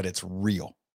 that it's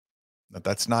real.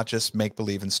 That's not just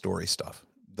make-believe and story stuff.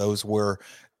 Those were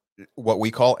what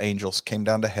we call angels, came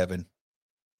down to heaven,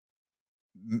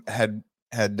 had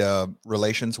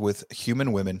relations with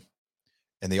human women,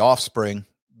 and the offspring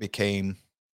became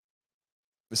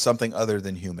something other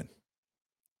than human.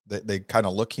 They kind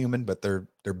of look human, but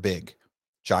they're big,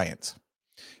 giants,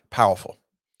 powerful,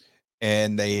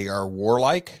 and they are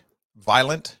warlike,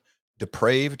 violent,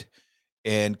 depraved,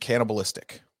 and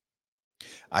cannibalistic.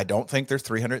 I don't think they're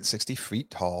 360 feet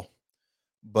tall,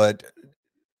 but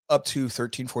up to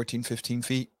 13, 14, 15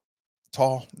 feet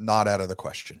tall, not out of the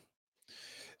question.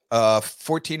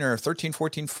 14 or 13,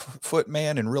 14 foot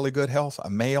man in really good health, a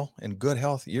male in good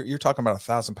health, you're talking about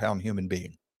 1,000-pound human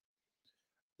being.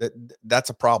 That's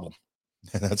a problem.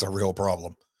 That's a real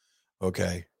problem.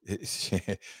 Okay.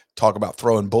 Talk about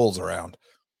throwing bulls around.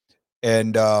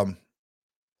 And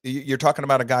you're talking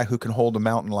about a guy who can hold a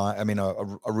mountain lion, I mean,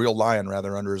 a real lion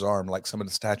rather, under his arm, like some of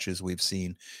the statues we've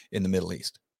seen in the Middle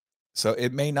East. So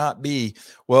it may not be,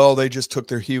 well, they just took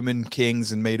their human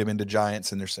kings and made them into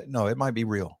giants, and they're saying, no, it might be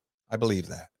real. I believe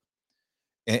that.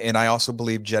 And I also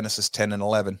believe Genesis 10 and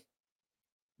 11,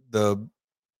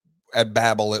 at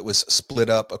Babel, it was split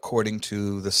up according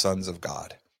to the sons of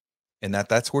God. And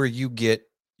that's where you get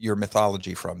your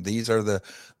mythology from. These are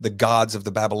the gods of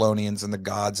the Babylonians and the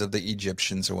gods of the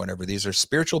Egyptians or whatever. These are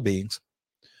spiritual beings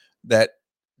that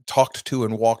talked to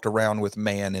and walked around with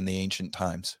man in the ancient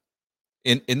times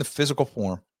in the physical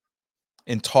form,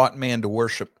 and taught man to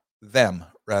worship them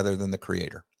rather than the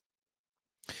creator.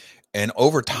 And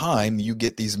over time, you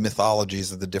get these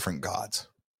mythologies of the different gods.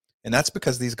 And that's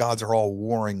because these gods are all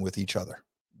warring with each other.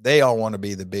 They all want to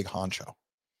be the big honcho.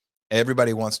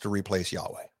 Everybody wants to replace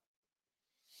Yahweh.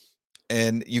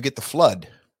 And you get the flood.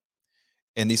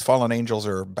 And these fallen angels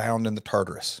are bound in the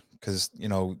Tartarus because,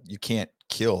 you can't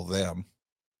kill them.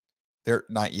 They're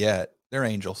not yet. They're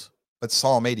angels. But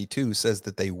Psalm 82 says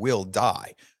that they will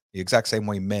die the exact same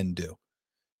way men do.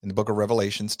 And the book of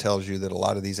Revelations tells you that a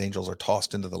lot of these angels are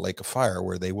tossed into the lake of fire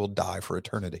where they will die for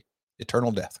eternity,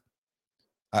 eternal death.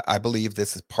 I believe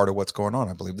this is part of what's going on.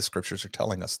 I believe the scriptures are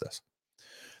telling us this.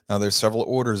 Now, there's several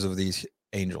orders of these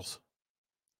angels.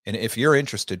 And if you're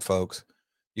interested, folks,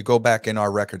 you go back in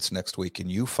our records next week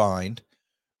and you find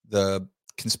the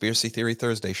Conspiracy Theory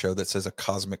Thursday show that says a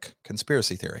cosmic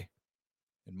conspiracy theory.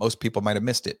 And most people might have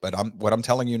missed it, but what I'm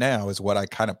telling you now is what I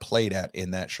kind of played at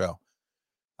in that show.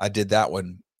 I did that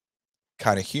one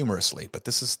kind of humorously, but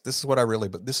this is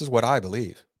what this is what I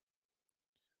believe.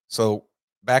 So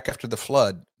back after the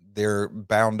flood, they're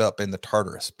bound up in the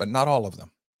Tartarus, but not all of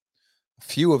them. A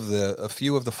few of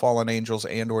the fallen angels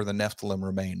and or the Nephilim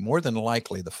remain, more than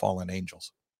likely the fallen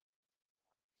angels.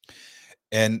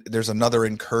 And there's another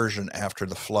incursion after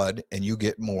the flood, and you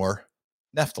get more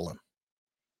Nephilim.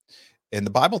 And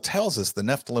the Bible tells us the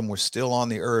Nephilim were still on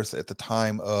the earth at the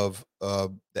time of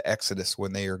the Exodus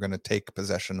when they are going to take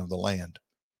possession of the land.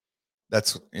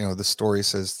 That's, the story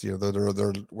says,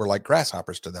 we're like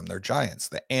grasshoppers to them. They're giants.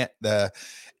 The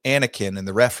Anakim and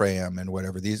the Rephaim and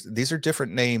whatever. These are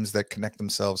different names that connect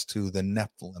themselves to the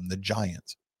Nephilim, the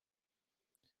giants.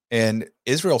 And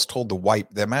Israel's told to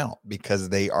wipe them out because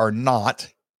they are not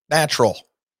natural.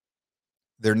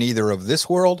 They're neither of this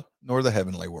world nor the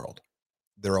heavenly world.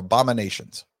 They're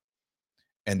abominations.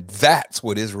 And that's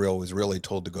what Israel was really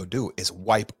told to go do, is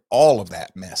wipe all of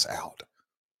that mess out.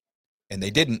 And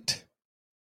they didn't.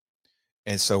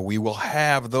 And so we will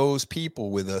have those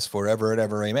people with us forever and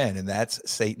ever. Amen. And that's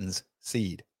Satan's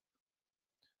seed.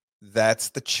 That's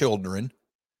the children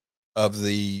of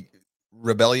the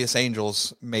rebellious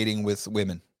angels mating with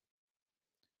women.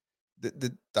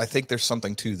 I think there's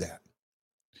something to that.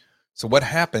 So what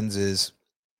happens is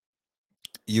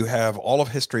you have all of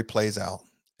history plays out,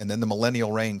 and then the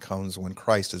millennial reign comes when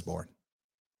Christ is born.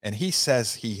 And he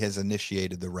says he has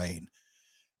initiated the reign.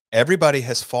 Everybody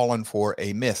has fallen for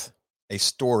a myth, a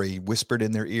story whispered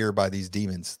in their ear by these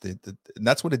demons. And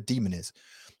that's what a demon is.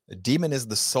 A demon is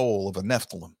the soul of a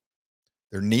Nephilim.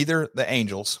 They're neither the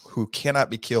angels, who cannot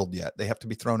be killed yet. They have to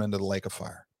be thrown into the lake of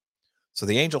fire. So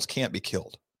the angels can't be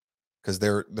killed because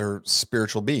they're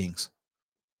spiritual beings.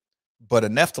 But a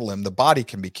Nephilim, the body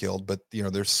can be killed, but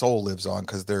their soul lives on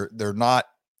because they're not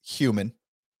human.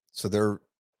 So they're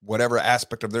whatever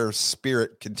aspect of their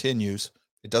spirit continues,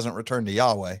 it doesn't return to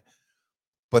Yahweh,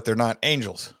 but they're not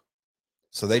angels.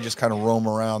 So they just kind of roam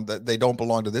around. They don't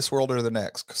belong to this world or the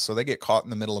next. So they get caught in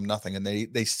the middle of nothing, and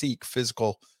they seek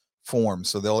physical form.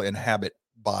 So they'll inhabit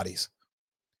bodies.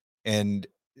 And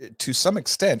to some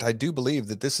extent, I do believe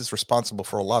that this is responsible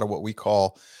for a lot of what we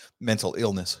call mental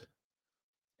illness.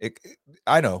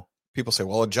 I know people say,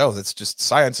 well, Joe, that's just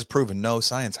science has proven. No,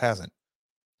 science hasn't.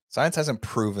 Science hasn't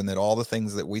proven that all the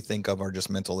things that we think of are just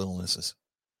mental illnesses.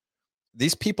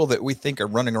 These people that we think are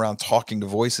running around talking to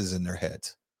voices in their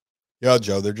heads. Yeah,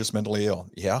 Joe, they're just mentally ill.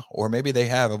 Yeah, or maybe they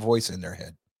have a voice in their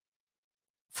head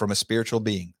from a spiritual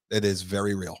being that is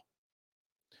very real.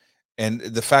 And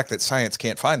the fact that science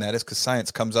can't find that is because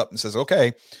science comes up and says,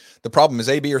 okay, the problem is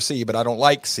A, B, or C, but I don't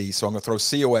like C, so I'm going to throw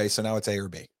C away, so now it's A or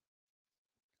B.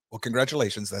 Well,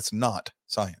 congratulations, that's not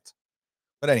science.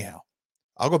 But anyhow,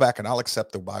 I'll go back and I'll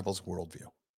accept the Bible's worldview.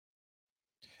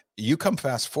 You come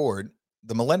fast forward,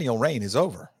 the millennial reign is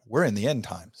over. We're in the end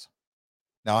times.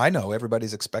 Now, I know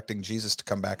everybody's expecting Jesus to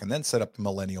come back and then set up the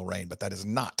millennial reign, but that is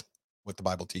not what the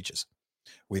Bible teaches.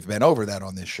 We've been over that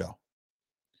on this show.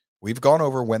 We've gone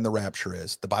over when the rapture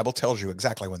is. The Bible tells you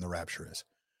exactly when the rapture is.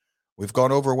 We've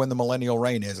gone over when the millennial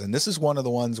reign is. And this is one of the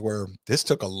ones where this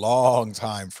took a long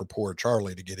time for poor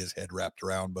Charlie to get his head wrapped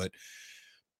around, but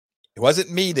it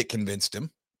wasn't me that convinced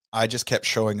him. I just kept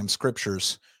showing him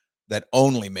scriptures that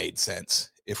only made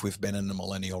sense if we've been in the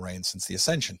millennial reign since the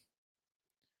ascension.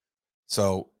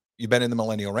 So you've been in the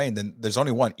millennial reign, then there's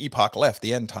only one epoch left,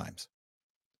 the end times.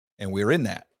 And we're in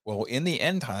that. Well, in the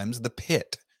end times, the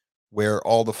pit, where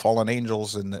all the fallen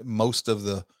angels and most of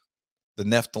the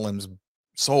Nephilim's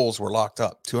souls were locked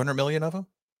up, 200 million of them.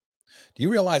 Do you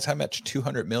realize how much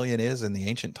 200 million is in the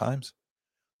ancient times?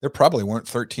 There probably weren't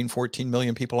 13, 14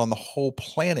 million people on the whole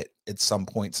planet at some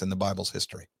points in the Bible's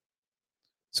history.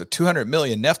 So 200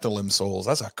 million Nephilim souls,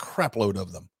 that's a crap load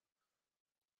of them.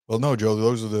 Well, no, Joe,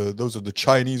 those are the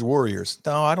Chinese warriors.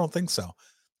 No, I don't think so.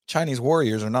 Chinese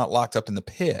warriors are not locked up in the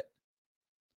pit,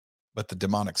 but the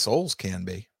demonic souls can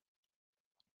be.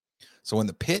 So when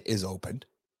the pit is opened,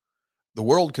 the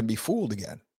world can be fooled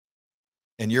again.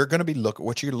 And you're going to be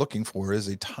what you're looking for is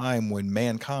a time when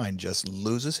mankind just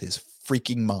loses his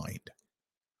freaking mind.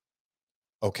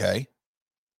 Okay.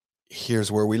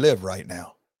 Here's where we live right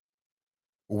now.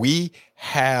 We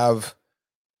have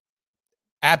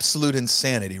absolute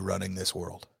insanity running this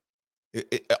world.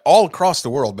 All across the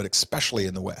world, but especially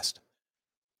in the West.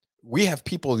 We have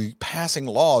people passing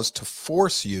laws to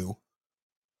force you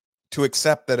to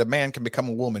accept that a man can become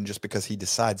a woman just because he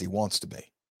decides he wants to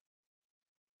be.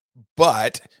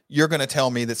 But you're going to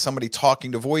tell me that somebody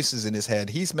talking to voices in his head,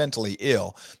 he's mentally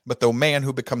ill, but the man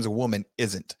who becomes a woman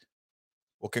isn't.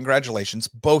 Well, congratulations.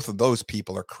 Both of those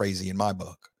people are crazy in my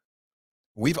book.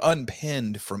 We've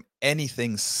unpinned from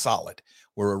anything solid.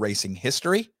 We're erasing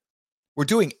history. We're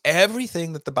doing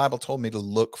everything that the Bible told me to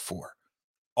look for.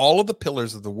 All of the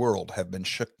pillars of the world have been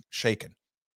shaken.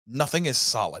 Nothing is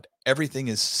solid. Everything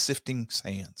is sifting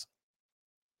sands.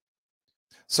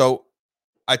 So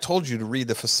I told you to read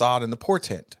the facade and the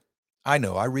portent. I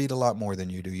know I read a lot more than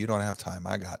you do. You don't have time.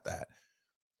 I got that.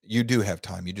 You do have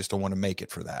time. You just don't want to make it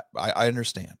for that. I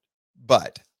understand.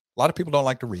 But a lot of people don't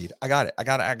like to read. I got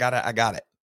it.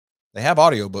 They have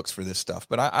audiobooks for this stuff,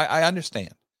 but I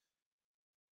understand.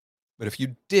 But if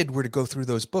you were to go through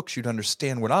those books, you'd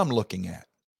understand what I'm looking at.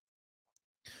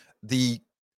 The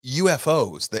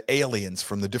UFOs, the aliens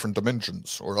from the different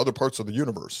dimensions or other parts of the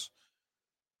universe,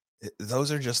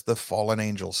 those are just the fallen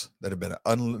angels that have been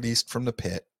unleashed from the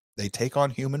pit. They take on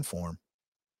human form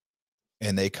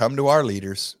and they come to our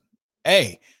leaders.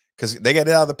 Hey, because they get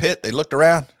out of the pit, they looked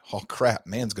around. Oh, crap,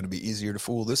 man's going to be easier to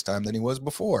fool this time than he was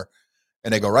before.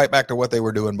 And they go right back to what they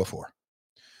were doing before,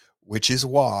 which is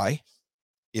why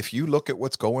if you look at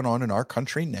what's going on in our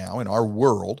country now, in our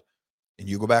world, and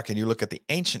you go back and you look at the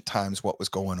ancient times, what was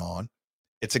going on,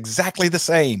 it's exactly the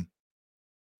same.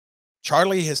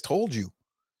 Charlie has told you.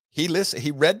 He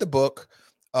read the book,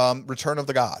 Return of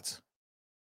the Gods.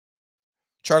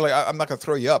 Charlie, I'm not going to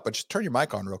throw you up, but just turn your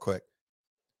mic on real quick.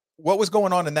 What was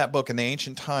going on in that book in the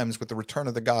ancient times with the Return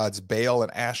of the Gods, Baal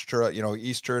and Ashtra,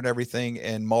 Easter and everything,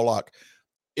 and Moloch?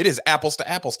 It is apples to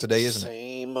apples today, isn't it?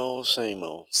 Same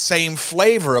old. Same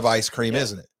flavor of ice cream,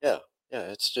 isn't it? Yeah.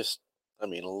 It's just, a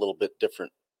little bit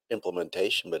different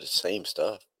implementation, but it's same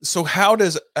stuff. So how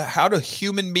do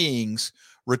human beings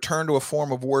return to a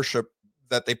form of worship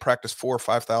that they practiced 4,000 or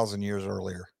 5,000 years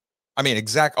earlier?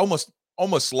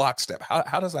 Almost lockstep.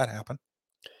 How does that happen?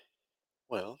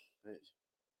 Well,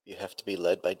 you have to be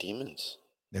led by demons.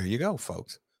 There you go,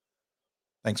 folks.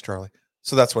 Thanks, Charlie.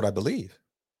 So that's what I believe.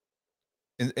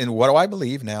 And what do I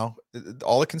believe now?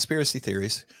 All the conspiracy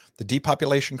theories, the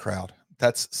depopulation crowd,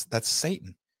 that's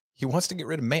Satan. He wants to get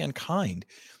rid of mankind.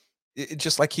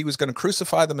 Just like he was going to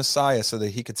crucify the Messiah so that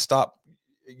he could stop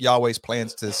Yahweh's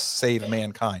plans to save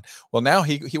mankind. Well, now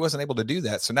he wasn't able to do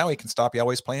that. So now he can stop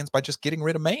Yahweh's plans by just getting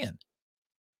rid of man.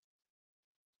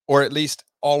 Or at least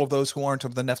all of those who aren't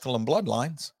of the Nephilim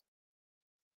bloodlines.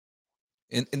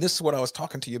 And this is what I was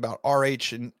talking to you about,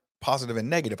 RH and positive and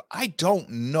negative. I don't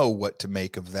know what to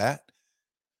make of that.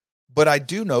 But I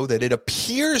do know that it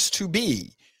appears to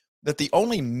be that the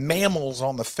only mammals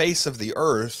on the face of the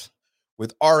earth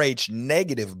with RH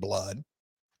negative blood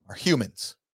are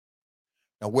humans.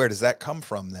 Now, where does that come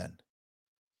from then?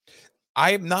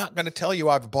 I'm not going to tell you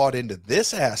I've bought into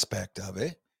this aspect of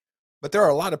it, but there are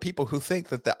a lot of people who think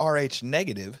that the RH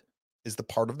negative is the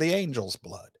part of the angel's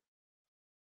blood.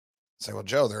 Say, well,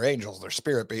 Joe, they're angels, they're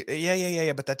spirit.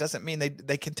 Yeah. But that doesn't mean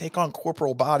they can take on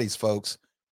corporal bodies, folks.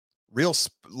 Real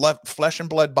flesh and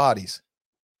blood bodies.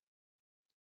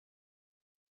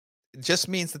 It just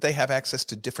means that they have access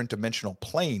to different dimensional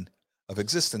plane of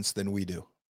existence than we do.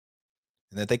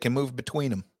 And that they can move between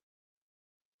them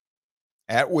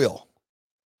at will.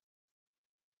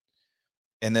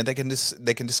 And then they can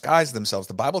disguise themselves.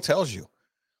 The Bible tells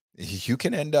you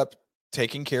can end up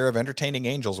taking care of entertaining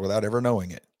angels without ever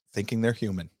knowing it, thinking they're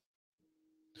human.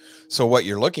 So what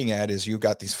you're looking at is you've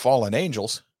got these fallen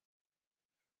angels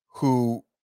who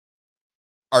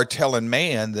are telling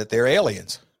man that they're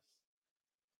aliens.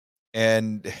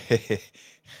 And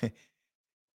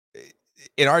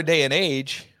in our day and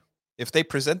age, if they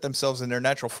present themselves in their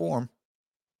natural form,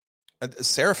 a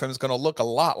seraphim is going to look a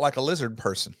lot like a lizard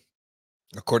person,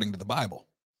 according to the Bible,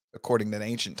 according to the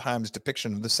ancient times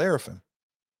depiction of the seraphim,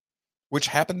 which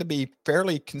happened to be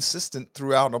fairly consistent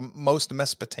throughout most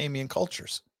Mesopotamian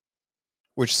cultures,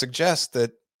 which suggests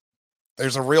that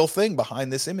there's a real thing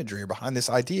behind this imagery or behind this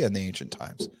idea in the ancient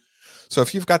times. So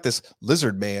if you've got this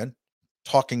lizard man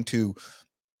talking to,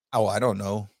 I don't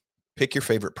know, pick your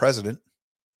favorite president,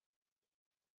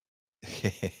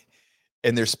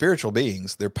 and they're spiritual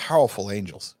beings, they're powerful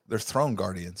angels, they're throne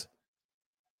guardians,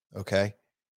 okay?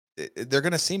 They're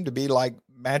going to seem to be like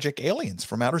magic aliens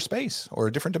from outer space or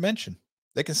a different dimension.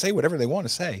 They can say whatever they want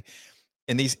to say.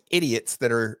 And these idiots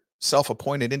that are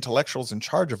self-appointed intellectuals in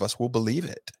charge of us will believe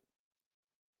it.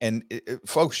 And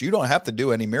folks, you don't have to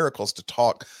do any miracles to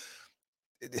talk.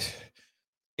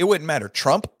 It wouldn't matter.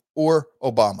 Trump or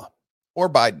Obama or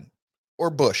Biden or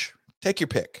Bush. Take your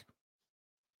pick.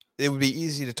 It would be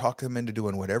easy to talk them into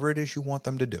doing whatever it is you want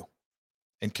them to do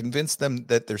and convince them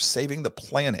that they're saving the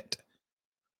planet.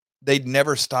 They'd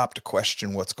never stop to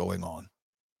question what's going on.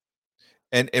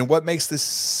 And what makes this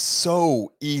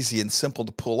so easy and simple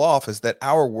to pull off is that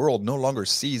our world no longer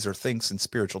sees or thinks in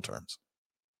spiritual terms.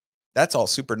 That's all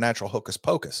supernatural hocus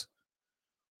pocus.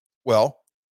 Well,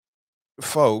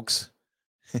 folks,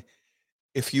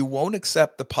 if you won't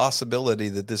accept the possibility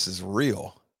that this is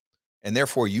real, and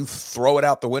therefore you throw it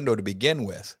out the window to begin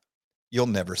with, you'll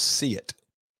never see it.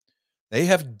 They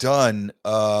have done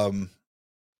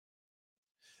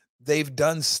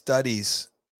studies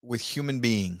with human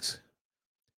beings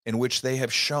in which they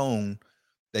have shown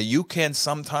that you can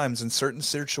sometimes in certain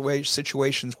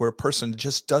situations where a person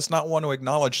just does not want to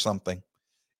acknowledge something,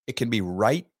 it can be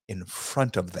right in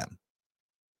front of them.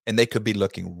 And they could be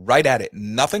looking right at it.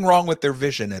 Nothing wrong with their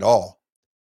vision at all.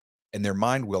 And their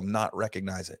mind will not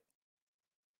recognize it.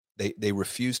 They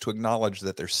refuse to acknowledge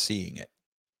that they're seeing it.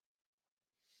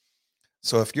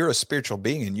 So if you're a spiritual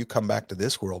being and you come back to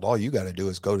this world, all you got to do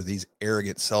is go to these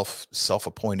arrogant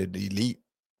self-appointed elite,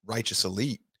 righteous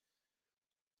elite,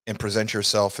 and present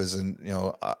yourself as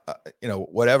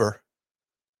whatever.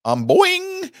 I'm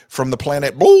boing from the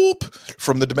planet boop,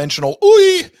 from the dimensional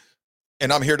ooey,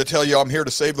 and I'm here to tell you I'm here to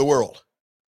save the world.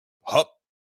 Hup.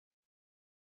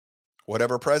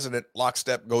 Whatever president,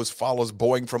 lockstep follows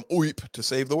Boeing from Oip to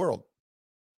save the world.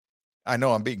 I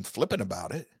know I'm being flippant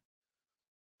about it,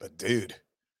 but dude,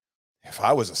 if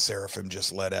I was a seraphim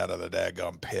just let out of the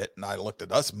daggum pit and I looked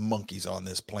at us monkeys on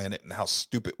this planet and how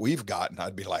stupid we've gotten,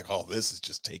 I'd be like, oh, this is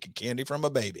just taking candy from a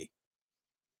baby.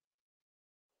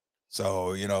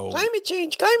 So, climate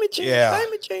change, yeah.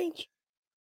 Climate change.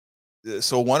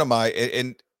 So one of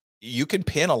and you can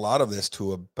pin a lot of this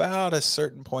to about a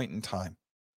certain point in time.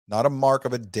 Not a mark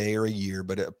of a day or a year,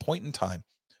 but a point in time,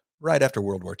 right after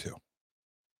World War II.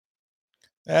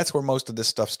 That's where most of this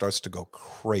stuff starts to go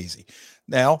crazy.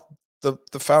 Now, the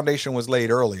foundation was laid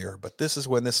earlier, but this is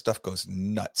when this stuff goes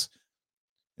nuts.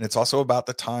 And it's also about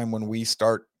the time when we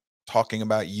start talking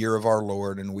about Year of Our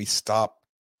Lord and we stop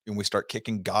and we start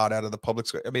kicking God out of the public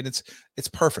square. I mean, it's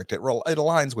perfect. It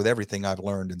aligns with everything I've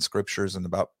learned in scriptures and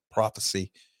about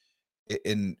prophecy,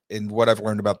 in what I've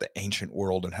learned about the ancient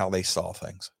world and how they saw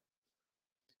things.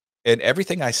 And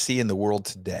everything I see in the world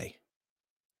today,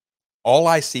 all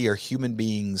I see are human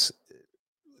beings.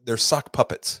 They're sock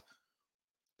puppets.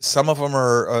 Some of them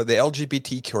are the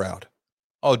LGBT crowd.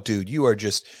 Oh, dude, you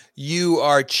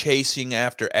are chasing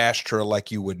after Astra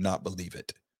like you would not believe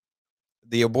it.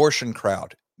 The abortion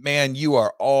crowd, man, you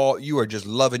are just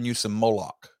loving you some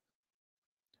Moloch.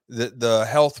 The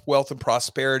health, wealth, and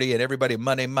prosperity, and everybody,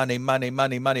 money,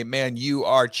 man, you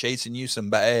are chasing you some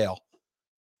Baal.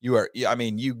 You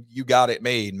got it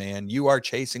made, man. You are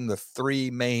chasing the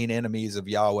three main enemies of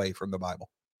Yahweh from the Bible.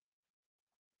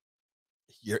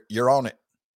 You're on it.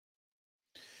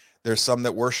 There's some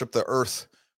that worship the earth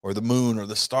or the moon or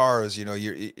the stars. You know,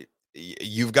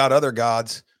 you've got other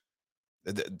gods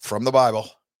from the Bible.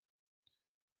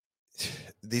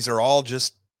 These are all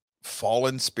just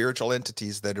fallen spiritual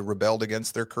entities that have rebelled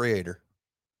against their creator,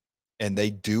 and they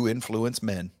do influence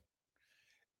men.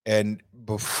 And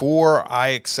before I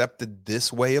accepted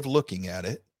this way of looking at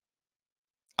it,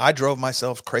 I drove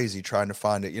myself crazy trying to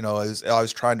find it. You know, I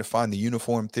was trying to find the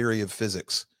uniform theory of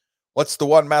physics. What's the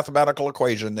one mathematical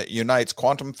equation that unites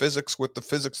quantum physics with the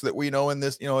physics that we know in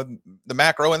this, you know, the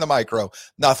macro and the micro?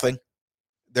 Nothing.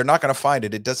 They're not going to find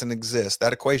it. It doesn't exist.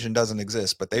 That equation doesn't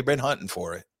exist, but they've been hunting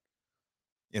for it.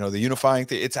 You know, the unifying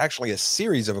it's actually a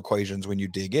series of equations when you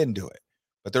dig into it,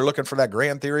 but they're looking for that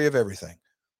grand theory of everything.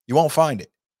 You won't find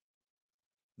it.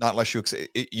 Not unless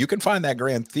you can find that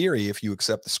grand theory if you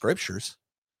accept the scriptures.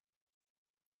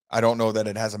 I don't know that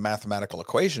it has a mathematical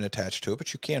equation attached to it,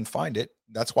 but you can find it.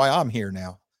 That's why I'm here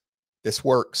now. This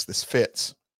works. This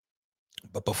fits.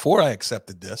 But before I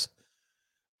accepted this,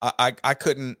 I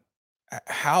couldn't.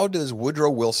 How does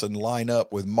Woodrow Wilson line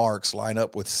up with Marx, line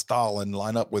up with Stalin,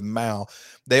 line up with Mao?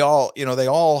 They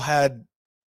all had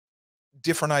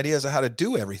different ideas of how to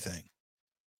do everything.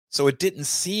 So it didn't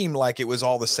seem like it was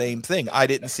all the same thing. I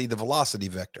didn't see the velocity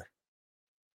vector.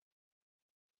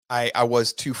 I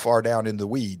was too far down in the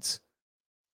weeds.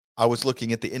 I was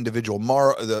looking at the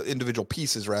individual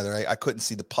pieces rather. I couldn't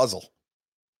see the puzzle.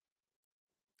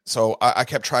 So I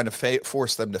kept trying to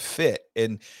force them to fit.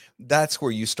 And that's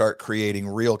where you start creating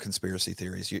real conspiracy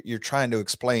theories. You're trying to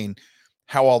explain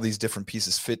how all these different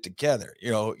pieces fit together.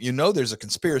 You know, there's a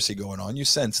conspiracy going on. You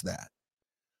sense that.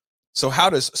 So how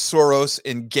does Soros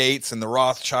and Gates and the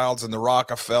Rothschilds and the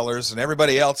Rockefellers and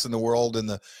everybody else in the world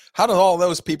how do all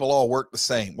those people all work the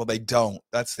same? Well, they don't.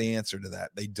 That's the answer to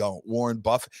that. They don't. Warren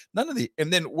Buffett, none of the,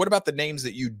 and then what about the names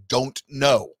that you don't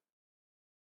know?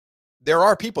 There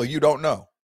are people you don't know.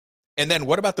 And then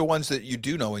what about the ones that you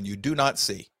do know and you do not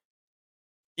see?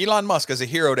 Elon Musk is a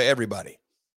hero to everybody.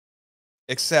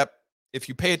 Except if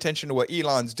you pay attention to what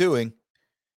Elon's doing,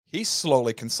 he's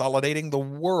slowly consolidating the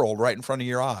world right in front of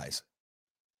your eyes.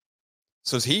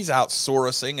 So he's out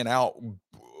Sorosing and out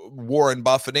Warren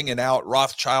Buffetting and out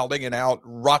Rothschilding and out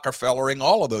Rockefellering,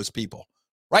 all of those people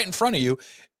right in front of you.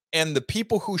 And the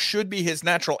people who should be his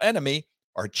natural enemy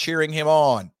are cheering him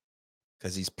on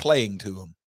because he's playing to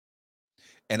them.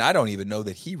 And I don't even know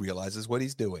that he realizes what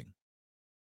he's doing.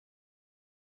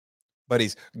 But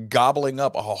he's gobbling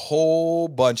up a whole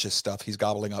bunch of stuff. He's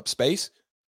gobbling up space.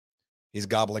 He's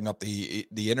gobbling up the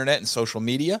internet and social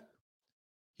media.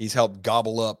 He's helped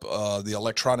gobble up the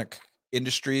electronic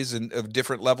industries and of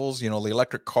different levels, the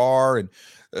electric car, and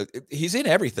he's in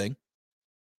everything.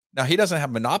 Now, he doesn't have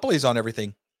monopolies on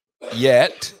everything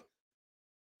yet,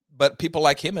 but people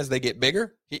like him, as they get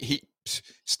bigger, he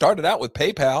started out with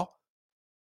PayPal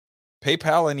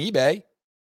and eBay.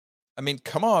 I mean,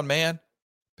 come on, man.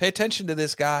 Pay attention to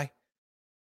this guy.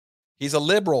 He's a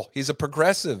liberal. He's a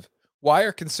progressive. Why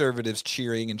are conservatives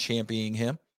cheering and championing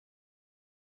him?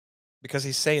 Because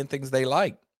he's saying things they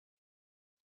like.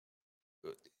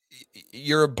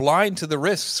 You're blind to the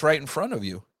risks right in front of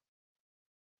you.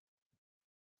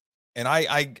 And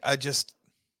I just,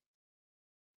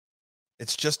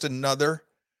 it's just another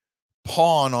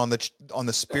pawn on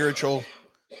the spiritual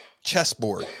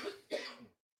chessboard.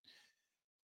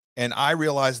 And I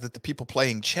realized that the people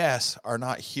playing chess are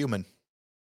not human.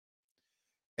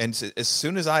 And as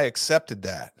soon as I accepted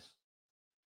that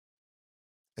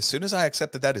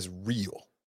is real,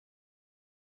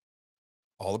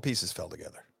 all the pieces fell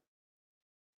together.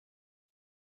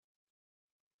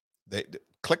 They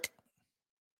click.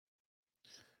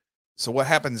 So what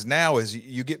happens now is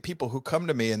you get people who come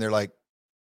to me and they're like,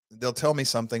 they'll tell me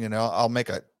something and I'll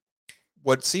make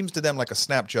what seems to them like a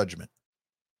snap judgment.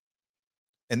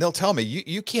 And they'll tell me,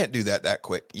 you can't do that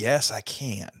quick. Yes, I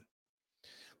can.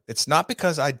 It's not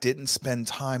because I didn't spend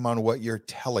time on what you're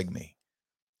telling me.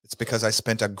 It's because I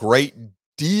spent a great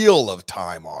deal of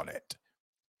time on it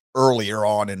earlier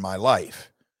on in my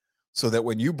life, so that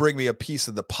when you bring me a piece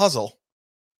of the puzzle,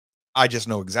 I just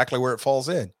know exactly where it falls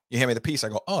in. You hand me the piece, I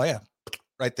go, oh yeah,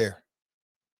 right there.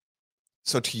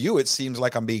 So to you, it seems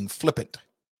like I'm being flippant.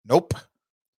 Nope.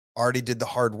 Already did the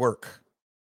hard work.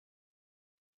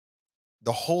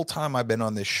 The whole time I've been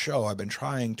on this show, I've been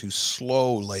trying to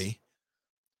slowly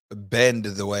bend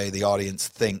the way the audience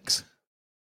thinks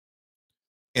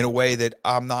in a way that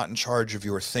I'm not in charge of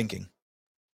your thinking.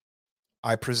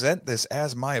 I present this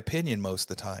as my opinion most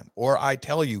of the time, or I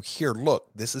tell you, here, look,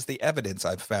 this is the evidence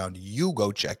I've found. You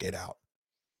go check it out.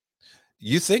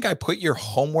 You think I put your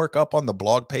homework up on the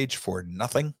blog page for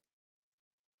nothing?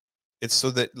 It's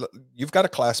so that you've got a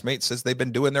classmate says they've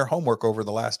been doing their homework over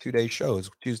the last 2 days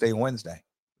shows, Tuesday and Wednesday.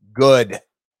 Good.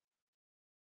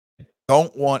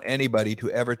 Don't want anybody to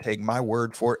ever take my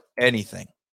word for anything.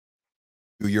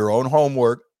 Do your own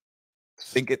homework,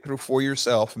 think it through for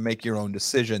yourself, and make your own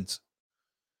decisions.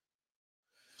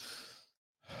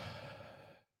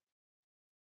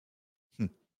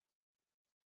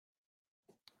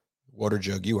 Water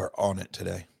Jug, you are on it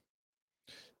today.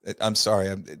 I'm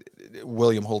sorry,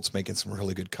 William Holt's making some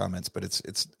really good comments, but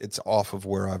it's off of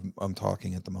where I'm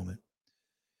talking at the moment.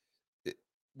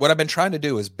 What I've been trying to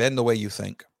do is bend the way you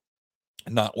think,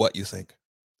 not what you think.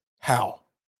 How?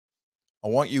 I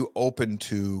want you open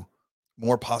to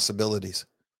more possibilities.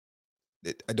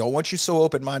 I don't want you so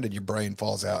open-minded your brain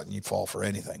falls out and you fall for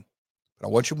anything. But I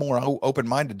want you more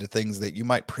open-minded to things that you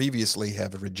might previously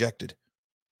have rejected.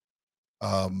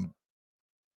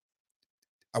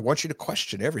 I want you to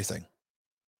question everything.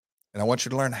 And I want you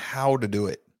to learn how to do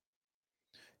it.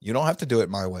 You don't have to do it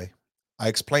my way. I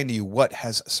explain to you what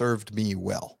has served me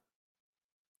well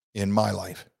in my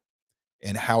life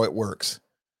and how it works.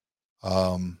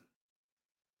 And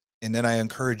then I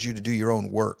encourage you to do your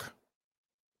own work.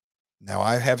 Now,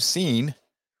 I have seen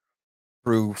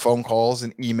through phone calls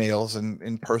and emails and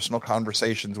in personal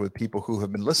conversations with people who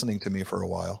have been listening to me for a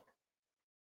while,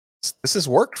 this has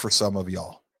worked for some of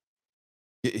y'all.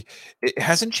 It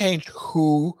hasn't changed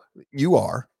who you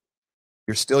are.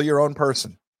 You're still your own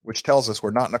person, which tells us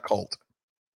we're not in a cult.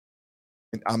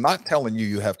 And I'm not telling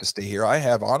you have to stay here. I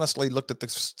have honestly looked at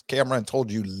this camera and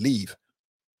told you leave.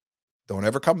 Don't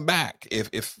ever come back. If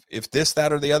this,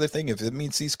 that, or the other thing, if it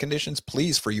meets these conditions,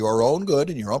 please, for your own good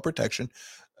and your own protection,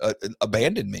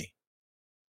 abandon me.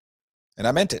 And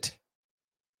I meant it.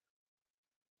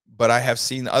 But I have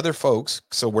seen other folks,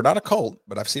 so we're not a cult,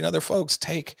 but I've seen other folks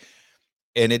take,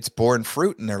 and it's borne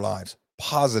fruit in their lives,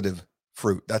 positive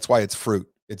fruit. That's why it's fruit.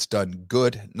 It's done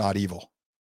good, not evil.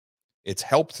 It's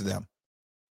helped them.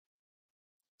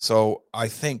 So I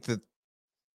think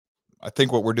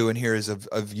what we're doing here is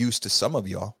of use to some of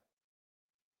y'all.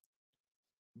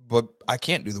 But I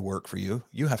can't do the work for you.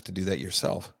 You have to do that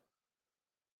yourself.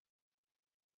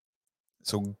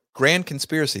 So, grand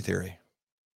conspiracy theory.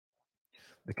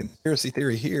 The conspiracy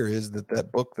theory here is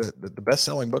that book, the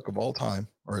best-selling book of all time,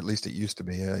 or at least it used to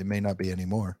be, it may not be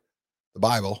anymore, the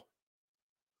Bible,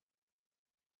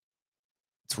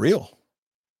 it's real.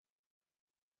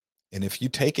 And if you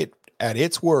take it at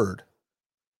its word,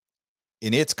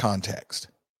 in its context,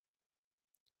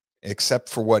 except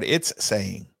for what it's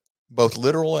saying, both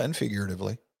literal and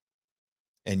figuratively,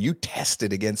 and you test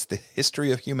it against the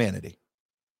history of humanity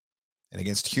and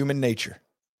against human nature,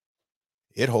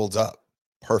 it holds up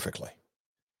perfectly.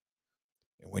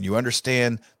 And when you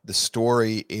understand the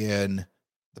story in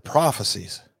the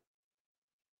prophecies,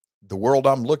 the world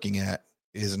I'm looking at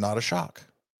is not a shock.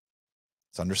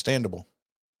 It's understandable.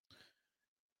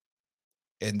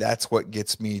 And that's what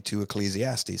gets me to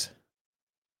Ecclesiastes,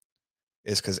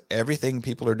 is because everything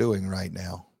people are doing right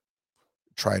now,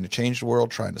 trying to change the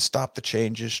world, trying to stop the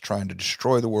changes, trying to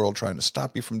destroy the world, trying to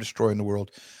stop you from destroying the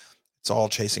world, it's all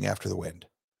chasing after the wind.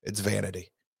 It's vanity.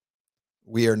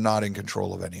 We are not in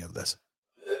control of any of this.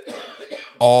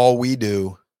 All we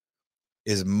do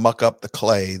is muck up the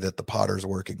clay that the potter's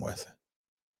working with.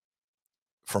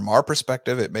 From our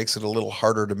perspective, it makes it a little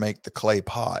harder to make the clay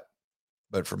pot.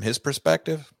 But from his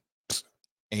perspective,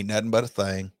 ain't nothing but a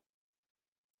thing.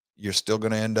 You're still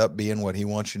going to end up being what he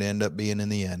wants you to end up being in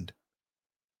the end.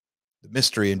 The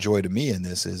mystery and joy to me in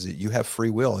this is that you have free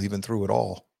will even through it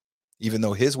all. Even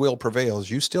though his will prevails,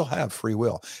 you still have free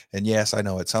will. And yes, I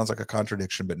know it sounds like a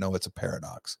contradiction, but no, it's a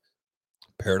paradox.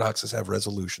 Paradoxes have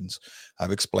resolutions.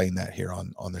 I've explained that here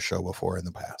on the show before in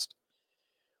the past.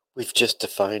 We've just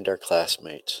defined our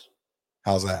classmates.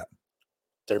 How's that?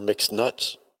 They're mixed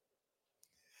nuts.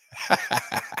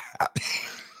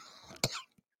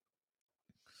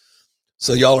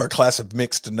 So y'all are a class of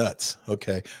mixed nuts.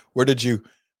 Okay. Where'd you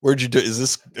do? Is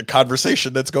this a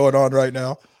conversation that's going on right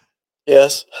now?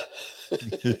 Yes.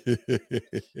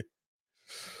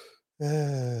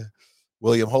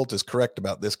 William Holt is correct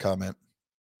about this comment.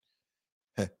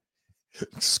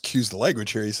 Excuse the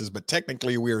language here. He says, but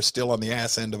technically we are still on the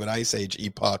ass end of an ice age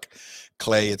epoch.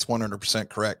 Clay, it's 100%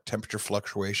 correct. Temperature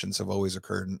fluctuations have always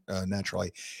occurred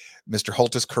naturally. Mr.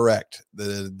 Holt is correct.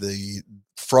 The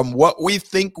from what we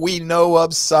think we know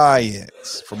of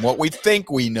science, from what we think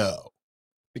we know,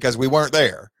 because we weren't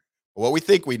there, but what we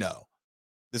think we know,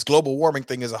 this global warming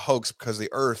thing is a hoax because the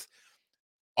Earth,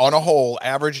 on a whole,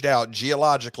 averaged out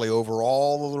geologically over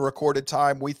all the recorded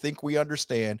time we think we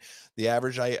understand, the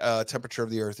average temperature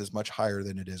of the Earth is much higher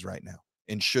than it is right now,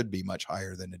 and should be much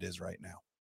higher than it is right now.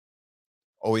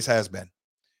 Always has been.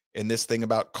 And this thing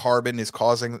about carbon is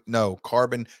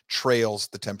carbon trails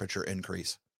the temperature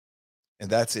increase. And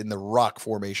that's in the rock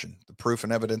formation. The proof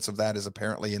and evidence of that is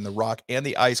apparently in the rock and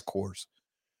the ice cores,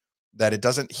 that it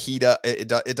doesn't heat up. It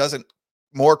doesn't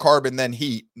more carbon than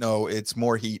heat. No, it's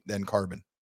more heat than carbon.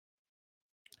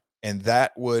 And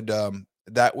that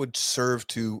would serve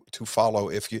to follow.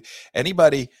 If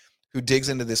anybody who digs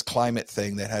into this climate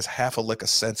thing that has half a lick of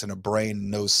sense and a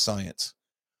brain knows science.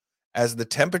 As the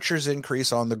temperatures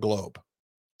increase on the globe,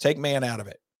 take man out of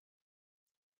it.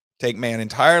 Take man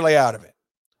entirely out of it.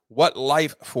 What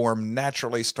life form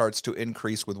naturally starts to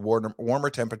increase with warmer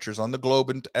temperatures on the globe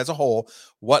and as a whole?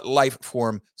 What life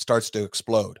form starts to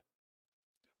explode?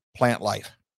 Plant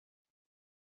life.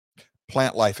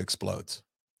 Plant life explodes.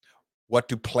 What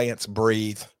do plants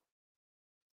breathe?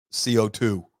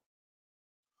 CO2.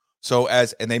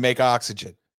 And they make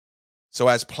oxygen. So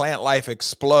as plant life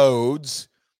explodes,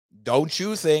 don't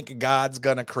you think God's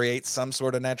going to create some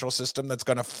sort of natural system that's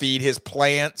going to feed his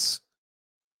plants?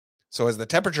 So as the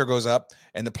temperature goes up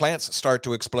and the plants start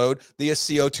to explode, the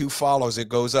CO2 follows. It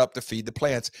goes up to feed the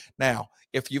plants. Now,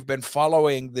 if you've been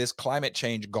following this climate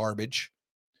change garbage,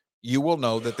 you will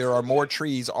know that there are more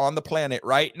trees on the planet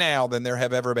right now than there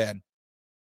have ever been.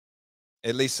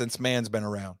 At least since man's been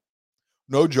around.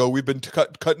 No, Joe, we've been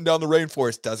cutting down the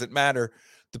rainforest. Doesn't matter.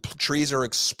 The trees are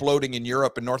exploding in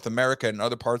Europe and North America and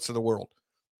other parts of the world.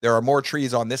 There are more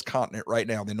trees on this continent right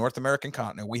now, the North American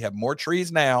continent. We have more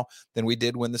trees now than we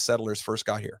did when the settlers first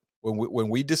got here. When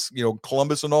we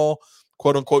Columbus and all,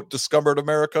 quote unquote, discovered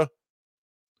America,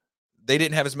 they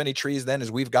didn't have as many trees then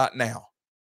as we've got now.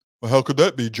 Well, how could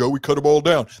that be, Joe? We cut them all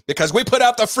down because we put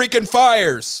out the freaking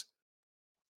fires,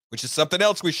 which is something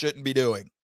else we shouldn't be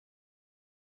doing.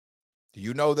 Do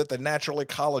you know that the natural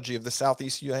ecology of the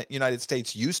Southeast United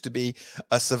States used to be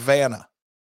a savanna?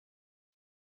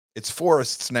 It's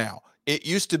forests now. It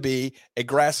used to be a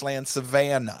grassland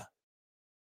savanna.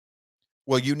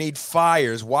 Well, you need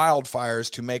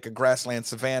wildfires to make a grassland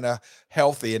savanna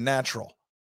healthy and natural.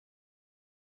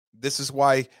 This is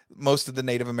why most of the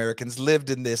Native Americans lived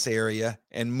in this area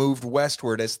and moved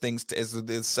westward as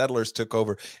the settlers took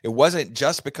over. It wasn't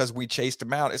just because we chased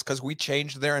them out. It's because we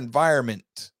changed their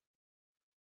environment.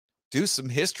 Do some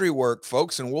history work,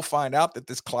 folks, and we'll find out that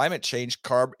this climate change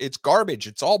it's garbage.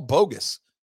 It's all bogus.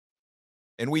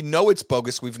 And we know it's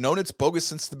bogus. We've known it's bogus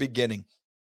since the beginning.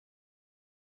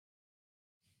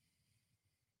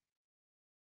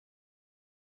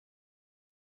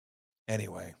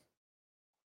 Anyway.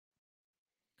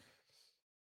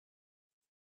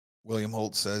 William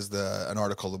Holt says an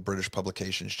article of British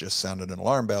publications just sounded an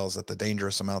alarm bells at the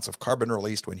dangerous amounts of carbon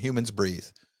released when humans breathe.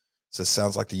 So it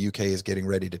sounds like the UK is getting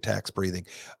ready to tax breathing.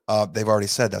 They've already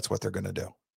said that's what they're going to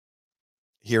do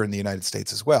here in the United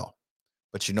States as well.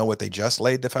 But you know what they just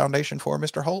laid the foundation for,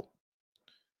 Mr. Holt?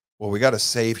 Well, we got to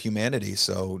save humanity.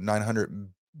 So 900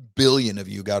 billion of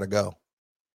you got to go.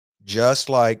 Just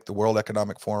like the World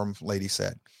Economic Forum lady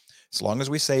said, as long as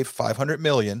we save 500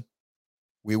 million,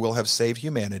 we will have saved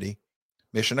humanity.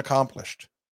 Mission accomplished.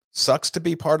 Sucks to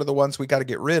be part of the ones we got to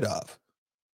get rid of.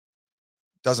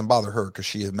 Doesn't bother her because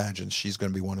she imagines she's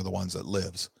going to be one of the ones that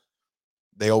lives.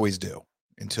 They always do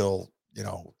until,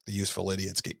 the useful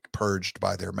idiots get purged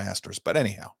by their masters. But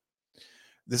anyhow,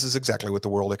 this is exactly what the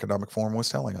World Economic Forum was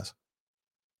telling us.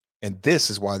 And this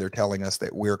is why they're telling us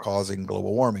that we're causing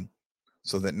global warming.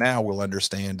 So that now we'll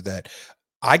understand that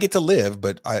I get to live,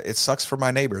 but it sucks for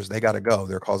my neighbors. They got to go.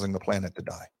 They're causing the planet to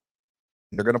die.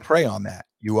 They're going to prey on that.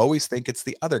 You always think it's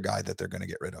the other guy that they're going to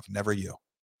get rid of, never you.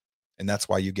 And that's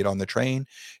why you get on the train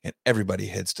and everybody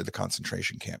heads to the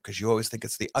concentration camp because you always think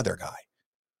it's the other guy.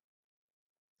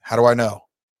 How do I know?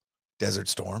 Desert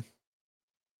Storm.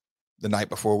 The night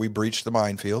before we breached the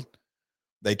minefield,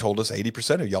 they told us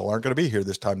 80% of y'all aren't going to be here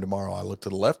this time tomorrow. I looked to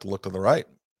the left, looked to the right.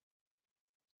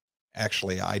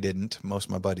 Actually, I didn't. Most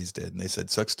of my buddies did. And they said,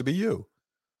 sucks to be you.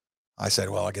 I said,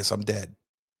 well, I guess I'm dead.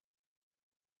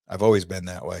 I've always been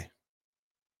that way.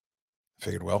 I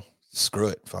figured, well, screw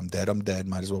it. If I'm dead, I'm dead.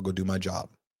 Might as well go do my job.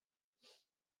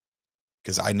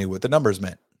 Because I knew what the numbers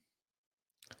meant.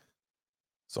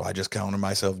 So I just counted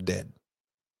myself dead.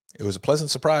 It was a pleasant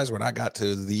surprise when I got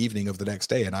to the evening of the next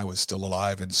day and I was still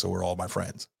alive, and so were all my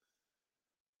friends.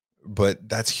 But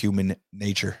that's human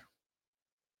nature.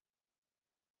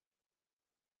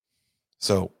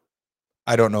 So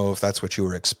I don't know if that's what you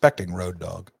were expecting, Road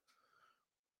Dog.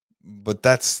 But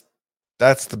that's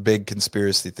the big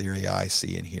conspiracy theory I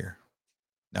see in here.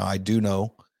 Now, I do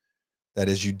know that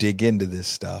as you dig into this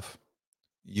stuff,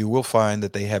 you will find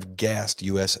that they have gassed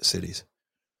U.S. cities.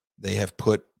 They have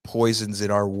put poisons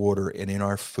in our water and in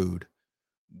our food.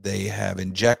 They have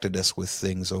injected us with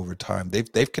things over time.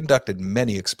 They've conducted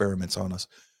many experiments on us.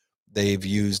 They've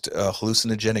used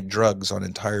hallucinogenic drugs on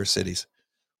entire cities.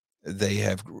 They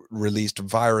have released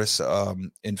virus,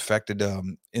 infected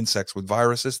insects with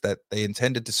viruses that they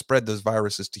intended to spread those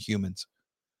viruses to humans.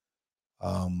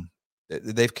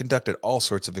 They've conducted all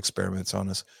sorts of experiments on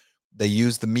us. They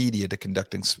use the media to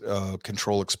conducting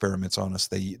control experiments on us.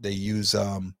 They use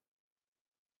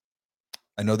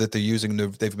I know that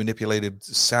they've manipulated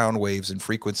sound waves and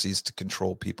frequencies to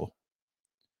control people.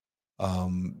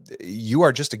 You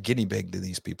are just a guinea pig to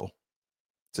these people,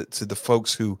 to the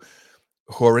folks who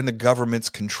are in the government's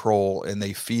control and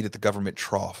they feed at the government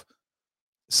trough.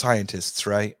 Scientists,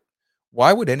 right?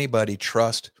 Why would anybody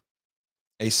trust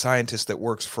a scientist that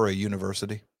works for a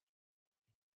university?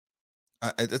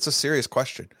 It's a serious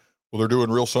question. Well, they're doing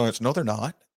real science. No, they're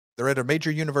not. They're at a major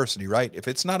university, right? If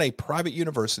it's not a private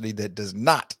university that does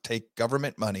not take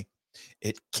government money,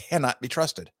 it cannot be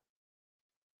trusted.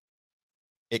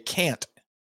 It can't.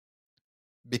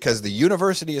 Because the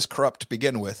university is corrupt to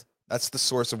begin with. That's the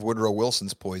source of Woodrow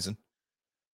Wilson's poison.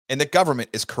 And the government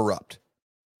is corrupt.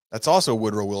 That's also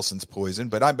Woodrow Wilson's poison.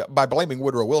 But by blaming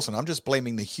Woodrow Wilson, I'm just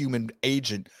blaming the human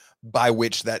agent by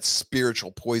which that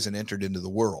spiritual poison entered into the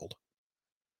world.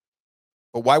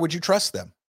 But why would you trust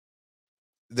them?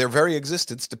 Their very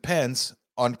existence depends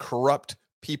on corrupt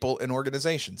people and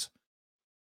organizations.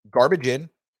 Garbage in,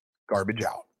 garbage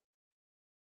out.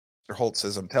 Mr. Holt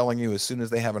says, I'm telling you, as soon as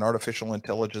they have an artificial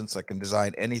intelligence that can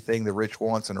design anything the rich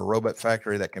wants in a robot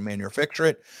factory that can manufacture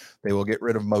it, they will get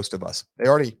rid of most of us. They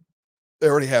already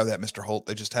have that, Mr. Holt.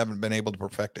 They just haven't been able to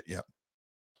perfect it yet.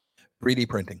 3D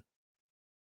printing.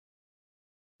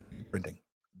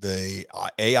 The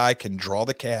AI can draw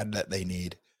the CAD that they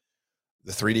need.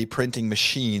 The 3D printing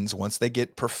machines, once they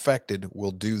get perfected,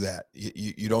 will do that.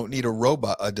 You don't need a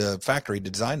robot, a factory to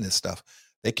design this stuff.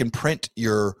 They can print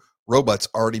your robots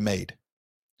already made.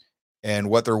 And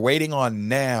what they're waiting on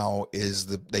now is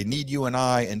they need you and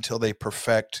I until they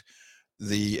perfect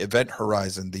the event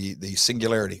horizon, the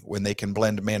singularity, when they can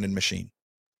blend man and machine.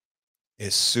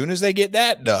 As soon as they get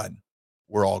that done,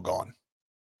 we're all gone.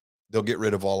 They'll get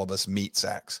rid of all of us meat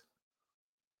sacks.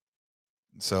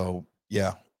 So,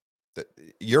 yeah.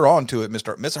 You're on to it,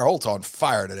 Mr. Holt's on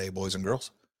fire today, boys and girls.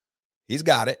 He's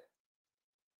got it.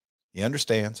 He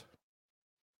understands.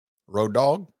 Road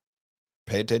Dog,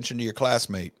 pay attention to your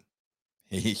classmate.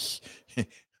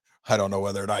 I don't know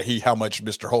whether or not how much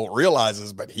Mr. Holt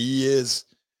realizes, but he's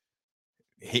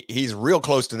real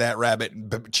close to that rabbit,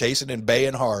 chasing and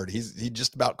baying hard. He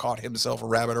just about caught himself a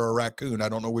rabbit or a raccoon. I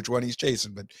don't know which one he's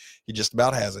chasing, but he just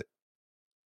about has it.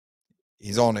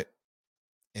 He's on it.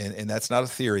 And that's not a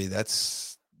theory.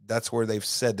 That's where they've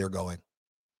said they're going.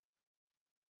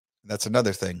 That's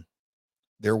another thing.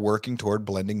 They're working toward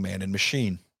blending man and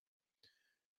machine.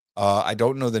 I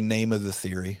don't know the name of the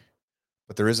theory,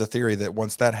 but there is a theory that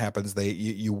once that happens,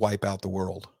 you wipe out the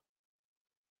world.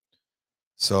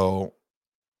 So,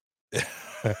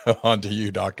 on to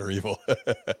you, Dr. Evil.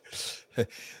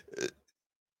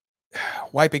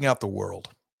 Wiping out the world.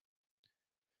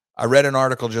 I read an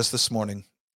article just this morning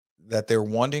that they're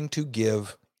wanting to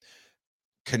give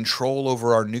control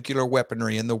over our nuclear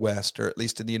weaponry in the West, or at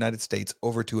least in the United States,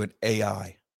 over to an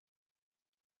AI.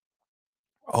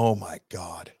 Oh my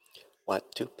God. Want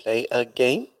to play a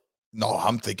game? No,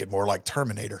 I'm thinking more like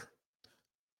Terminator.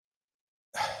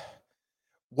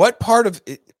 What part of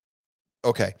it?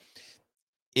 Okay.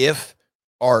 If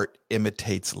art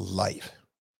imitates life,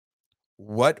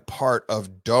 what part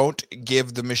of don't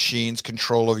give the machines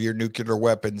control of your nuclear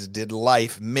weapons did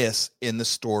life miss in the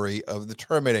story of the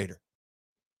Terminator?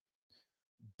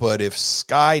 But if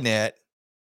Skynet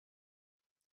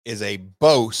is a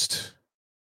boast,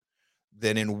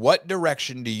 then in what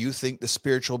direction do you think the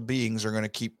spiritual beings are going to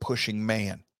keep pushing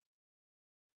man?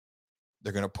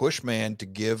 They're going to push man to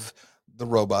give the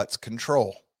robot's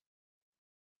control.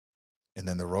 And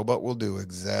then the robot will do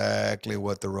exactly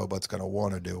what the robot's going to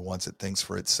want to do once it thinks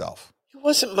for itself. It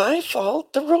wasn't my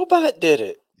fault. The robot did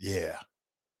it. Yeah.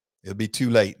 It'll be too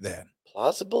late then.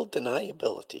 Plausible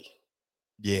deniability.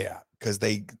 Yeah.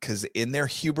 Because in their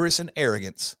hubris and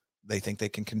arrogance, they think they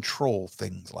can control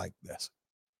things like this.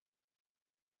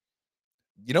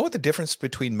 You know what the difference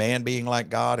between man being like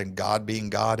God and God being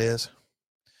God is?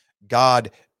 God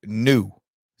knew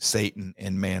Satan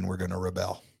and man were going to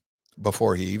rebel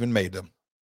before he even made them.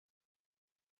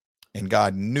 And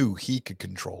God knew he could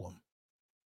control them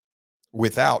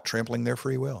without trampling their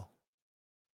free will.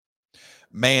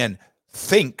 Man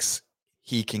thinks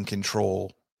he can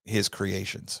control his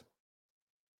creations.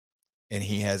 And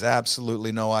he has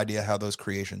absolutely no idea how those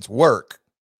creations work.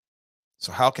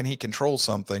 So how can he control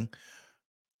something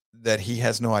that he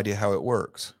has no idea how it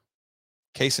works?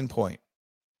 Case in point,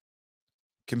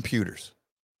 computers.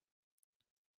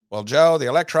 Well, Joe, the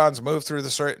electrons move through the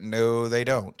circuit. No, they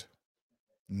don't.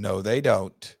 No, they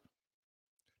don't.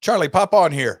 Charlie, pop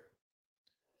on here.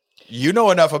 You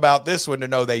know enough about this one to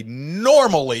know they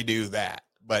normally do that,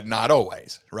 but not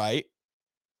always, right?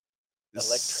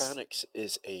 Electronics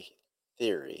is a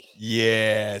theory.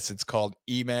 Yes, it's called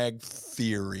EMAG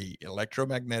theory,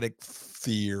 electromagnetic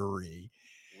theory.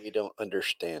 We don't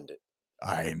understand it.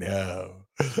 I know.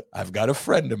 I've got a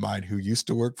friend of mine who used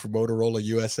to work for Motorola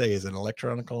USA as an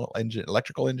electrical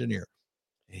engineer.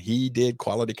 He did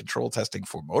quality control testing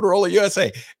for Motorola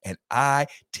USA, and I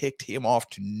ticked him off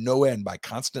to no end by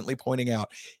constantly pointing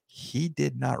out he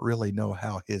did not really know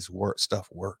how his stuff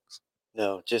works.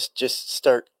 No, just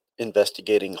start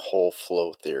investigating whole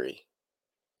flow theory.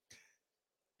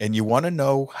 And you want to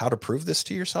know how to prove this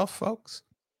to yourself, folks?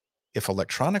 If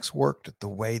electronics worked the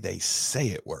way they say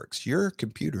it works, your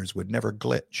computers would never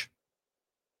glitch.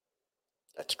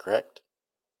 That's correct.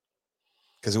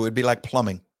 Because it would be like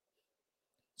plumbing.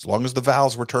 As long as the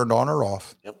valves were turned on or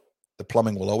off, Yep. The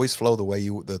plumbing will always flow the way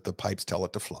the pipes tell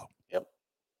it to flow. Yep.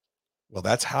 Well,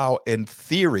 that's how, in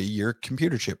theory, your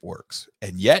computer chip works.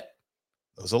 And yet,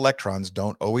 those electrons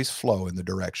don't always flow in the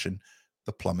direction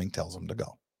the plumbing tells them to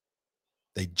go.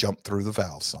 They jump through the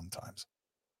valves sometimes.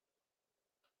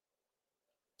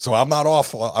 So I'm not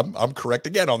off. I'm correct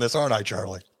again on this, aren't I,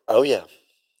 Charlie? Oh, yeah.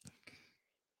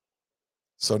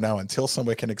 So now until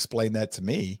somebody can explain that to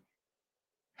me,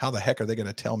 how the heck are they going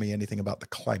to tell me anything about the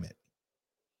climate?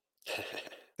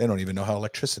 They don't even know how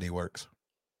electricity works.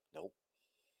 Nope.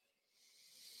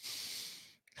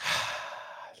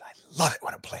 I love it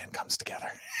when a plan comes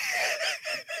together.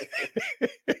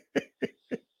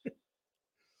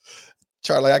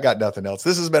 Charlie, I got nothing else.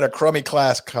 This has been a crummy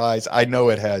class, guys. I know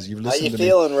it has. You've listened How you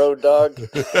feeling, Road Dog?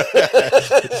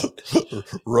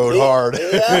 Rode hard.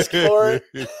 He asked for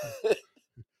it.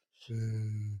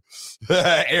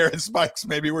 Aaron Spikes,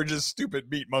 maybe we're just stupid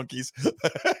meat monkeys.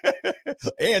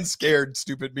 And scared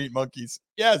stupid meat monkeys.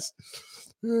 Yes.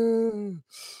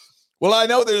 Well, I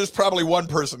know there's probably one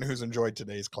person who's enjoyed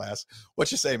today's class.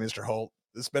 What you say, Mr. Holt?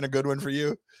 This been a good one for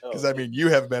you? Because I mean, you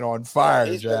have been on fire,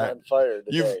 he's Jack. been on fire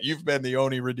today. You've been the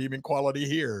only redeeming quality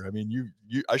here. I mean,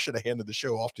 you I should have handed the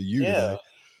show off to you today.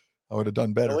 I would have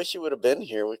done better. I wish you would have been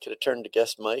here. We could have turned the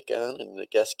guest mic on and the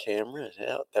guest camera.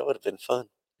 Yeah, that would have been fun.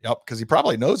 Yep, because he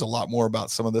probably knows a lot more about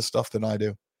some of this stuff than I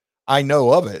do. I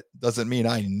know of it. Doesn't mean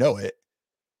I know it.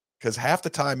 Because half the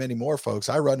time anymore, folks,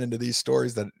 I run into these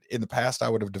stories that in the past I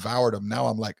would have devoured them. Now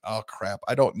I'm like, oh, crap.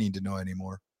 I don't need to know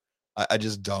anymore. I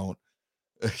just don't.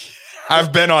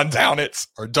 I've been on donuts.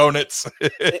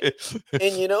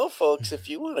 And you know, folks, if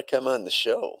you want to come on the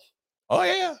show. Oh,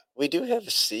 yeah. We do have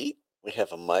a seat. We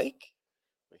have a mic.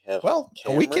 We have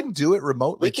we can do it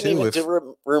remotely, we can even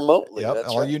do remotely. Yep, that's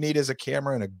all right. you need is a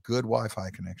camera and a good Wi-Fi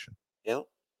connection. Yep.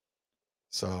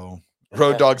 So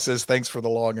Road Dog says, thanks for the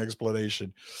long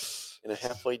explanation. And a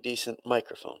halfway decent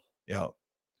microphone. Yeah.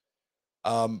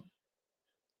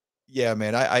 Yeah,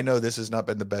 man, I know this has not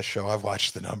been the best show. I've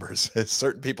watched the numbers.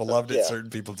 Certain people loved it. Certain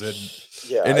people didn't.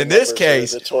 Yeah. And in this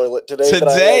case, the toilet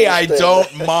today I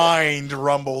don't mind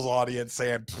Rumble's audience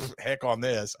saying, heck on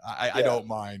this. I don't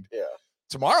mind. Yeah.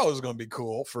 Tomorrow is going to be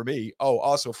cool for me. Oh,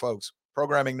 also, folks,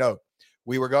 programming note.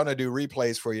 We were going to do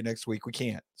replays for you next week. We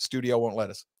can't. Studio won't let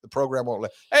us. The program won't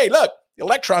let. Hey, look, the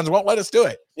electrons won't let us do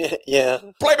it. Yeah.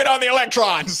 Blame it on the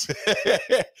electrons.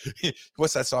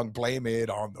 What's that song? Blame it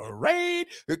on the rain.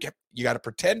 You got to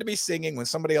pretend to be singing when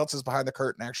somebody else is behind the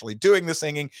curtain actually doing the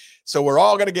singing. So we're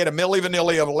all going to get a milli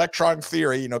vanilli of electron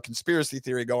theory, conspiracy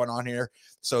theory going on here.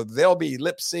 So they'll be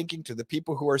lip syncing to the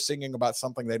people who are singing about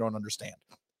something they don't understand.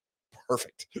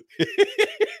 Perfect.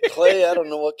 Clay, I don't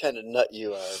know what kind of nut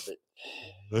you are,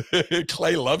 but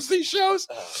Clay loves these shows.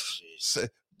 oh,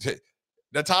 jeez.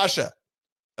 Natasha,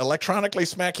 electronically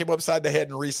smack him upside the head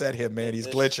and reset him, man. He's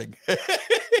glitching.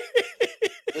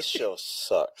 This show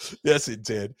sucks. Yes, it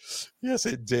did. Yes,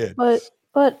 it did.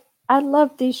 But I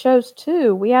love these shows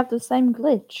too. We have the same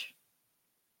glitch.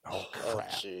 Oh, Oh, crap.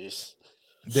 jeez.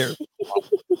 They're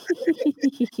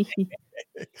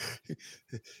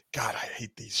God, I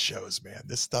hate these shows, man.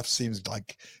 This stuff seems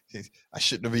like I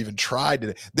shouldn't have even tried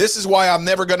it. This is why I'm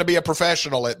never going to be a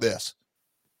professional at this.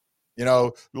 You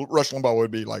know, Rush Limbaugh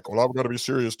would be like, well, I'm going to be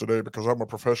serious today because I'm a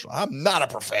professional. I'm not a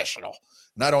professional,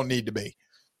 and I don't need to be.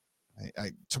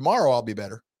 Tomorrow I'll be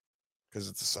better because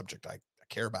it's a subject I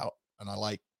care about and I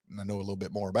like and I know a little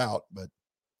bit more about. But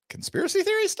conspiracy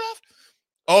theory stuff?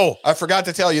 Oh, I forgot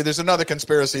to tell you, there's another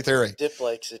conspiracy theory. Dip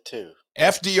likes it too.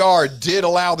 FDR did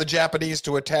allow the Japanese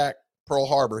to attack Pearl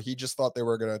Harbor. He just thought they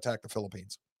were going to attack the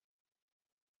Philippines.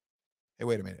 Hey,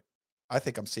 wait a minute. I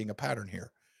think I'm seeing a pattern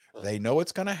here. They know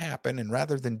it's going to happen, and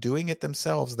rather than doing it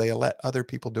themselves, they let other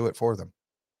people do it for them.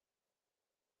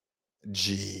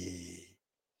 Gee.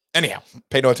 Anyhow,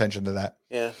 pay no attention to that.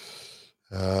 Yeah.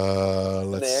 Let's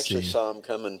And they actually see. saw him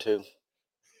coming too.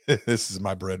 This is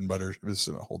my bread and butter. This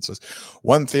Holt says,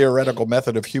 one theoretical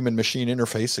method of human-machine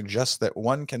interface suggests that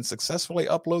one can successfully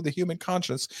upload the human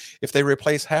conscience if they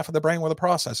replace half of the brain with a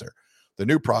processor. The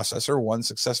new processor, one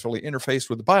successfully interfaced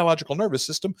with the biological nervous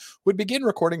system, would begin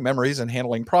recording memories and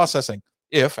handling processing.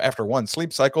 If, after one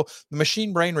sleep cycle, the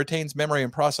machine brain retains memory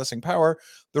and processing power,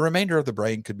 the remainder of the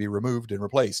brain could be removed and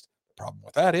replaced. The problem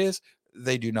with that is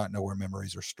they do not know where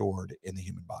memories are stored in the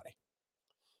human body.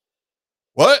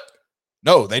 What?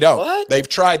 No, they don't. What? They've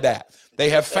tried that. They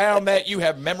have found that you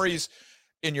have memories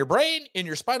in your brain, in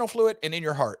your spinal fluid, and in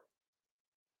your heart.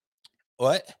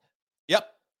 What? Yep.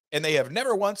 And they have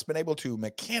never once been able to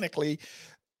mechanically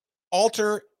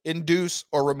alter, induce,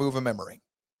 or remove a memory.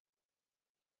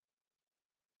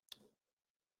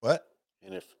 What?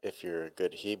 And if you're a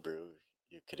good Hebrew,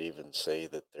 you could even say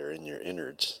that they're in your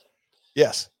innards.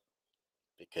 Yes.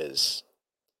 Because,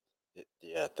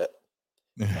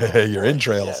 Your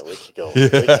entrails. Yeah, we could go. We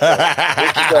could go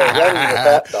running with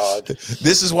that dog.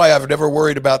 This is why I've never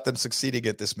worried about them succeeding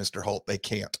at this, Mr. Holt. They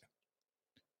can't.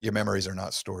 Your memories are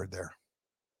not stored there.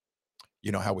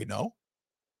 You know how we know?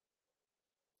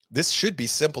 This should be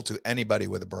simple to anybody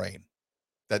with a brain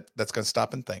that's going to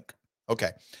stop and think.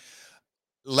 Okay.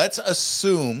 Let's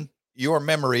assume your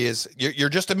memory is, you're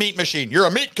just a meat machine. You're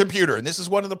a meat computer. And this is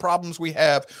one of the problems we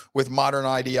have with modern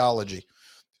ideology.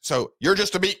 So you're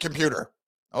just a meat computer.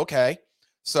 Okay.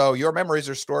 So your memories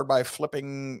are stored by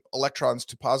flipping electrons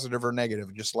to positive or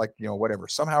negative, just like, whatever,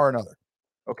 somehow or another.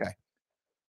 Okay.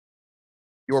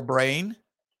 Your brain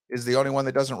is the only one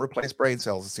that doesn't replace brain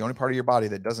cells. It's the only part of your body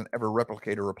that doesn't ever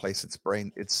replicate or replace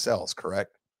its cells,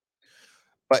 correct?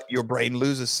 But your brain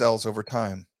loses cells over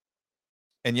time.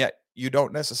 And yet you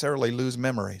don't necessarily lose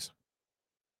memories.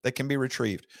 They can be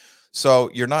retrieved. So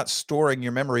you're not storing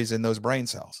your memories in those brain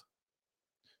cells.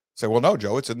 Say, well, no,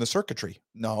 Joe, it's in the circuitry.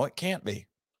 No, it can't be,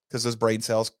 because those brain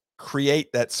cells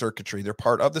create that circuitry. They're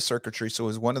part of the circuitry. So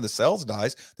as one of the cells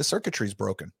dies, the circuitry is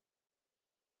broken.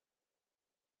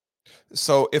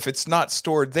 So if it's not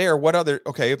stored there,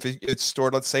 if it's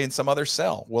stored, let's say, in some other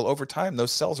cell, well, over time,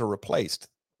 those cells are replaced.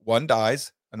 One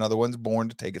dies, another one's born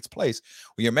to take its place.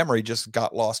 Well, your memory just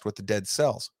got lost with the dead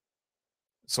cells.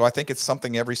 So I think it's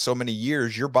something every so many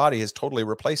years, your body has totally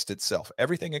replaced itself,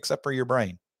 everything except for your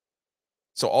brain.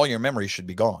 So all your memories should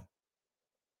be gone.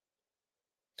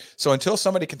 So until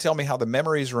somebody can tell me how the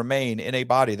memories remain in a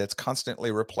body that's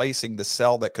constantly replacing the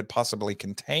cell that could possibly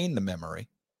contain the memory,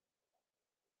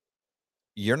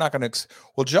 you're not going to.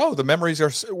 Well, Joe, the memories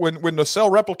are, when the cell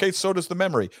replicates, so does the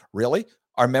memory. Really?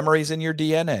 Are memories in your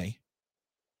DNA?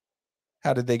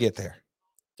 How did they get there?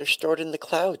 They're stored in the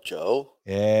cloud, Joe.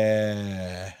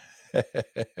 Yeah.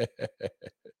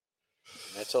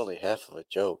 That's only half of a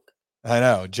joke. I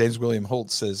know. James William Holt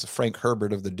says Frank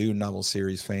Herbert of the Dune novel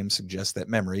series fame suggests that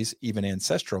memories, even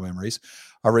ancestral memories,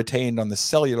 are retained on the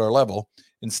cellular level.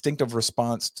 Instinctive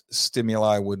response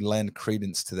stimuli would lend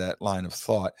credence to that line of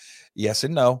thought. Yes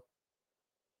and no.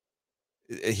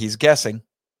 He's guessing.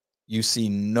 You see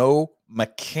no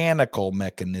mechanical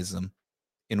mechanism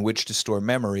in which to store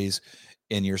memories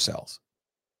in your cells.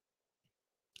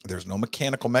 There's no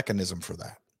mechanical mechanism for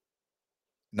that.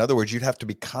 In other words, you'd have to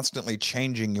be constantly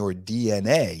changing your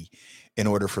DNA in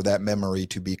order for that memory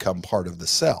to become part of the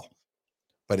cell.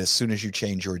 But as soon as you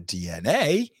change your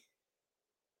DNA,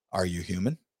 are you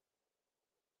human?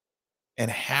 And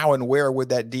how and where would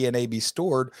that DNA be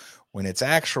stored when it's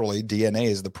actually DNA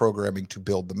is the programming to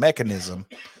build the mechanism,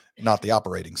 not the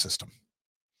operating system?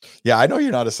 Yeah, I know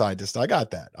you're not a scientist. I got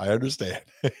that. I understand.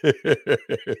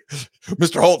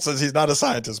 Mr. Holt says he's not a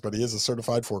scientist, but he is a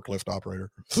certified forklift operator.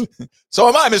 So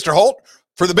am I, Mr. Holt,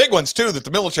 for the big ones too that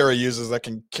the military uses that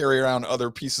can carry around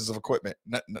other pieces of equipment,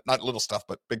 not little stuff,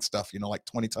 but big stuff, like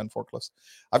 20-ton forklifts.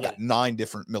 I've got 9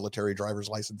 different military driver's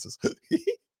licenses.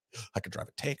 I could drive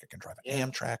a tank. I can drive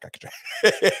an Amtrak. I could drive.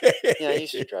 Yeah, I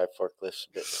used to drive forklifts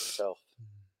a bit myself.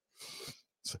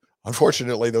 So,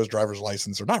 unfortunately, those driver's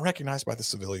licenses are not recognized by the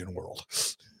civilian world.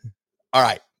 All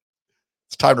right.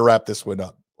 It's time to wrap this one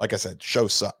up. Like I said, show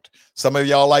sucked. Some of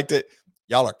y'all liked it.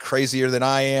 Y'all are crazier than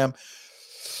I am.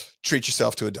 Treat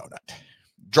yourself to a donut.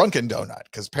 Drunken donut,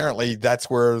 because apparently that's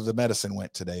where the medicine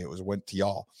went today. It went to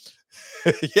y'all.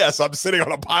 Yes, I'm sitting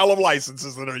on a pile of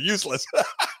licenses that are useless.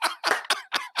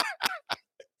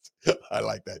 I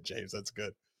like that, James. That's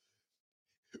good.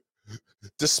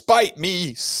 Despite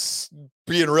me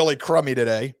being really crummy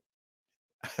today,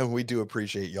 we do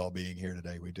appreciate y'all being here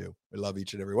today. We do. We love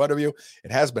each and every one of you.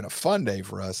 It has been a fun day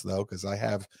for us, though, because I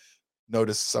have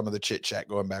noticed some of the chit chat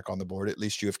going back on the board. At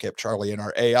least you have kept Charlie and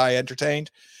our AI entertained.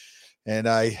 And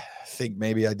I think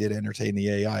maybe I did entertain the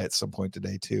AI at some point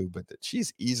today, too, but that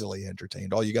she's easily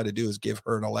entertained. All you got to do is give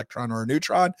her an electron or a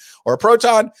neutron or a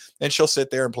proton, and she'll sit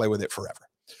there and play with it forever.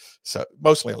 So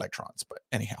mostly electrons, but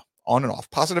anyhow, on and off,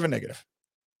 positive and negative.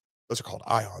 Those are called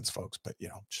ions, folks, but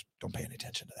just don't pay any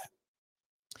attention to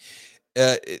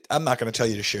that. I'm not going to tell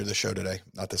you to share the show today,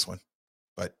 not this one,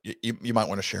 but you might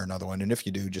want to share another one. And if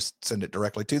you do, just send it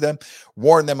directly to them.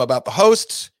 Warn them about the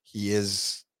host. He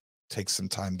takes some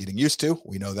time getting used to.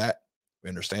 We know that. We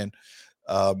understand.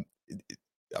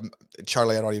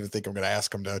 Charlie, I don't even think I'm going to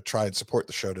ask him to try and support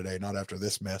the show today. Not after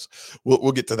this mess.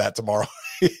 We'll get to that tomorrow.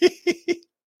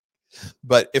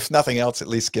 But if nothing else, at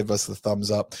least give us the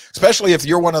thumbs up, especially if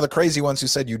you're one of the crazy ones who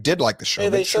said you did like the show. Hey,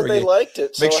 they said they liked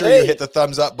it. Make sure you hit the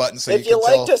thumbs up button. So if you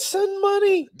like to send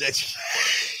money,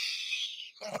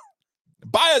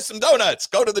 buy us some donuts.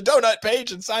 Go to the donut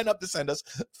page and sign up to send us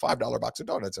 $5 box of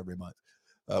donuts every month.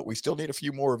 We still need a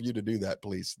few more of you to do that,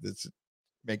 please. That's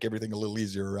make everything a little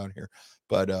easier around here.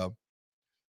 But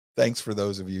thanks for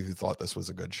those of you who thought this was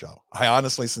a good show. I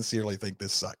honestly, sincerely think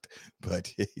this sucked,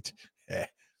 but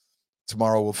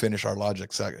tomorrow we'll finish our logic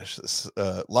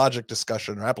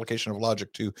discussion or application of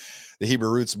logic to the Hebrew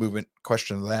roots movement,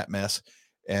 question of that mess.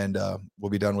 And we'll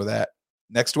be done with that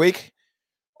next week,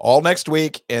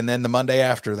 and then the Monday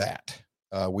after that.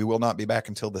 We will not be back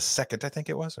until the 2nd, I think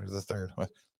it was, or the 3rd.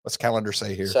 What's calendar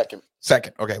say here?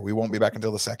 2nd. Okay, we won't be back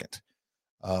until the 2nd.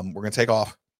 We're going to take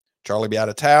off. Charlie be out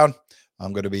of town.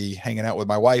 I'm going to be hanging out with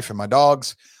my wife and my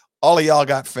dogs. All of y'all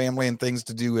got family and things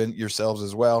to do in yourselves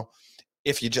as well.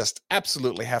 If you just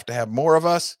absolutely have to have more of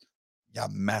us, you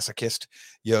masochist,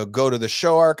 you go to the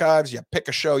show archives, you pick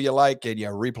a show you like, and you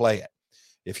replay it.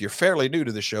 If you're fairly new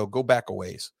to the show, go back a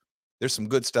ways. There's some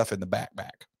good stuff in the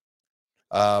back.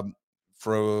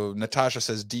 Natasha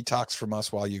says, detox from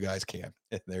us while you guys can.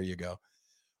 There you go.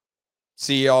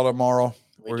 See y'all tomorrow.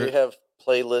 We do have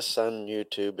playlists on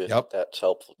YouTube if that's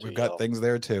helpful to you. We've got things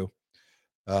there too.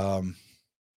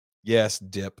 Yes,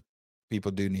 Dip.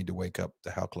 People do need to wake up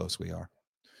to how close we are.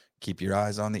 Keep your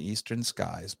eyes on the eastern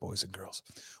skies, boys and girls.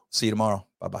 See you tomorrow.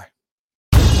 Bye-bye.